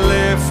 I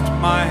lift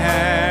my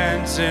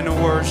hands in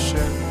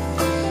worship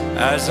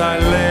as I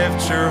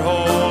lift your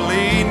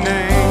holy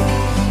name.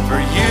 For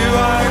you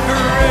are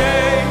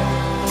great,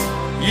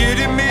 you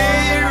do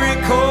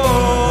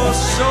miracles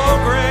so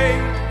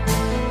great.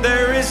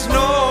 There is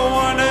no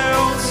one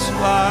else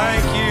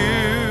like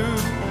you,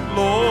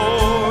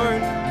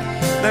 Lord.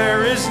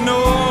 There is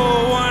no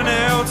one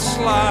else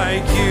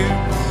like you.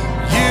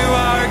 You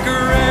are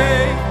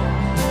great,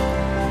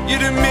 you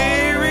do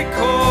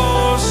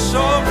miracles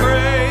so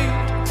great.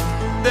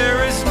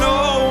 There is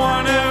no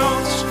one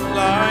else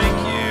like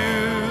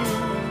you.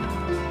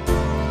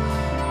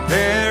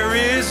 There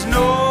is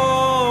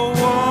no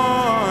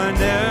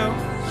one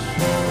else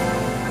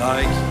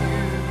like you.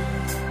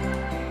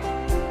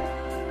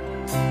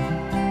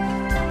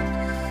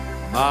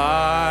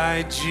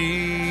 My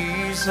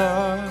Jesus,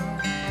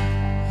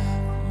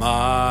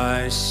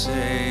 my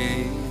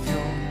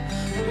Savior,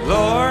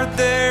 Lord,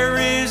 there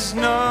is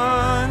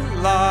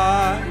none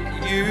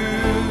like you.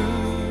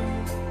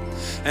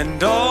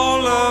 And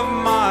all of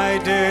my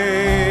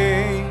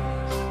days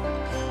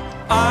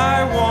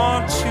I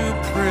want to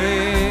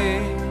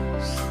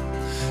praise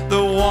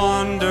the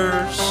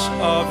wonders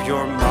of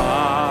your mighty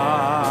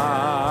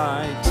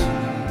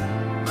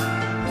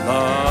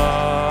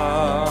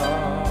love.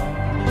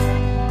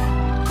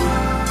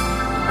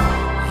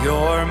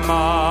 You're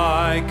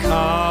my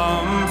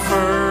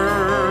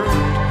comfort,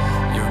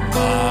 you're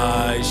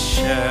my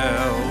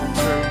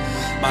shelter,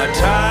 my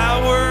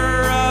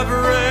tower of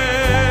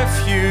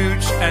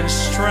refuge and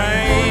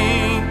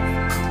strength.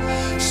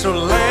 So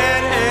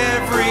let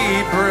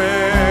every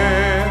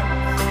breath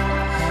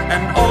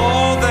and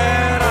all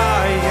that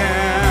I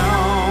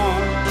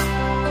am,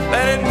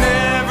 let it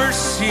never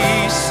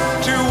cease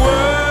to worship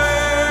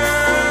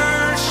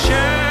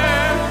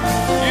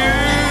you.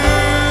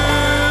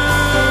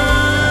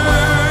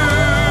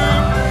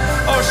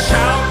 Oh,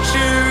 shout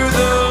to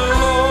the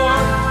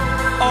Lord,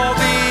 all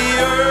the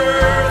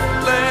earth,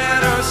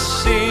 let us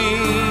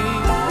sing.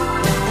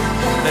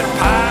 That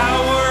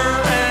power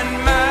and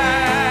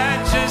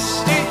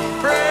majesty,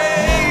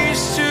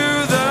 praise to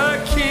the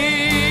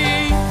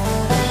King.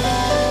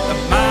 The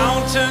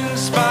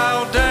mountains bow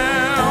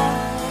down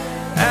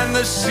and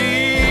the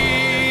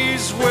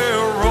seas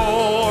will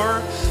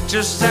roar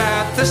just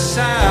at the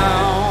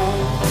sound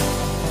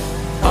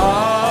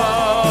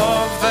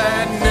of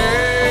that name.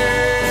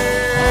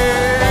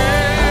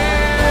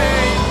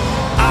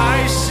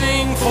 I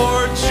sing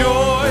for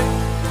joy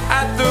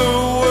at the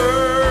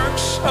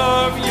works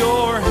of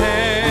your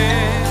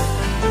hand.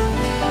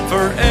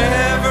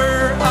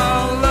 Forever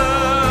I'll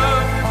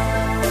love,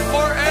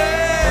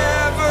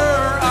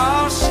 forever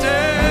I'll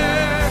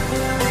stand.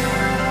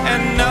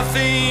 And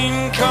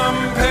nothing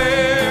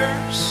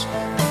compares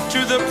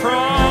to the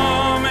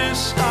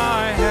promise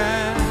I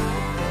have.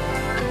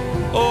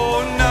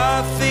 Oh,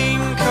 nothing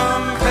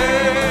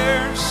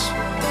compares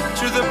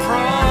to the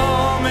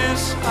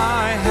promise I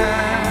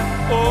have.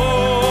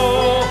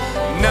 Oh,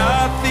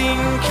 nothing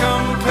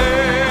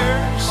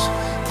compares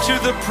to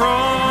the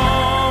promise